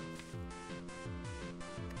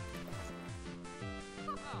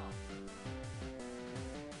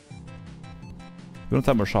 We don't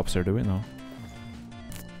have more shops here, do we? No.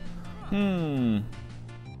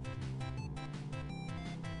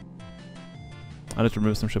 I need to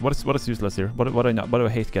remove some shit. What is useless here? What do I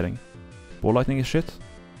hate getting? Ball lightning is shit.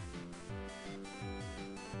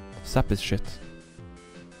 Sap is shit.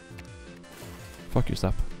 Fuck you,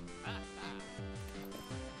 Sap.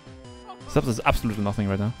 Sap does absolutely nothing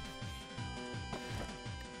right now.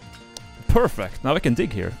 Perfect! Now I can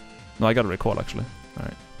dig here. No, I gotta recall actually.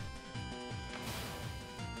 Alright.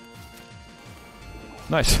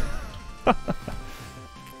 Nice.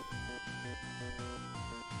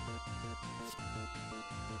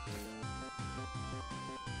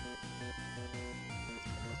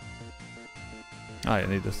 I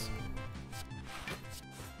need this.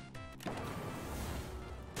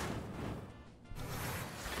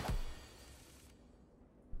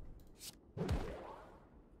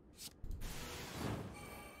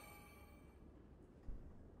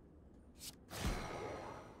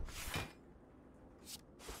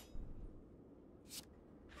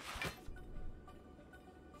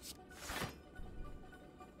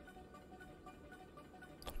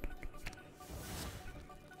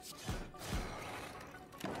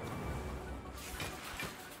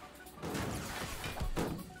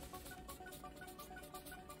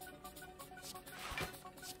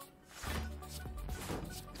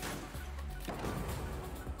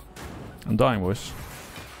 I'm dying, boys.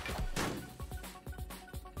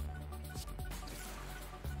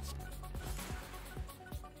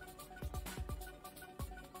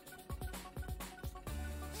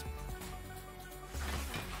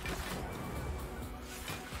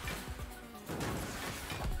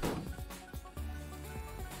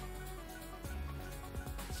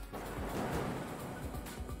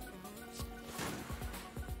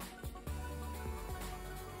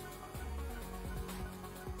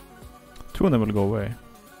 Two of them will go away.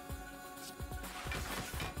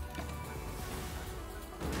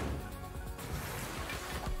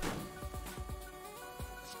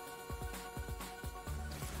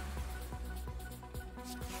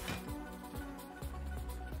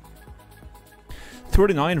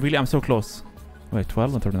 $39? Really? I'm so close. Wait,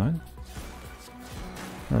 12 and 39?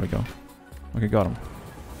 There we go. Okay, got him.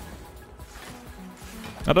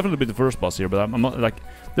 I'll definitely be the first boss here, but I'm not like...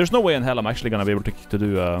 There's no way in hell I'm actually gonna be able to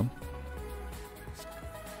do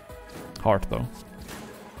heart though.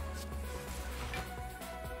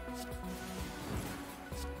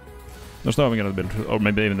 There's no way I'm gonna be able to, or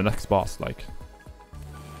maybe even the next boss, like.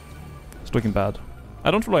 It's looking bad.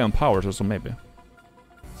 I don't rely on powers, so maybe.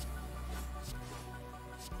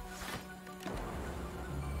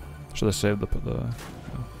 Should I save the yeah.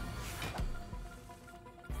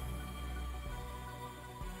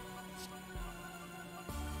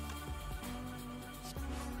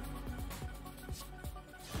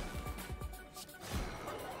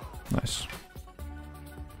 Nice.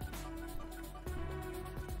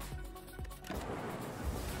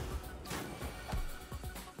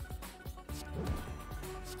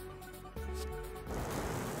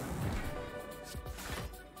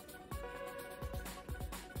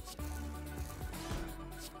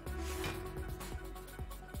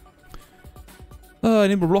 I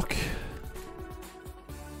need more block.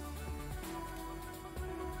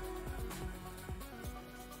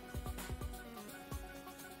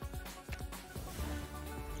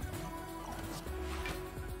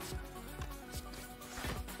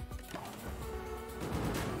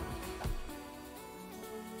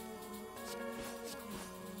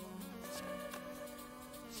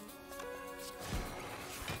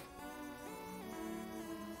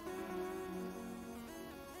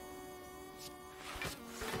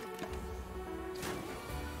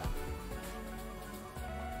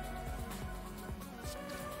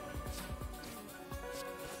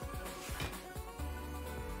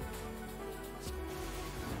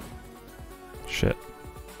 Shit.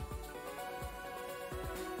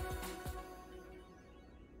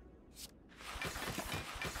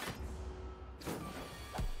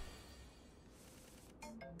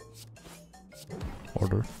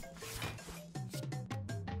 Order.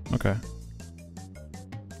 Okay.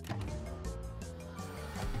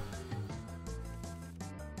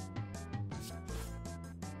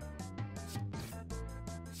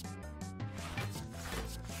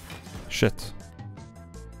 Shit.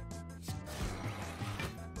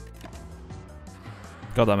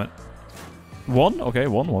 God damn it. One? Okay,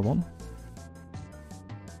 one.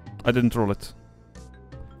 I didn't roll it.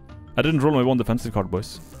 I didn't roll my one defensive card,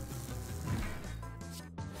 boys.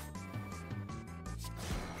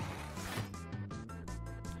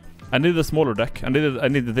 I needed a smaller deck. I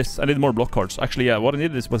needed this. I needed more block cards. Actually, yeah, what I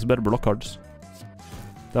needed was better block cards.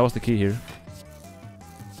 That was the key here.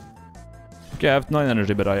 Okay, I have 9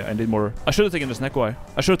 energy, but I need more. I should have taken the Sneckwai.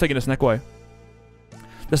 I should have taken the Sneckwai.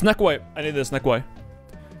 The Sneckwai. I needed the Sneckwai.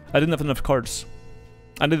 I didn't have enough cards.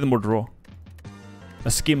 I needed more draw.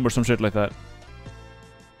 A skim or some shit like that.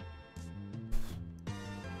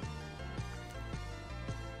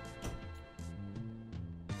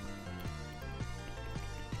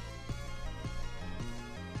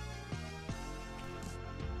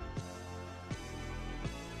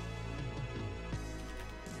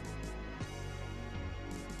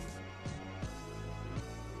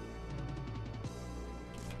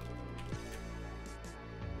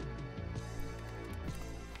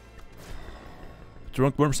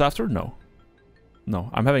 Drunk worms after? No. No,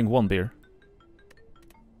 I'm having 1 beer.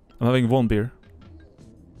 I'm having 1 beer.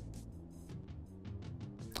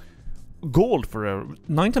 Gold for a...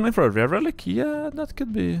 99 for a rare relic? Yeah, that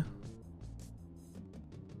could be...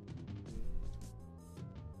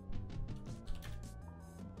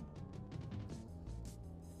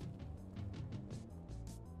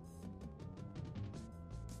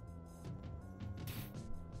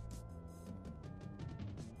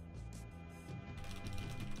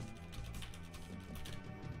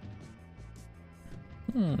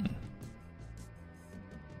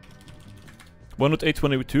 Why not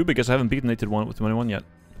 822? Because I haven't beaten 821 yet.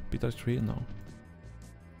 Beat X3? No.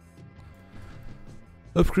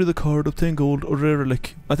 Upgrade the card, obtain gold, or rare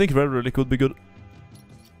relic. I think rare relic would be good.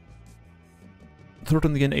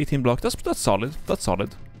 13 again, 18 block. That's solid. That's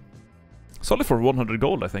solid. Solid for 100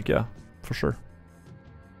 gold, I think, yeah. For sure.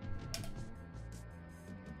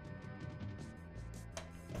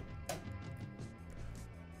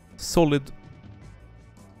 Solid.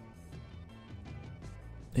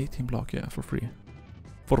 18 block, yeah, for free.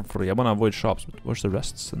 For free. I wanna avoid shops, but where's the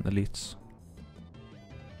rests and elites?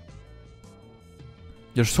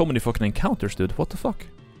 There's so many fucking encounters, dude. What the fuck?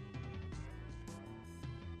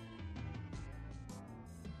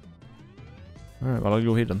 Alright, well, I'll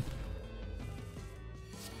go here then.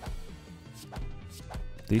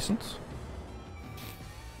 Decent.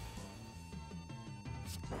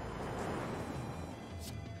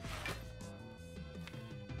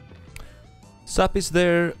 Sap is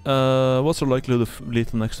there. What's the likelihood of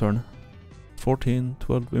lethal next turn? 14,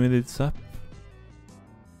 12. We need Sap.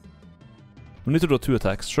 We need to draw 2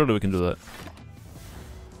 attacks. Surely we can do that.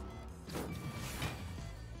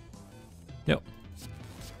 Yep.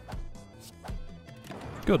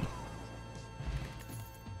 Good.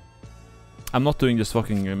 I'm not doing this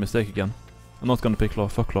fucking mistake again. I'm not gonna pick Claw.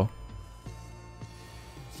 Fuck Claw.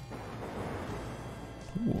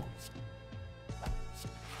 Ooh.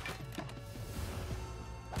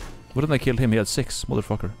 Why didn't I kill him? He had 6,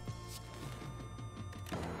 motherfucker.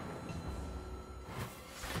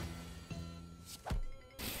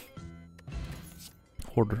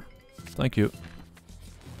 Hoarder. Thank you.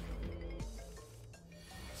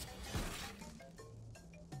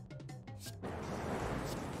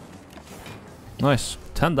 Nice.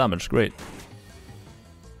 10 damage, great.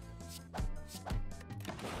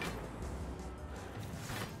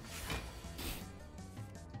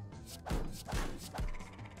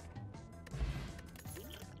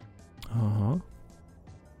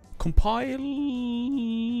 Compile. Do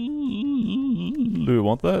you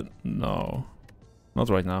want that? No. Not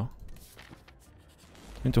right now.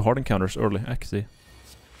 Into hard encounters early, actually.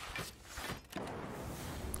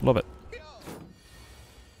 Love it.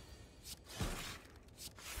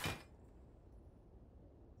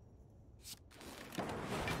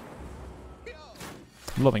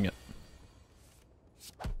 Loving it.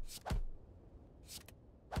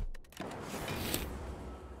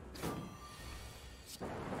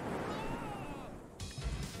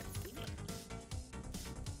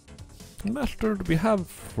 Melter, we have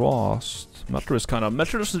Frost. Melter is kind of...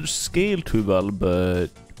 Melter doesn't scale too well, but...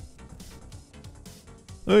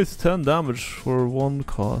 Oh, it's 10 damage for 1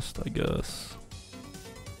 cost, I guess.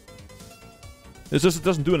 It's just, it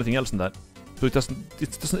doesn't do anything else in that. So it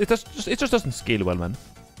just doesn't scale well, man.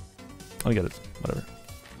 I get it. Whatever.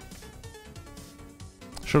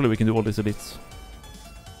 Surely we can do all these elites.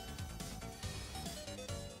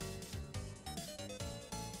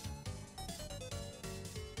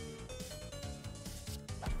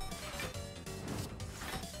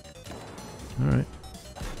 Alright.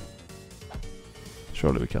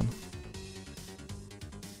 Surely we can.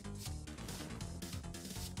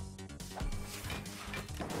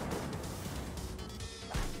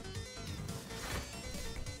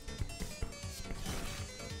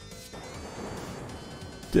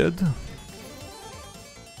 Dead.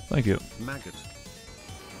 Thank you. Maggot.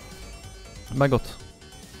 My god.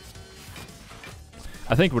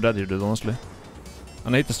 I think we're dead here, dude, honestly.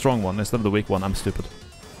 And I hit the strong one instead of the weak one. I'm stupid.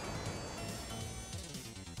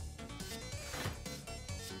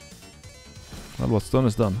 Well, what's done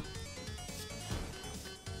is done.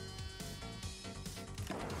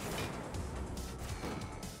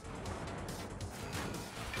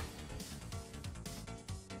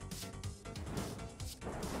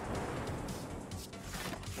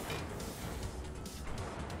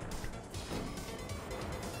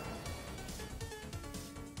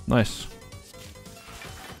 Nice.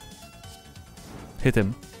 Hit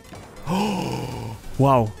him.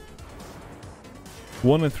 Wow.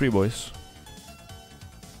 1 and 3, boys.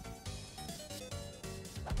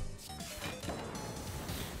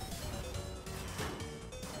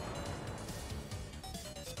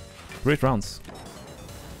 Great rounds.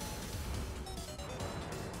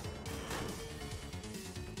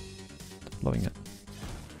 Loving it.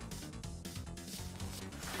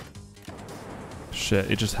 Shit,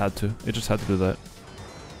 it just had to. It just had to do that.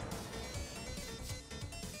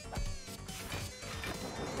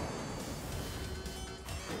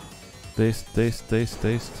 Dazed.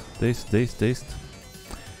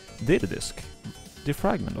 Data disk.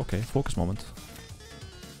 Defragment, okay, focus moment.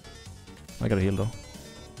 I gotta heal though.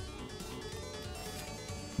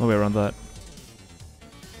 No way around that.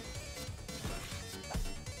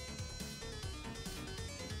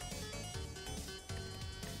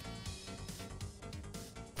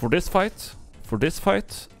 For this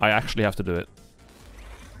fight, I actually have to do it.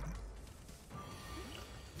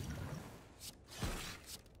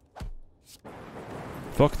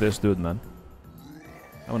 Fuck this dude, man.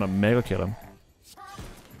 I'm gonna mega kill him.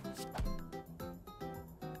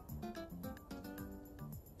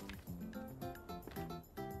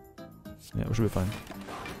 Yeah, we should be fine.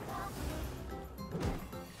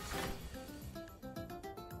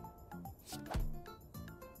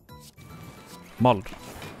 Mald.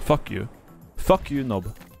 Fuck you. Fuck you,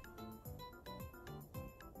 knob.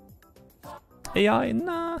 AI,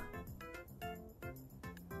 nah.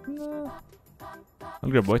 Nah. I'll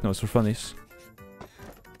grab white nose for funnies.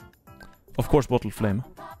 Of course, bottle flame.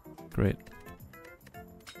 Great.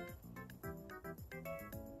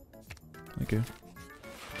 Thank you.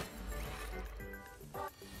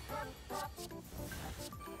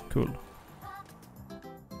 Cool.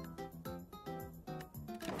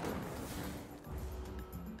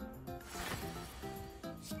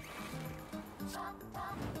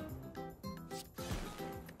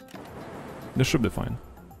 This should be fine.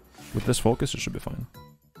 With this focus, it should be fine.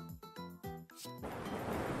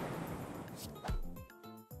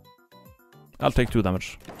 I'll take 2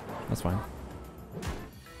 damage. That's fine.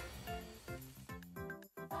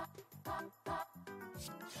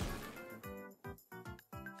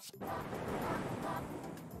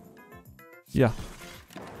 Yeah.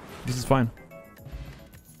 This is fine.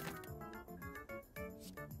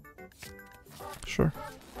 Sure.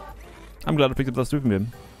 I'm glad I picked up that stupid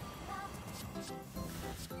beam.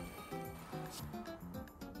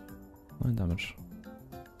 9 damage.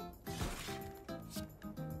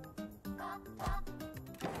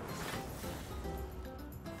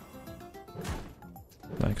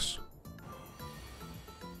 Thanks.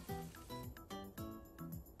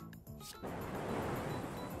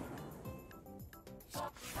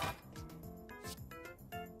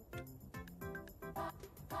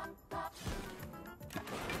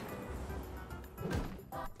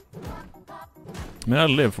 I mean, I'll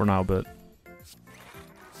live for now, but...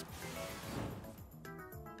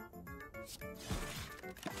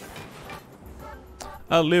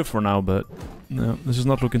 I'll live for now, but... No, this is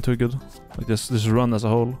not looking too good. Like this run as a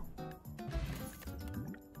whole.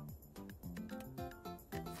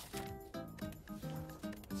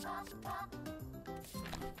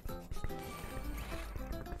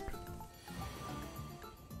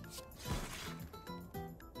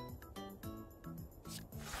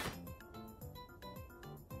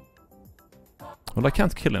 Well, I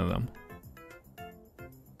can't kill any of them.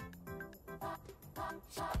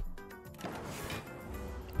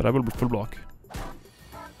 But I will full block.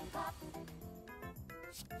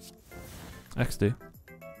 XD.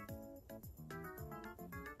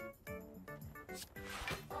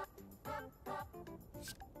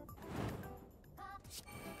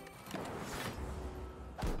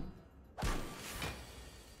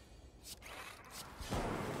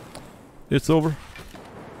 It's over.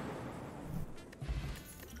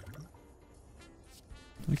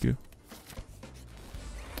 Thank you.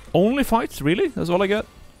 Only fights? Really? That's all I get?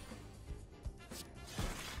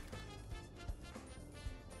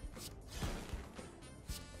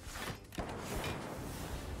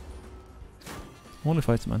 Only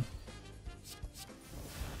fights, man.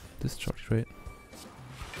 Discharge rate.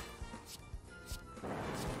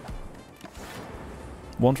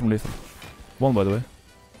 1 from lethal. 1 by the way.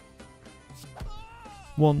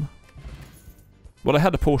 1. Well, I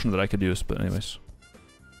had a potion that I could use, but anyways.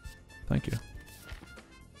 Thank you.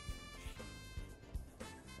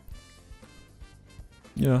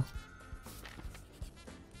 Yeah.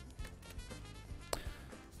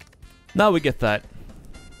 Now we get that.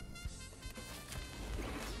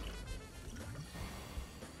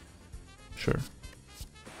 Sure.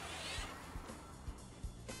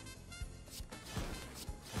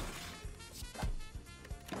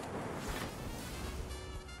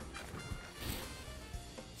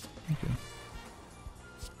 Okay.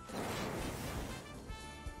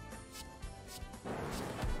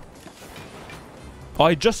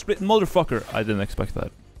 I just split, motherfucker! I didn't expect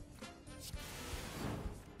that.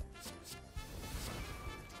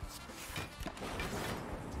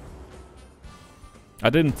 I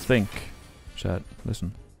didn't think. Chat,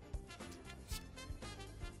 listen.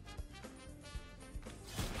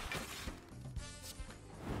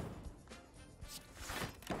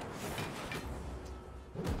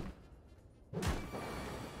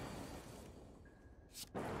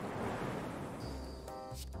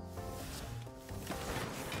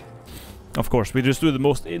 Of course, we just do the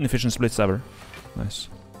most inefficient splits ever. Nice.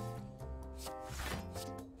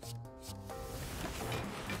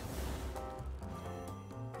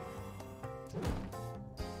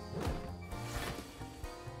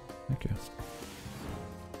 Thank you.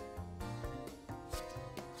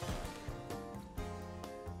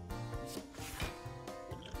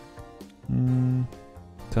 Hmm.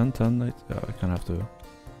 10, 10, 8. Yeah, I kind of have to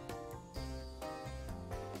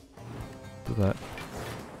do that.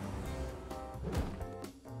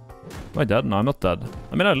 Am I dead? No, I'm not dead.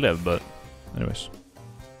 I mean, I live, but anyways.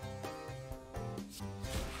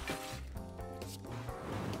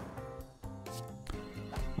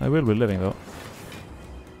 I will be living, though.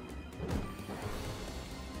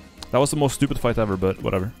 That was the most stupid fight ever, but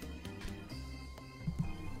whatever.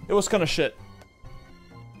 It was kind of shit.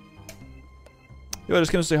 Yo, I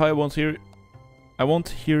just gonna say hi, I won't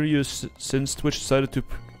hear you since Twitch decided to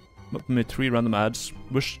put me 3 random ads.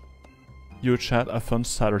 Wish your chat a fun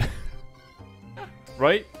Saturday.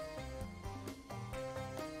 Right?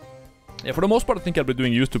 Yeah, for the most part I think I'll be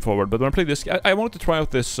doing YouTube forward, but when I play this, I wanted to try out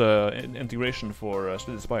this integration for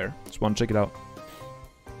Spire. Just want to check it out.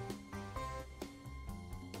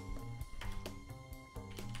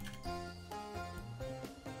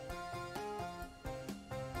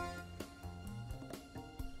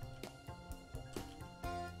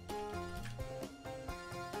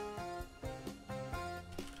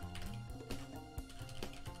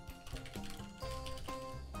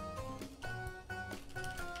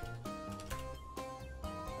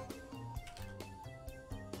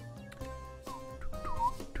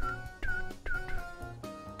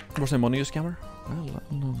 Was my money a scammer? Well,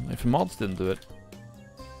 no. If mods didn't do it,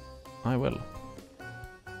 I will.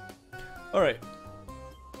 Alright.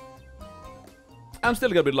 I'm still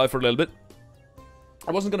gonna be live for a little bit.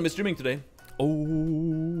 I wasn't gonna be streaming today. Oh,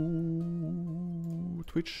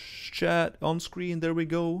 Twitch chat on screen, there we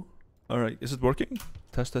go. Alright, is it working?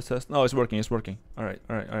 Test, test, test. No, it's working, it's working. Alright,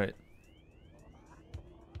 alright, alright.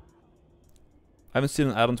 I haven't seen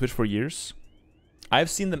an ad on Twitch for years. I've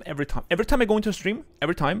seen them every time. Every time I go into a stream,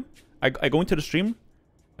 every time I go into the stream,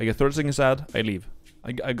 I get 30 seconds ad, I leave.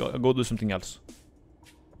 I go do something else.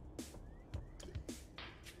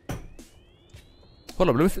 Hold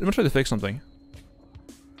up, let me try to fix something.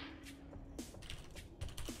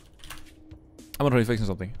 I'm gonna try fixing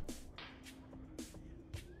something.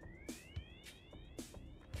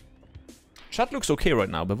 Chat looks okay right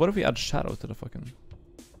now, but what if we add shadow to the fucking...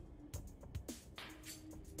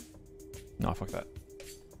 No, fuck that.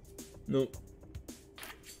 No.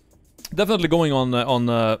 Definitely going on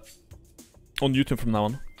YouTube from now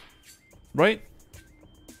on. Right?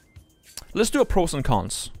 Let's do a pros and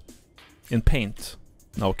cons. In Paint.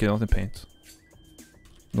 No, okay, not in Paint.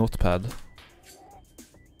 Notepad.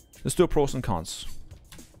 Let's do a pros and cons.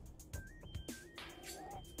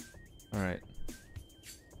 Alright.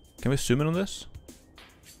 Can we zoom in on this?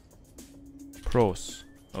 Pros.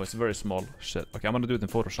 Oh, it's very small. Shit. Okay, I'm gonna do it in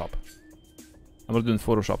Photoshop. I'm gonna do it in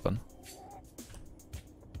Photoshop then.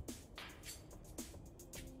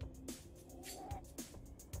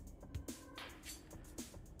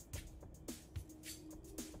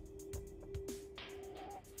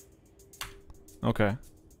 Okay.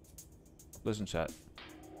 Listen, chat.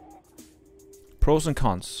 Pros and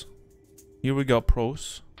cons. Here we go,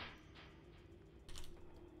 pros.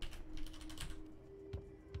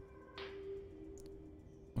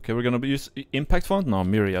 Okay, we're gonna use impact font? No,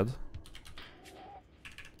 myriad.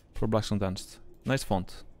 For black condensed. Nice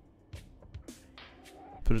font.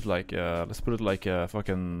 Put it like, let's put it like a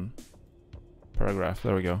fucking paragraph.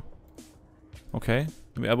 There we go. Okay,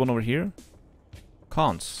 we add one over here.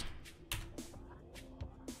 Cons.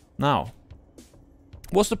 Now,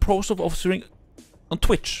 what's the pros of streaming on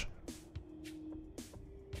Twitch?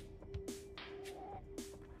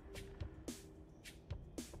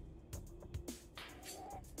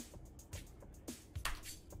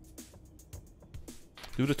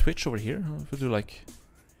 Do the Twitch over here? What if we do like...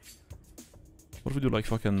 What if we do like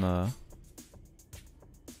fucking...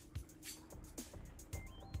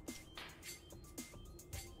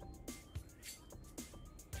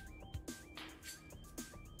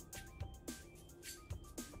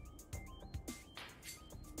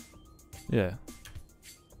 Yeah.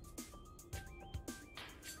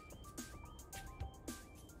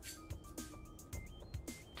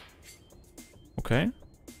 Okay.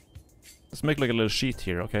 Let's make like a little sheet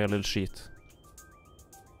here, okay? A little sheet.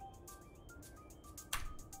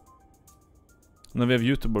 And then we have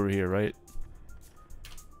YouTube over here, right?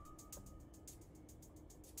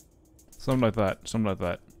 Something like that, something like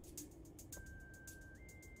that.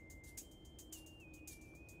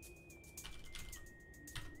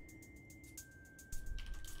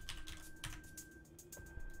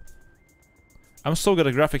 I'm so good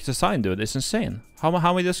at graphic design, dude. It's insane. How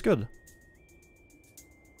am I this good?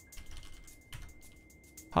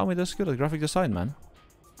 How am I this good at graphic design, man?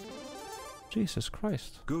 Jesus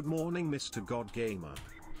Christ. Good morning, Mr. God Gamer.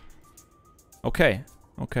 Okay.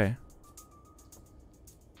 Okay.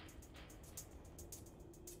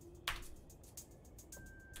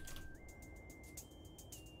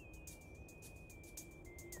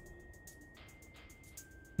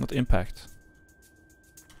 Not impact.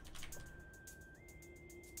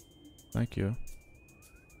 Thank you.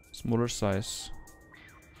 Smaller size.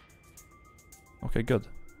 Okay, good.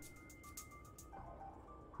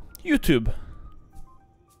 YouTube.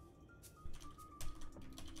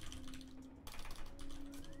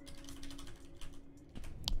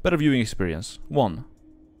 Better viewing experience. 1.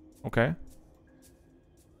 Okay.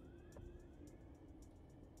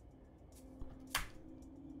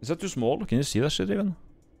 Is that too small? Can you see that shit even?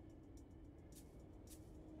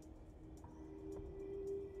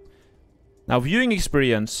 Now, viewing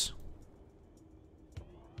experience.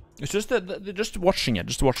 It's just just watching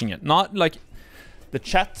it, not like the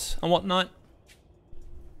chat and whatnot.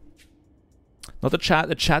 Not the chat.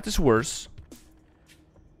 The chat is worse.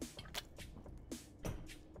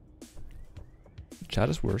 The chat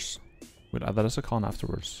is worse. We'll add that as a con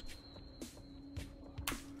afterwards.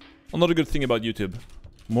 Another good thing about YouTube.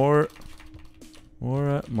 More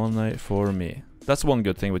money for me. That's one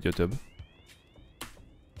good thing with YouTube.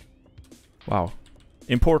 Wow.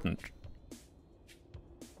 Important.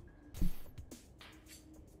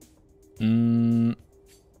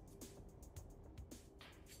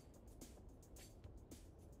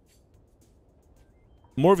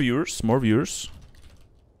 More viewers, more viewers.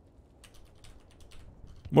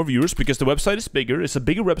 More viewers because the website is bigger. It's a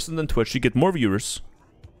bigger website than Twitch. You get more viewers.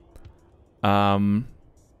 Ad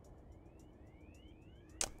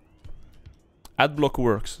block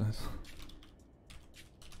works.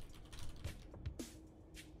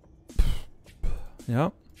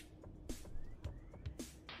 Yeah.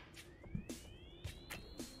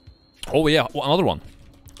 Oh yeah, another one.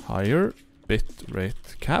 Higher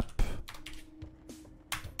bitrate cap.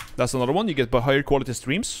 That's another one. You get by higher quality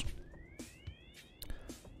streams.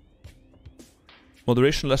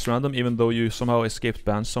 Moderation less random, even though you somehow escaped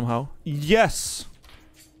bans somehow. Yes!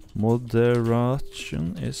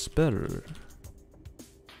 Moderation is better.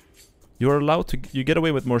 You're allowed to... You get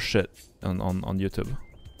away with more shit on YouTube.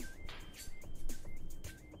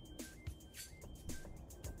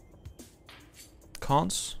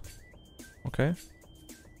 Cons. Okay.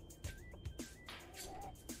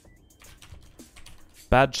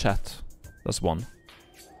 Bad chat. That's one.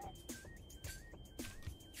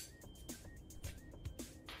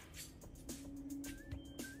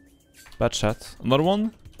 Bad chat. Another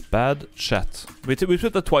one. Bad chat. We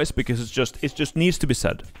put that twice because it just needs to be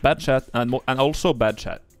said. Bad chat and also bad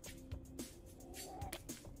chat.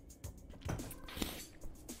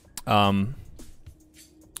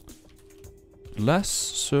 Less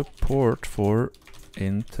support for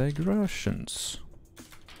integrations.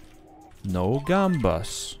 No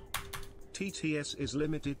gambas. TTS is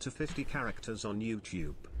limited to 50 characters on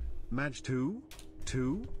YouTube. Maj 2?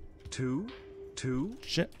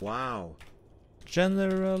 Wow.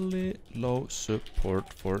 Generally low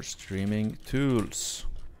support for streaming tools.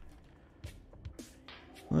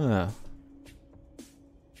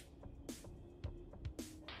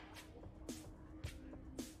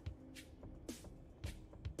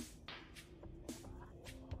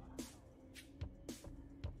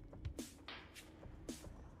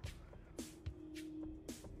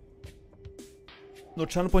 No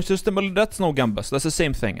channel point system, well, that's no gambus. That's the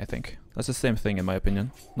same thing, I think. That's the same thing, in my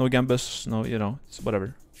opinion. No gambus, no, you know, it's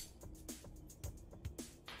whatever.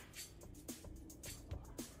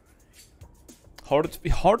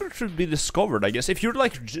 Harder to be discovered, I guess. If you're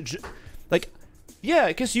like, yeah,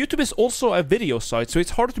 because YouTube is also a video site, so it's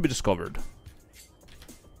harder to be discovered.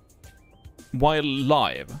 While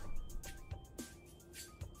live.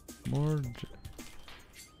 More...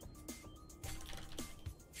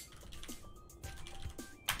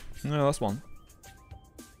 No, that's one.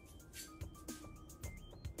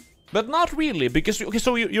 But not really, because okay,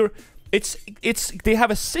 so you're it's they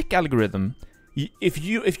have a sick algorithm. If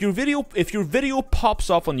your video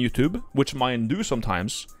pops off on YouTube, which mine do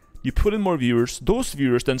sometimes, you put in more viewers. Those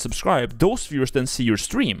viewers then subscribe. Those viewers then see your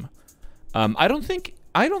stream. I don't think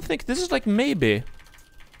this is like maybe.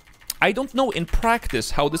 I don't know in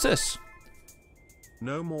practice how this is.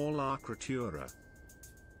 No more La Creatura.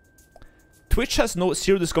 Twitch has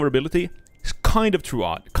zero discoverability. It's kind of true,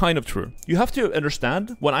 kind of true. You have to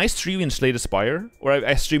understand, when I stream in Slay the Spire, or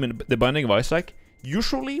I stream in The Binding of Isaac,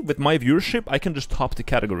 usually with my viewership, I can just top the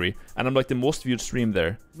category, and I'm like the most viewed stream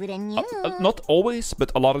there. Not always,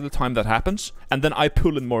 but a lot of the time that happens, and then I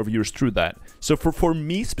pull in more viewers through that. So for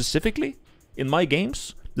me specifically, in my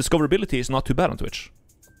games, discoverability is not too bad on Twitch.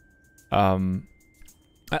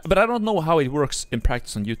 But I don't know how it works in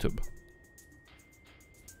practice on YouTube.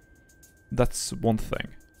 That's one thing.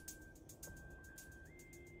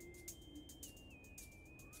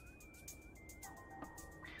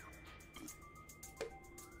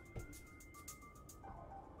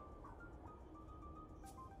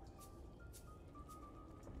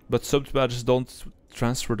 But sub badges don't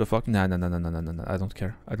transfer the fuck. No. I don't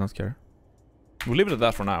care. I don't care. We'll leave it at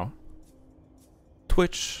that for now.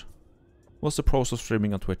 Twitch. What's the pros of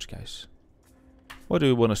streaming on Twitch, guys? Why do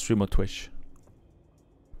you want to stream on Twitch?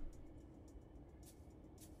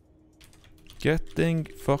 Getting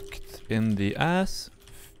fucked in the ass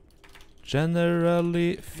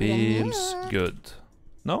generally feels good.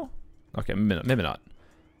 No? Okay, maybe not.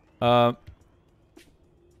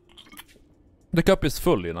 The cup is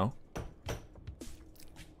full, you know.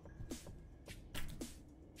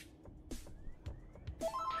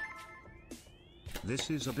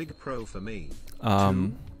 This is a big pro for me.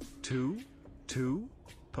 Two?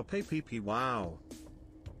 Pee, wow.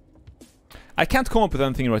 I can't come up with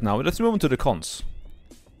anything right now. Let's move on to the cons.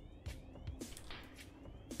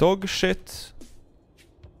 Dog shit.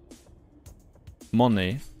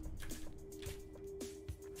 Money.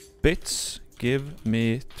 Bits give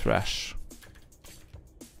me trash.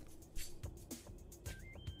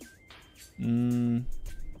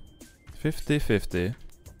 50-50.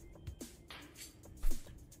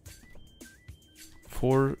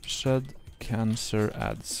 Foreshed cancer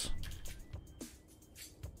ads.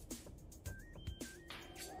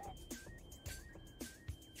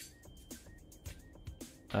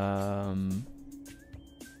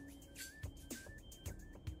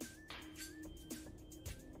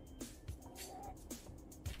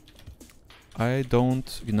 I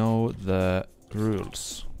don't know the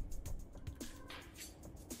rules.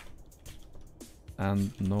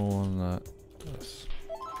 And no one does.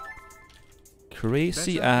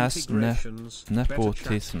 Crazy better ass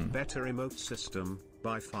nepotism. Better remote system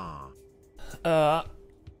by far.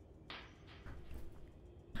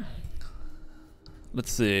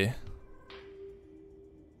 Let's see.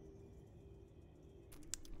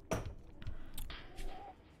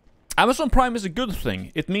 Amazon Prime is a good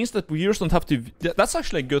thing. It means that viewers don't have to... That's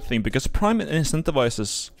actually a good thing, because Prime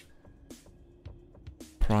incentivizes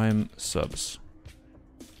Prime subs.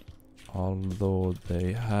 Although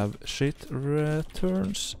they have shit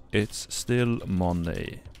returns, it's still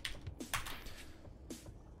money.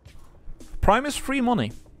 Prime is free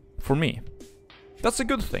money. For me. That's a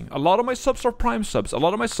good thing. A lot of my subs are Prime subs. A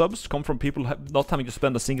lot of my subs come from people not having to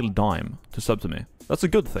spend a single dime to sub to me. That's a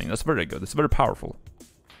good thing. That's very good. It's very powerful.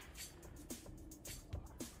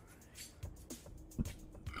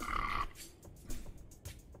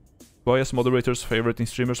 Bias moderators favoriting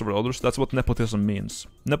streamers over others. That's what nepotism means.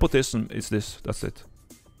 Nepotism is this. That's it.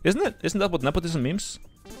 Isn't it? Isn't that what nepotism means?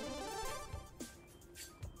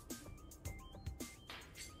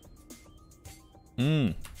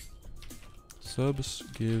 Subs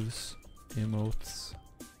gives emotes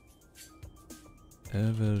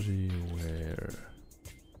everywhere.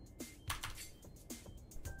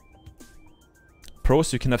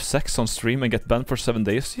 Pros, you can have sex on stream and get banned for 7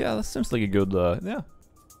 days. Yeah, that seems like a good, yeah.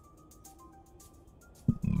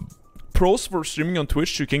 Pros for streaming on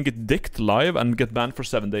Twitch, you can get dicked live and get banned for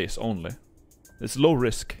 7 days only. It's low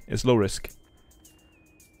risk. It's low risk.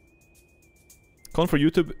 Con for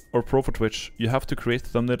YouTube or pro for Twitch, you have to create a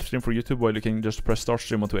thumbnail stream for YouTube while you can just press start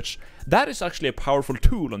stream on Twitch. That is actually a powerful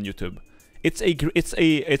tool on YouTube. It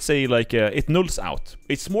nulls out.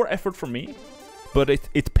 It's more effort for me, but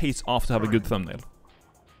it pays off to have a good thumbnail.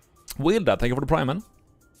 Wildad, thank you for the prime, man.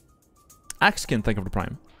 Axkin, thank you for the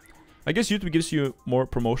prime. I guess YouTube gives you more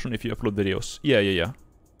promotion if you upload videos. Yeah.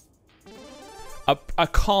 A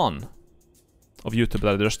con of YouTube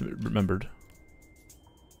that I just remembered.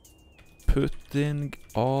 Putting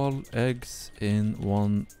all eggs in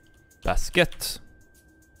one basket.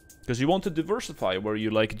 Because you want to diversify where you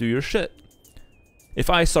like do your shit. If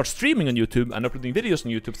I start streaming on YouTube and uploading videos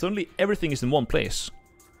on YouTube, suddenly everything is in one place.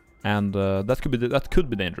 And that could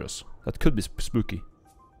be dangerous. That could be spooky.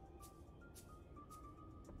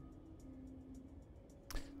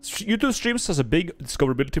 YouTube streams has a big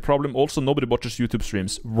discoverability problem. Also, nobody watches YouTube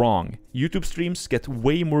streams. Wrong. YouTube streams get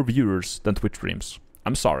way more viewers than Twitch streams.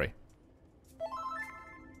 I'm sorry.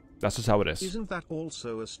 That's just how it is. Isn't that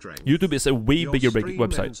also a strength? YouTube is a way bigger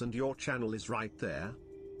website. Ends and your channel is right there.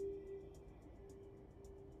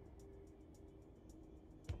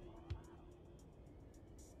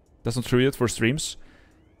 That's not true yet for streams.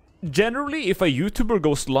 Generally, if a YouTuber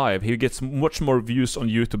goes live, he gets much more views on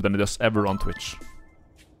YouTube than he does ever on Twitch.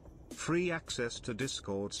 Free access to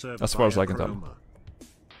Discord server. As far as I can tell.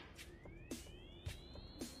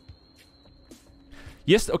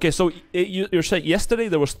 Yes, okay, so you're saying yesterday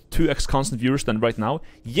there was 2x constant viewers than right now?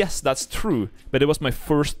 Yes, that's true, but it was my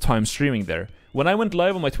first time streaming there. When I went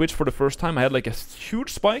live on my Twitch for the first time, I had like a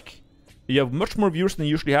huge spike. You have much more viewers than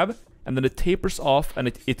you usually have, and then it tapers off and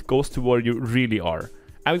it goes to where you really are.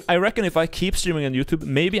 I reckon if I keep streaming on YouTube,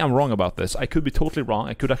 maybe I'm wrong about this. I could be totally wrong.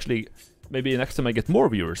 I could actually, maybe next time I get more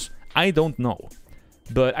viewers. I don't know.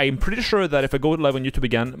 But I'm pretty sure that if I go live on YouTube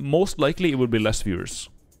again, most likely it will be less viewers.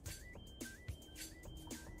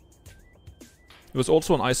 It was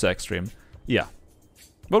also an Isaac stream. Yeah.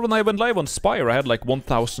 Well, when I went live on Spire, I had like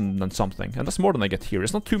 1,000 and something. And that's more than I get here.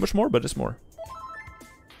 It's not too much more, but it's more.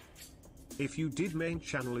 If you did main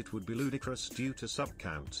channel, it would be ludicrous due to sub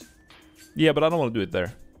count. Yeah, but I don't want to do it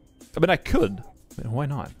there. I mean, I could. But why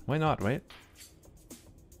not? Why not, right?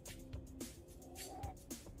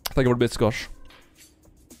 Thank you for a bit, Skosh.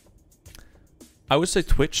 I would say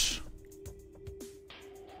Twitch.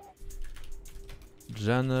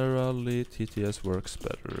 Generally, TTS works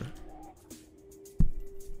better.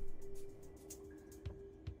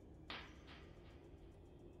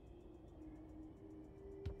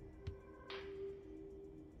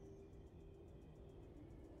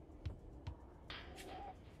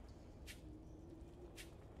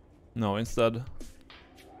 No, instead,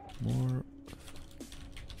 more.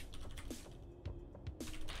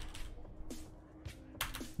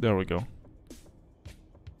 There we go.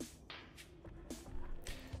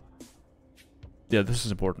 Yeah, this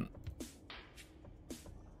is important.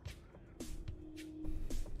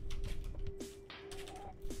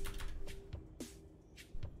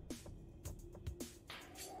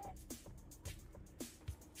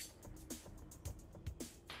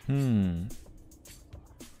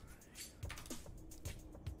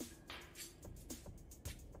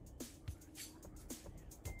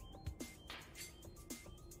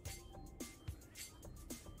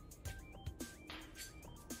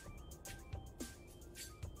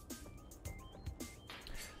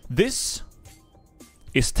 This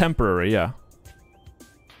is temporary, yeah.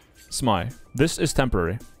 Smai, this is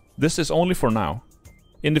temporary. This is only for now.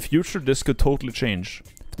 In the future, this could totally change.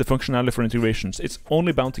 The functionality for integrations, it's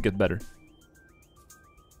only bound to get better.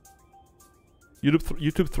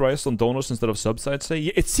 YouTube thrives on donuts instead of subs, I'd say.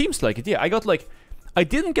 Yeah, it seems like it, yeah. I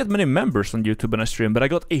didn't get many members on YouTube when I streamed, but I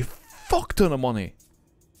got a fuck ton of money.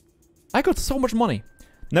 I got so much money.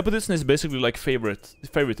 Nepotism is basically like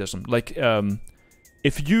favoritism. Like,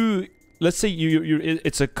 if you, let's say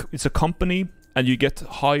it's a company and you get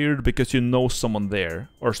hired because you know someone there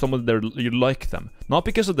or someone there, you like them, not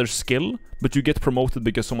because of their skill, but you get promoted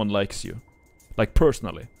because someone likes you, like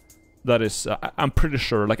personally. That is, I'm pretty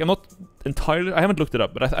sure. Like, I'm not entirely, I haven't looked it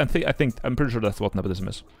up, but I'm pretty sure that's what nepotism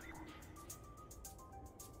is.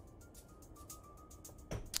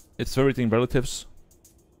 It's everything relatives.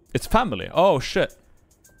 It's family. Oh shit.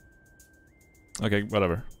 Okay,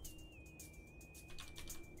 whatever.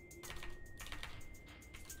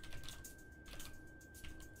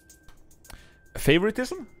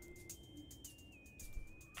 Favoritism?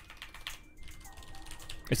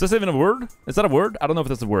 Is this even a word? Is that a word? I don't know if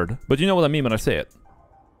that's a word, but you know what I mean when I say it.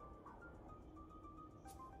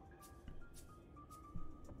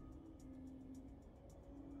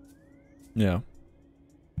 Yeah.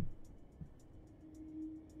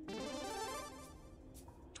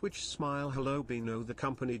 Twitch smile hello Bino the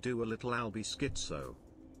company do a little Albie schizo.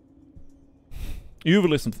 You will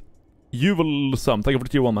listen. You will some. Thank you for the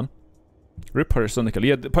tier 1, man. Rip Pyrocynical.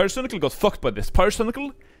 Yeah, Pyrocynical got fucked by this.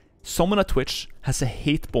 Pyrocynical, someone at Twitch has a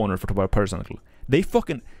hate boner for Pyrocynical. They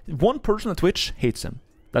fucking... One person at Twitch hates him.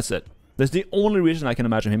 That's it. That's the only reason I can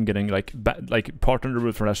imagine him getting, like, part under the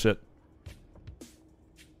roof for that shit.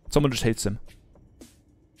 Someone just hates him.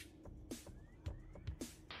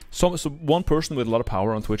 So one person with a lot of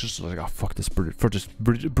power on Twitch is like, oh, fuck this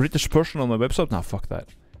British person on my website? Nah, fuck that.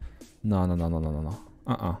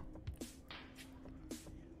 No.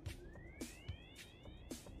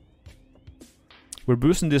 We're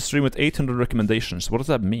boosting this stream with 800 recommendations. What does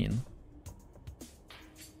that mean?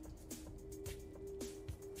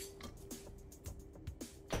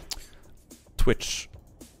 Twitch.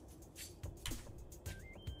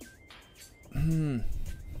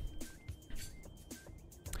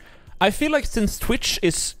 I feel like since Twitch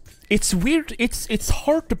is... It's weird, it's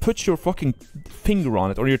hard to put your fucking finger on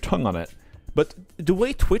it, or your tongue on it. But the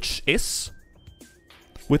way Twitch is,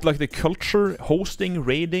 with like the culture, hosting,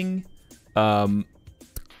 raiding,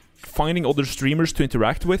 finding other streamers to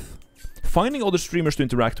interact with. Finding other streamers to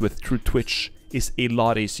interact with through Twitch is a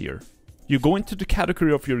lot easier. You go into the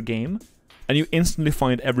category of your game, and you instantly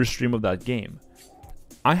find every stream of that game.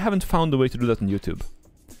 I haven't found a way to do that on YouTube.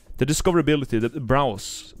 The discoverability, the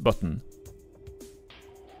browse button.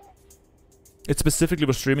 It's specifically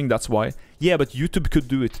for streaming, that's why. Yeah, but YouTube could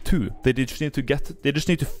do it too. They just need to get... They just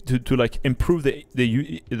need to like improve the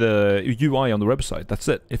UI on the website. That's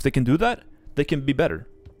it. If they can do that, they can be better.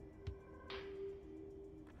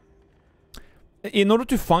 In order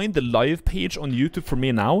to find the live page on YouTube for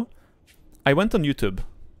me now, I went on YouTube.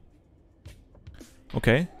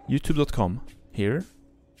 Okay, youtube.com. Here.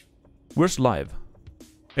 Where's live?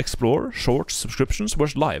 Explore, shorts, subscriptions.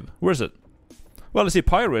 Where's live? Where is it? Well, I see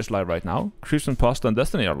Pyro is live right now. Creeps and Pasta and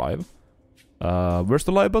Destiny are live. Where's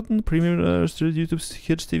the live button? Premium YouTube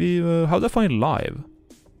Kids TV. How do I find live?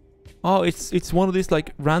 Oh, it's one of these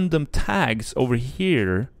like random tags over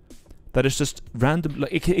here. That is just random.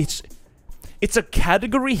 Like it's a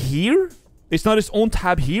category here. It's not its own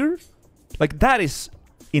tab here. Like that is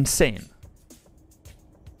insane.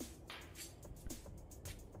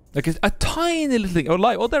 Like a tiny little thing. Oh,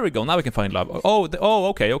 live. Oh, there we go. Now we can find live. Oh,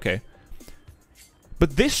 okay.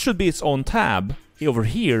 But this should be its own tab over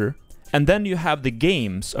here, and then you have the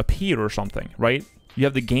games up here or something, right? You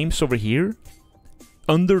have the games over here,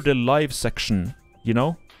 under the live section, you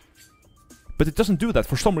know? But it doesn't do that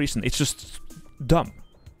for some reason. It's just dumb.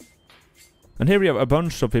 And here we have a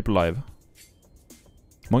bunch of people live.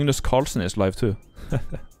 Magnus Carlsen is live too.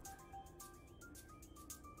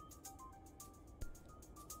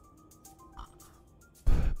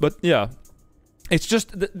 But yeah. It's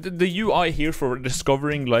just the UI here for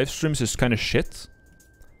discovering live streams is kind of shit.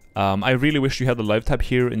 I really wish you had the live tab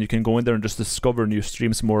here and you can go in there and just discover new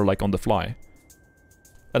streams more like on the fly.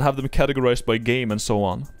 And have them categorized by game and so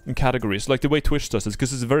on. In categories, like the way Twitch does it,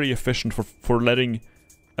 because it's very efficient for letting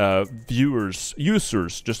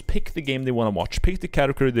users just pick the game they want to watch, pick the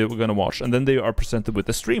category they were going to watch, and then they are presented with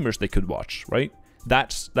the streamers they could watch, right?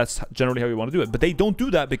 That's generally how you want to do it. But they don't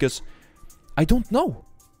do that because I don't know.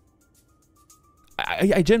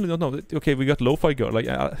 I genuinely don't know. Okay, we got Lo-Fi Girl. Like,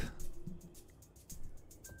 the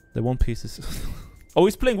One Piece is... Oh,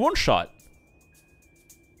 he's playing One Shot.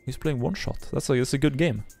 He's playing One Shot. That's a good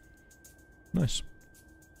game. Nice.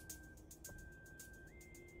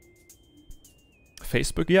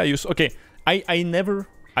 Facebook? Yeah, okay.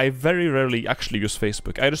 I very rarely actually use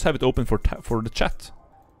Facebook. I just have it open for the chat.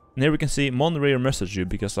 And here we can see Monrare message you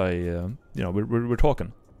because you know, we're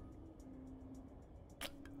talking.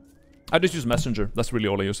 I just use Messenger. That's really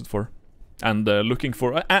all I use it for. And looking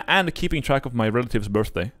for... and keeping track of my relative's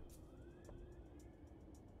birthday.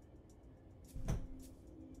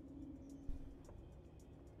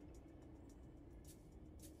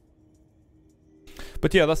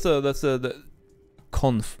 But yeah, that's the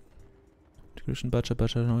conf...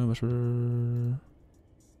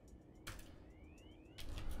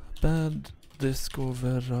 Bad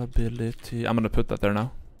discoverability. I'm gonna put that there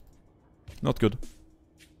now. Not good.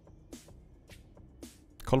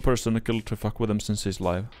 Call Pyrocynical to fuck with him since he's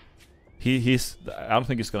live. He's... I don't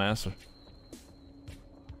think he's gonna answer.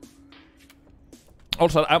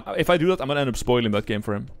 Also, if I do that, I'm gonna end up spoiling that game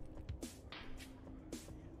for him.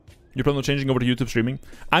 You plan on changing over to YouTube streaming?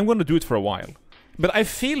 I'm gonna do it for a while. But I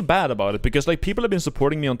feel bad about it, because like people have been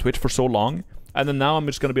supporting me on Twitch for so long, and then now I'm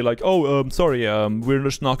just gonna be like, oh, sorry, we're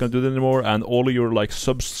just not gonna do that anymore, and all of your like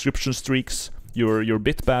subscription streaks your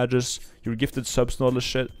bit badges, your gifted subs and all this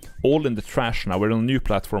shit, all in the trash now. We're on a new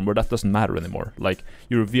platform where that doesn't matter anymore. Like,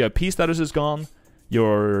 your VIP status is gone,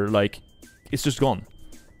 your, like, it's just gone.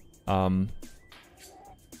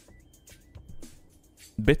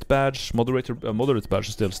 Bit badge, moderate badge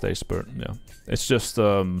still stays, but yeah. It's just,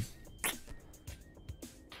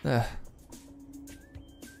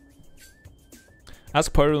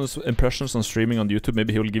 Ask Pyro's impressions on streaming on YouTube.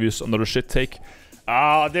 Maybe he will give you another shit take.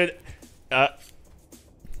 Ah, dude. I'm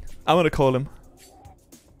gonna call him.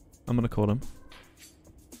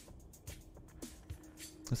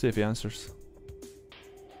 Let's see if he answers.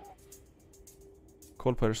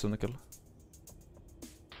 Call Pyro Cynical.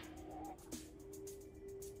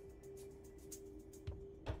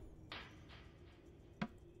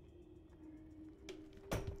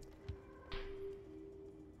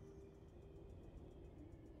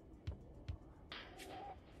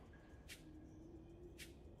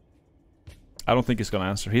 I don't think he's gonna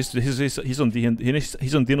answer. He's on do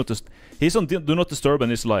not disturb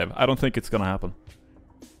and he's live. I don't think it's gonna happen.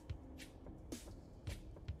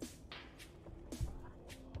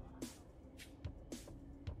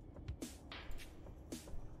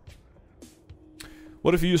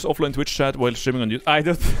 What if you use offline Twitch chat while streaming on YouTube? I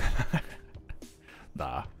don't.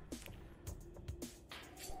 Nah.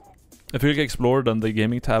 If you explore on the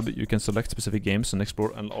gaming tab, you can select specific games and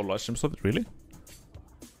explore and all live streams of it. Really?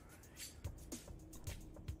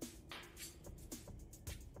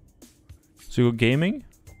 So you go gaming.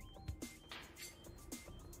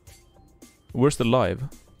 Where's the live?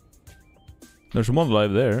 There's one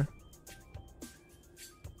live there.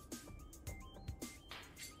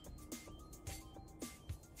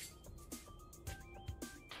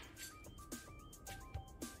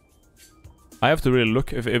 I have to really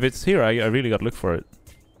look. If it's here, I really gotta look for it.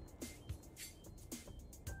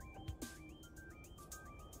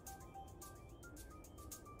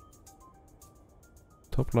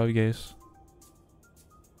 Top live gaze.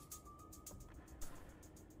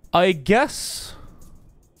 I guess.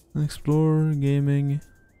 Explore gaming.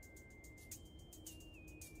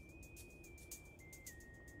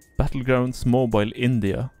 Battlegrounds Mobile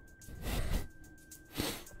India.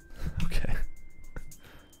 Okay.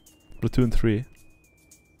 Platoon 3.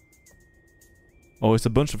 Oh, it's a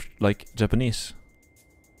bunch of like Japanese.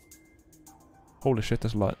 Holy shit,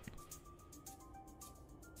 that's a lot.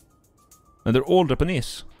 And they're all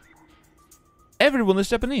Japanese. Everyone is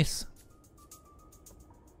Japanese.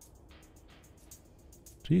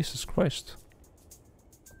 Jesus Christ.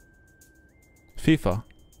 FIFA.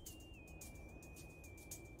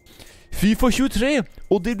 FIFA 23!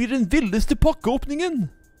 Og det blir den vildeste pakkeåpningen!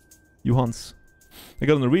 Johans. I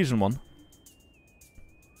got a Norwegian one.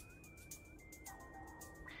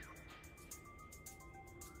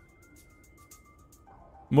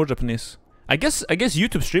 More Japanese. I guess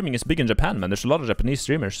YouTube streaming is big in Japan, man. There's a lot of Japanese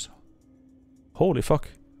streamers. Holy fuck.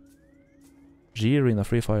 G-Arena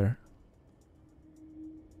Free Fire.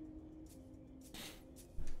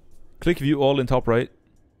 Click view all in top right.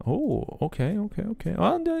 Oh, okay.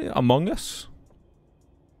 And Among Us.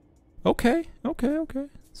 Okay.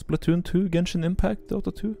 Splatoon 2, Genshin Impact,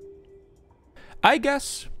 Dota 2. I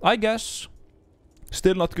guess.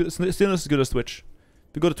 Still not good. Still not as good as Twitch.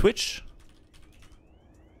 We go to Twitch.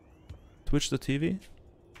 Twitch the TV.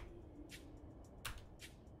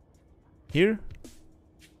 Here.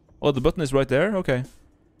 Oh, the button is right there. Okay.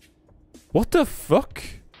 What the fuck?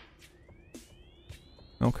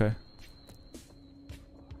 Okay.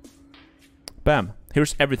 Bam.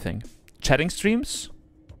 Here's everything. Chatting streams.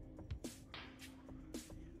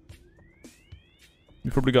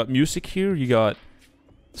 You probably got music here. You got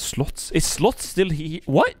slots. Is slots still here?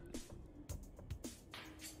 What?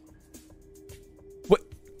 What?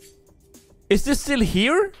 Is this still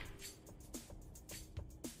here?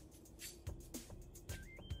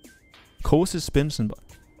 Cozy spins and...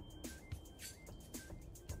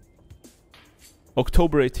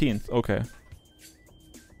 October 18th. Okay.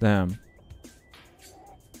 Damn.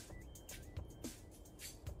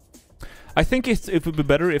 I think it would be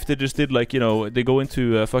better if they just did like, you know, they go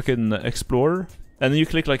into fucking Explorer and then you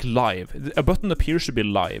click like live. A button up here should be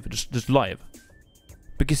live, just live.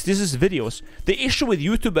 Because this is videos. The issue with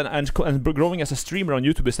YouTube and growing as a streamer on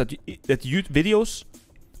YouTube is that videos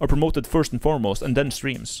are promoted first and foremost and then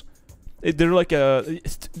streams. They're like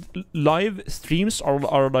live streams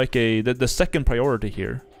are like the second priority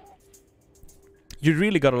here. You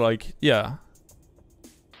really gotta like, yeah.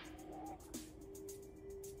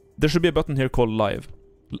 There should be a button here called live.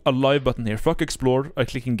 A live button here. Fuck explore,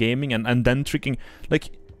 clicking gaming and then tricking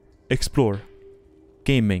like explore,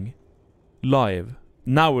 gaming, live.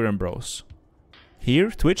 Now we're in browse.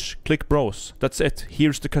 Here, Twitch, click browse. That's it.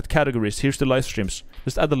 Here's the categories. Here's the live streams.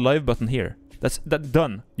 Just add the live button here. That's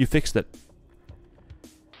done. You fixed it.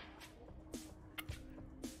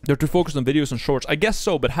 They're too focused on videos and shorts. I guess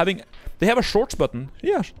so, but they have a shorts button.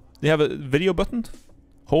 Yeah. They have a video button.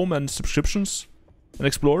 Home and subscriptions. And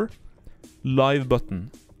explore. Live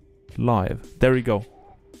button. Live. There we go.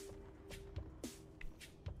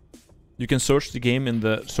 You can search the game in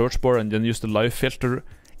the search bar and then use the live filter.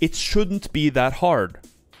 It shouldn't be that hard.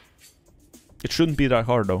 It shouldn't be that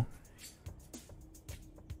hard though.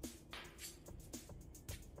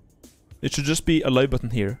 It should just be a live button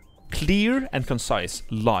here. Clear and concise.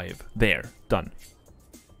 Live. There. Done.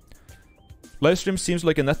 Live stream seems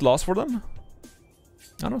like a net loss for them.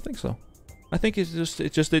 I don't think so. I think it's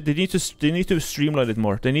just they need to streamline it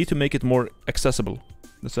more. They need to make it more accessible.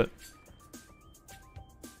 That's it.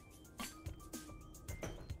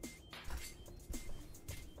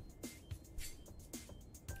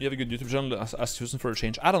 You have a good YouTube channel as chosen for a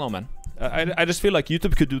change. I don't know, man. I just feel like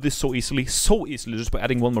YouTube could do this so easily just by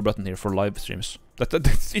adding one more button here for live streams.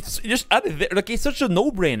 It's just added there. Like, it's such a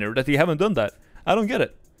no-brainer that they haven't done that. I don't get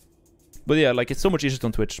it. But yeah, like, it's so much easier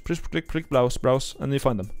on Twitch. Just click browse, and you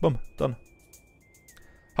find them. Boom, done.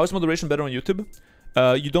 How is moderation better on YouTube?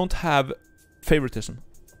 You don't have favoritism.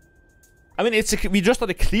 I mean, we just had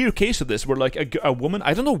a clear case of this where, like, a woman,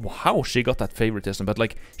 I don't know how she got that favoritism, but,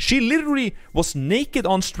 like, she literally was naked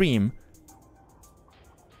on stream.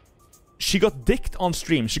 She got dicked on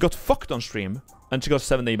stream. She got fucked on stream. And she got a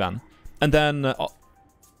 7-day ban. And then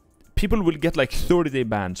people will get, like, 30-day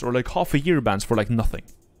bans or, like, half-a-year bans for, like, nothing.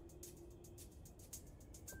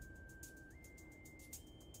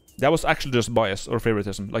 That was actually just bias or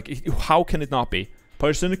favoritism. Like, how can it not be?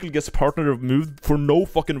 Pyrocynical gets a partner removed for no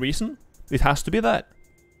fucking reason? It has to be that.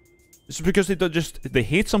 It's because they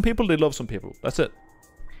hate some people, they love some people. That's it.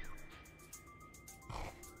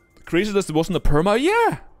 Crazy that it wasn't a perma.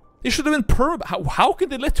 Yeah! It should have been perma. How can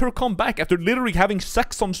they let her come back after literally having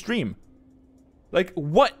sex on stream? Like,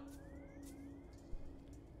 what?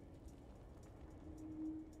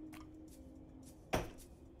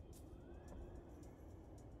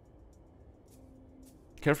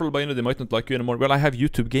 Careful, Bino, they might not like you anymore. Well, I have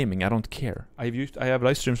YouTube gaming. I don't care. I have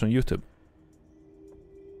live streams on YouTube.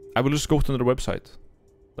 I will just go to another website.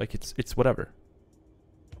 Like, it's whatever.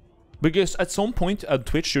 Because at some point at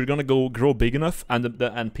Twitch, you're gonna grow big enough,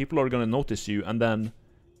 and people are gonna notice you, and then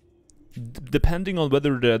depending on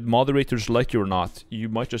whether the moderators like you or not, you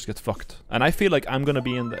might just get fucked. And I feel like I'm gonna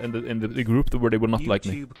be in the group where they will not like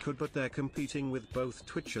me. YouTube could, but they're competing with both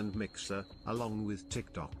Twitch and Mixer, along with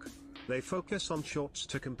TikTok. They focus on shorts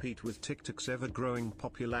to compete with TikTok's ever-growing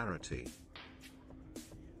popularity.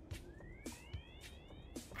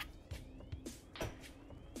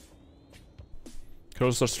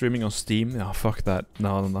 Girls start streaming on Steam? Oh, fuck that.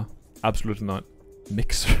 No. Absolutely not.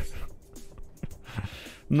 Mixer.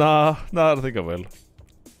 Nah, I don't think I will.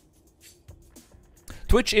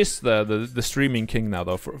 Twitch is the streaming king now,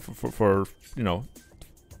 though, for you know...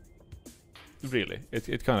 Really,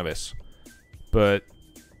 it kind of is. But...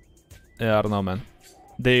 Yeah, I don't know, man.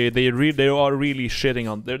 They are really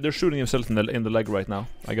shitting on... They're shooting themselves in the leg right now,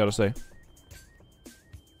 I gotta say.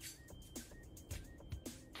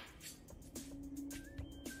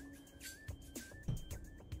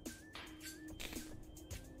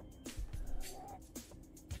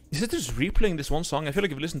 Is it just replaying this one song? I feel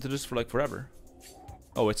like I've listened to this for like forever.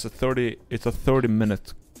 Oh, it's a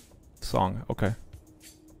 30-minute song. Okay.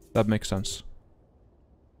 That makes sense.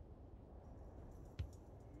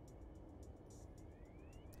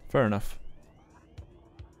 Fair enough.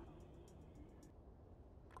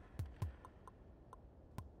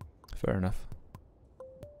 Fair enough.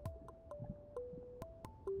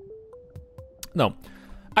 No.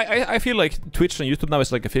 I feel like Twitch and YouTube now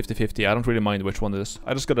is like a 50-50. I don't really mind which one it is.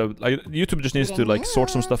 I just gotta... YouTube just needs to like sort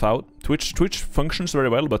some stuff out. Twitch functions very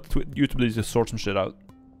well, but YouTube needs to sort some shit out.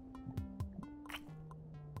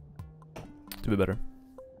 To be better.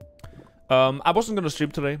 I wasn't gonna stream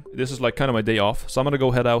today. This is like kind of my day off. So I'm gonna go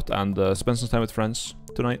head out and spend some time with friends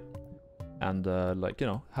tonight. And like, you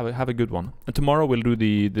know, have a good one. And tomorrow we'll do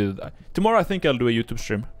tomorrow I think I'll do a YouTube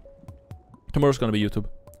stream. Tomorrow's gonna be YouTube.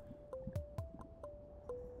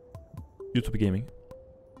 YouTube gaming.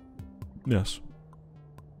 Yes.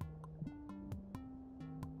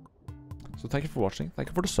 So thank you for watching. Thank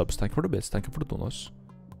you for the subs. Thank you for the bits. Thank you for the donuts.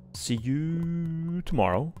 See you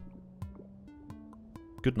tomorrow.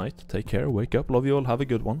 Good night. Take care. Wake up. Love you all. Have a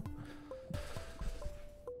good one.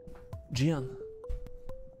 Gian.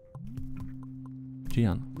 See you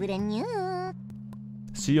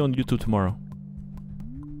on YouTube tomorrow.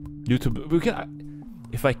 YouTube.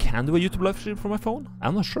 if I can do a YouTube live stream from my phone.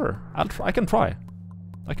 I'm not sure. I'll try. I can try.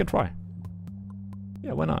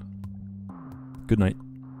 Yeah, why not? Good night.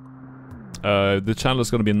 The channel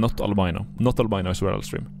is gonna be not albino. Not albino is where I'll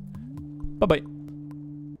stream. Bye bye.